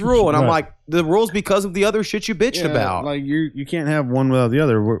with this rule? And I'm like, the rule's because of the other shit you bitched about. Like you can't have one without the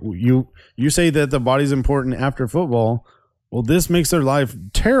other. You say that the body's important after football. Well, this makes their life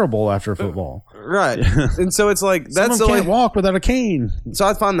terrible after football. Right. And so it's like that's someone can't walk without a cane. So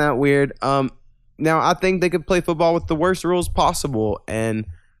I find that weird. Now I think they could play football with the worst rules possible, and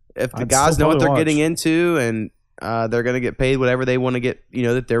if the guys know what they're getting into and they're going to get paid whatever they want to get,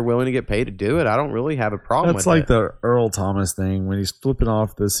 that they're willing to get paid to do it. I don't really have a problem with it. That's like the Earl Thomas thing when he's flipping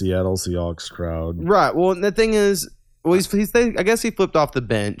off the Seattle Seahawks crowd. Right. Well, the thing is, I guess he flipped off the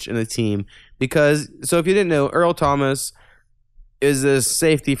bench in the team because, so if you didn't know, Earl Thomas is a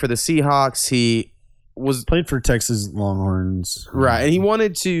safety for the Seahawks. He played for Texas Longhorns. Right. And he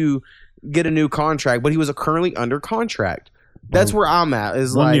wanted to get a new contract, but he was currently under contract. That's where I'm at.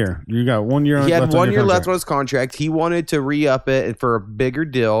 Is 1 year. You got 1 year. He had 1 year left on his contract. He wanted to re-up it for a bigger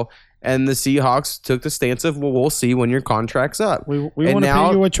deal, and the Seahawks took the stance of, well, we'll see when your contract's up. We want to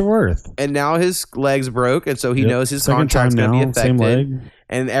pay you what you're worth. And now his leg's broke, and so he knows his contract's going to be affected. Same leg.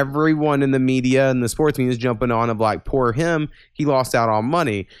 And everyone in the media and the sports media is jumping on of like, poor him. He lost out on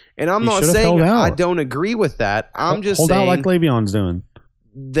money. And I'm not saying I don't agree with that. I'm just saying hold out like Le'Veon's doing.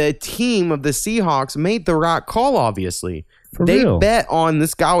 The team of the Seahawks made the right call, obviously. They bet on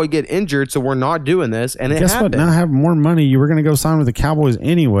this guy would get injured, so we're not doing this, and guess what? Now I have more money. You were going to go sign with the Cowboys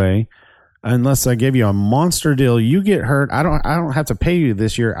anyway, unless I gave you a monster deal. You get hurt. I don't have to pay you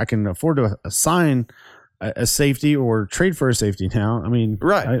this year. I can afford to assign a safety or trade for a safety now. I mean,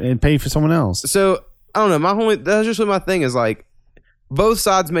 right, and pay for someone else. So I don't know. That's just what my thing is. Like, both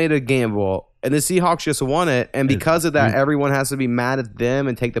sides made a gamble, and the Seahawks just won it, and because of that, everyone has to be mad at them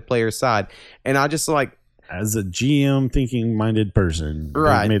and take the player's side. And I just like. As a GM thinking-minded person,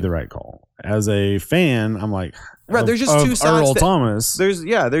 right, made the right call. As a fan, I'm like, right. There's just two sides. Earl Thomas. There's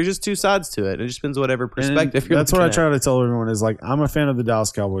just two sides to it. It just depends whatever perspective you're. That's what I try to tell everyone is like, I'm a fan of the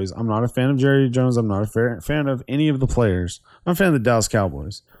Dallas Cowboys. I'm not a fan of Jerry Jones. I'm not a fan of any of the players. I'm a fan of the Dallas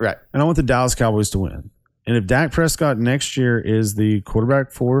Cowboys. Right. And I want the Dallas Cowboys to win. And if Dak Prescott next year is the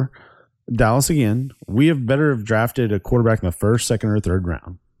quarterback for Dallas again, we have better have drafted a quarterback in the first, second, or third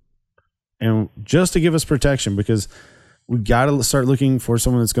round. And just to give us protection, because we got to start looking for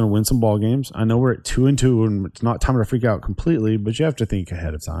someone that's going to win some ball games. I know we're at 2-2, and it's not time to freak out completely, but you have to think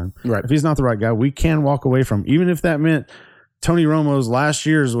ahead of time. Right. If he's not the right guy, we can walk away from, even if that meant Tony Romo's last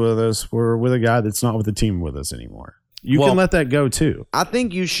years with us were with a guy that's not with the team with us anymore. You Well, can let that go too. I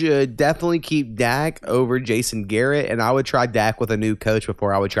think you should definitely keep Dak over Jason Garrett, and I would try Dak with a new coach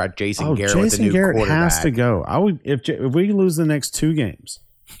before I would try Jason Garrett with a Jason new Garrett quarterback. has to go. I would if we lose the next 2 games.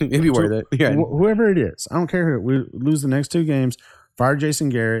 It'd be worth it. Yeah. Whoever it is, I don't care who. We lose the next 2 games, fire Jason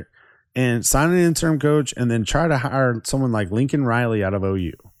Garrett, and sign an interim coach, and then try to hire someone like Lincoln Riley out of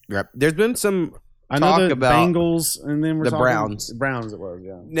OU. Yep. There's been some I know talk the about Bengals, and then we're the talking Browns. Browns, it was,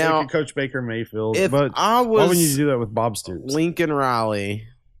 yeah. Now, They could coach Baker Mayfield, if but I why wouldn't you was do that with Bob Stoops? Lincoln Riley,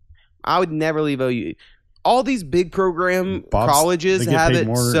 I would never leave OU. All these big program Bob's- colleges they get have paid it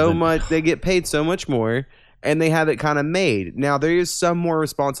more so than- much. They get paid so much more, and they have it kind of made. Now there is some more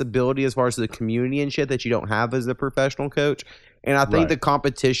responsibility as far as the community and shit that you don't have as a professional coach. And I think Right. the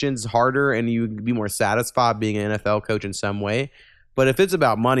competition's harder, and you'd be more satisfied being an NFL coach in some way. But if it's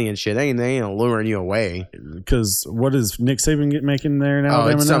about money and shit, they ain't luring you away. Because what is Nick Saban making there in Oh,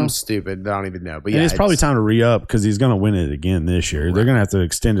 Alabama it's now? something stupid. I don't even know. But And yeah, it's probably time to re-up because he's going to win it again this year. They're going to have to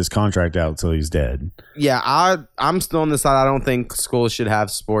extend his contract out until he's dead. Yeah, I'm still on the side. I don't think schools should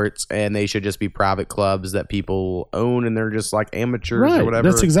have sports, and they should just be private clubs that people own, and they're just like amateurs or whatever.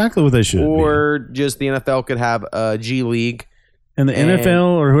 That's exactly what they should be. Or just the NFL could have a G League. And the and-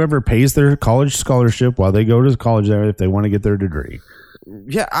 NFL or whoever pays their college scholarship while they go to college there if they want to get their degree.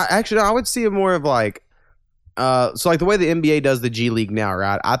 Yeah, I would see it more of like, so like the way the NBA does the G League now,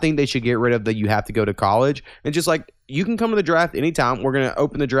 right? I think they should get rid of the you have to go to college and just like you can come to the draft anytime. We're gonna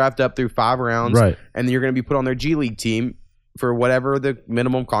open the draft up through 5 rounds, Right. and then you're gonna be put on their G League team for whatever the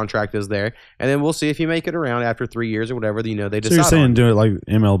minimum contract is there, and then we'll see if you make it around after 3 years or whatever. You know, they So decide. you're saying on. do it like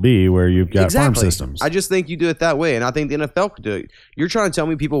MLB where you've got farm systems. I just think you do it that way, and I think the NFL could do it. You're trying to tell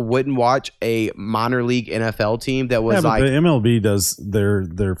me people wouldn't watch a minor league NFL team that was yeah, but like the MLB does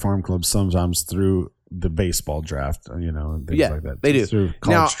their farm clubs sometimes through the baseball draft, and things Yeah, like that. they do. Through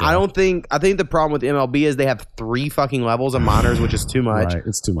now. college I think the problem with MLB is they have 3 fucking levels of minors, which is too much. Right,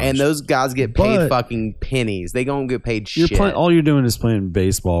 it's too much. And those guys get paid But- fucking pennies. They gonna get paid you're shit. all you're doing is playing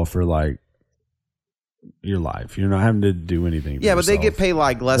baseball for like your life. You're not having to do anything. for Yeah, but they yourself. get paid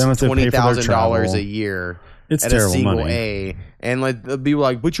like less They than don't have to pay for their $20,000 travel. a year It's at a terrible single money. A, and like they'll be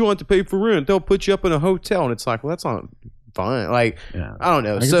like, "But you want to pay for rent? They'll put you up in a hotel," and it's like, "Well, that's not fun." Like, Yeah. I don't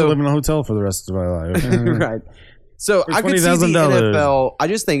know. I get to So live in a hotel for the rest of my life. right. So For I could see the $20,000. NFL. I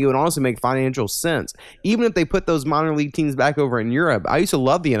just think it would honestly make financial sense, even if they put those minor league teams back over in Europe. I used to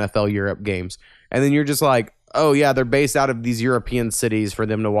love the NFL Europe games, and then you're just like, oh yeah, they're based out of these European cities for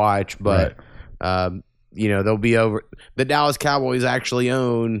them to watch, but they'll be over. The Dallas Cowboys actually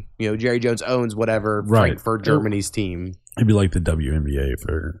own, Jerry Jones owns whatever Right. Frankfurt, Germany's team. It'd be like the WNBA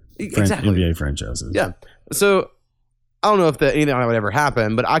for Exactly. NBA franchises. Yeah. So I don't know if anything like that would ever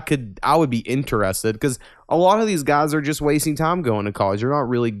happen, but I would be interested because a lot of these guys are just wasting time going to college. They're not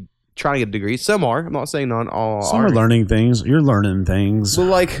really trying to get a degree. Some are. I'm not saying not all Some are learning things. You're learning things. But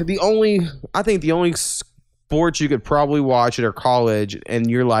like I think the only sports you could probably watch at our college, and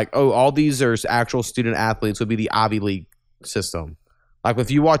you're like, oh, all these are actual student athletes, would be the Ivy League system. Like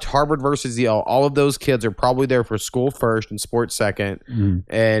if you watch Harvard versus Yale, all of those kids are probably there for school first and sports second,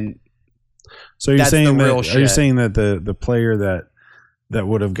 and So you're that's saying the that real are you shit. saying that the player that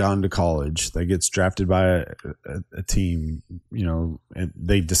would have gone to college that gets drafted by a team, and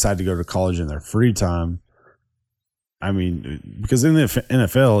they decide to go to college in their free time? I mean, because in the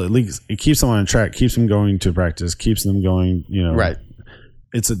NFL, at least it keeps them on track, keeps them going to practice, keeps them going. right.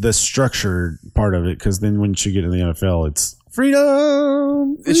 It's the structured part of it. Because then once you get in the NFL, it's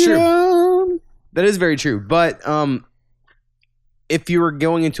freedom. It's true. freedom. That is very true. But if you were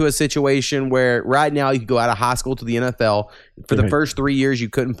going into a situation where right now you could go out of high school to the NFL, for the Right. first 3 years you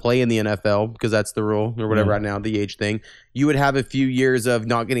couldn't play in the NFL because that's the rule or whatever Yeah. right now, the age thing, you would have a few years of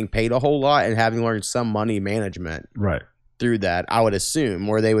not getting paid a whole lot and having learned some money management Right. through that, I would assume,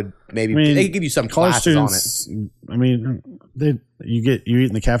 where they would maybe I mean, they could give you some College classes on it. students. I mean, you eat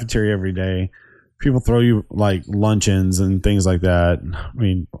in the cafeteria every day. People throw you like luncheons and things like that. I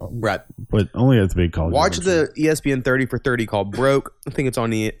mean, Right. but only at the big college. Watch the ESPN 30 for 30 called Broke. I think it's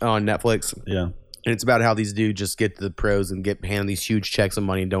on Netflix. Yeah. And it's about how these dudes just get to the pros and get handed these huge checks of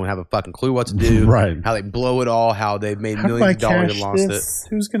money and don't have a fucking clue what to do. Right. How they blow it all, how they've made millions of dollars and lost it.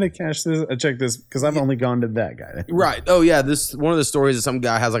 Who's going to cash this? I check this because I've only gone to that guy. Right. Oh yeah. This one of the stories is some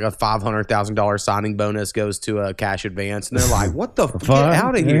guy has like a $500,000 signing bonus, goes to a cash advance, and they're like, "What the fuck? Get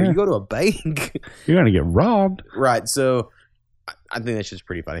out of here! Yeah. You go to a bank." You're going to get robbed. Right. So I think that's just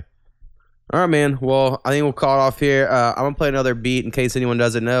pretty funny. All right, man. Well, I think we'll call it off here. I'm gonna play another beat in case anyone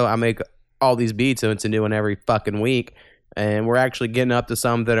doesn't know. I make all these beats, so it's a new one every fucking week, and we're actually getting up to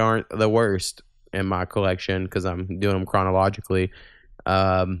some that aren't the worst in my collection because I'm doing them chronologically.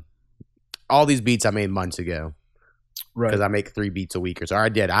 All these beats I made months ago. Right. because I make 3 beats a week or so. Or I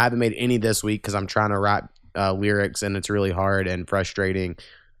did. I haven't made any this week because I'm trying to write lyrics, and it's really hard and frustrating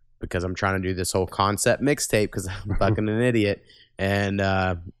because I'm trying to do this whole concept mixtape because I'm fucking an idiot, and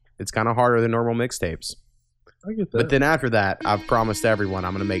it's kind of harder than normal mixtapes. I get that. But then after that, I've promised everyone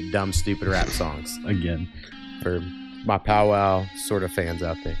I'm going to make dumb, stupid rap songs Again. for my powwow sort of fans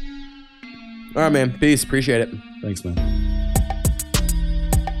out there. All right, man. Peace. Appreciate it. Thanks, man.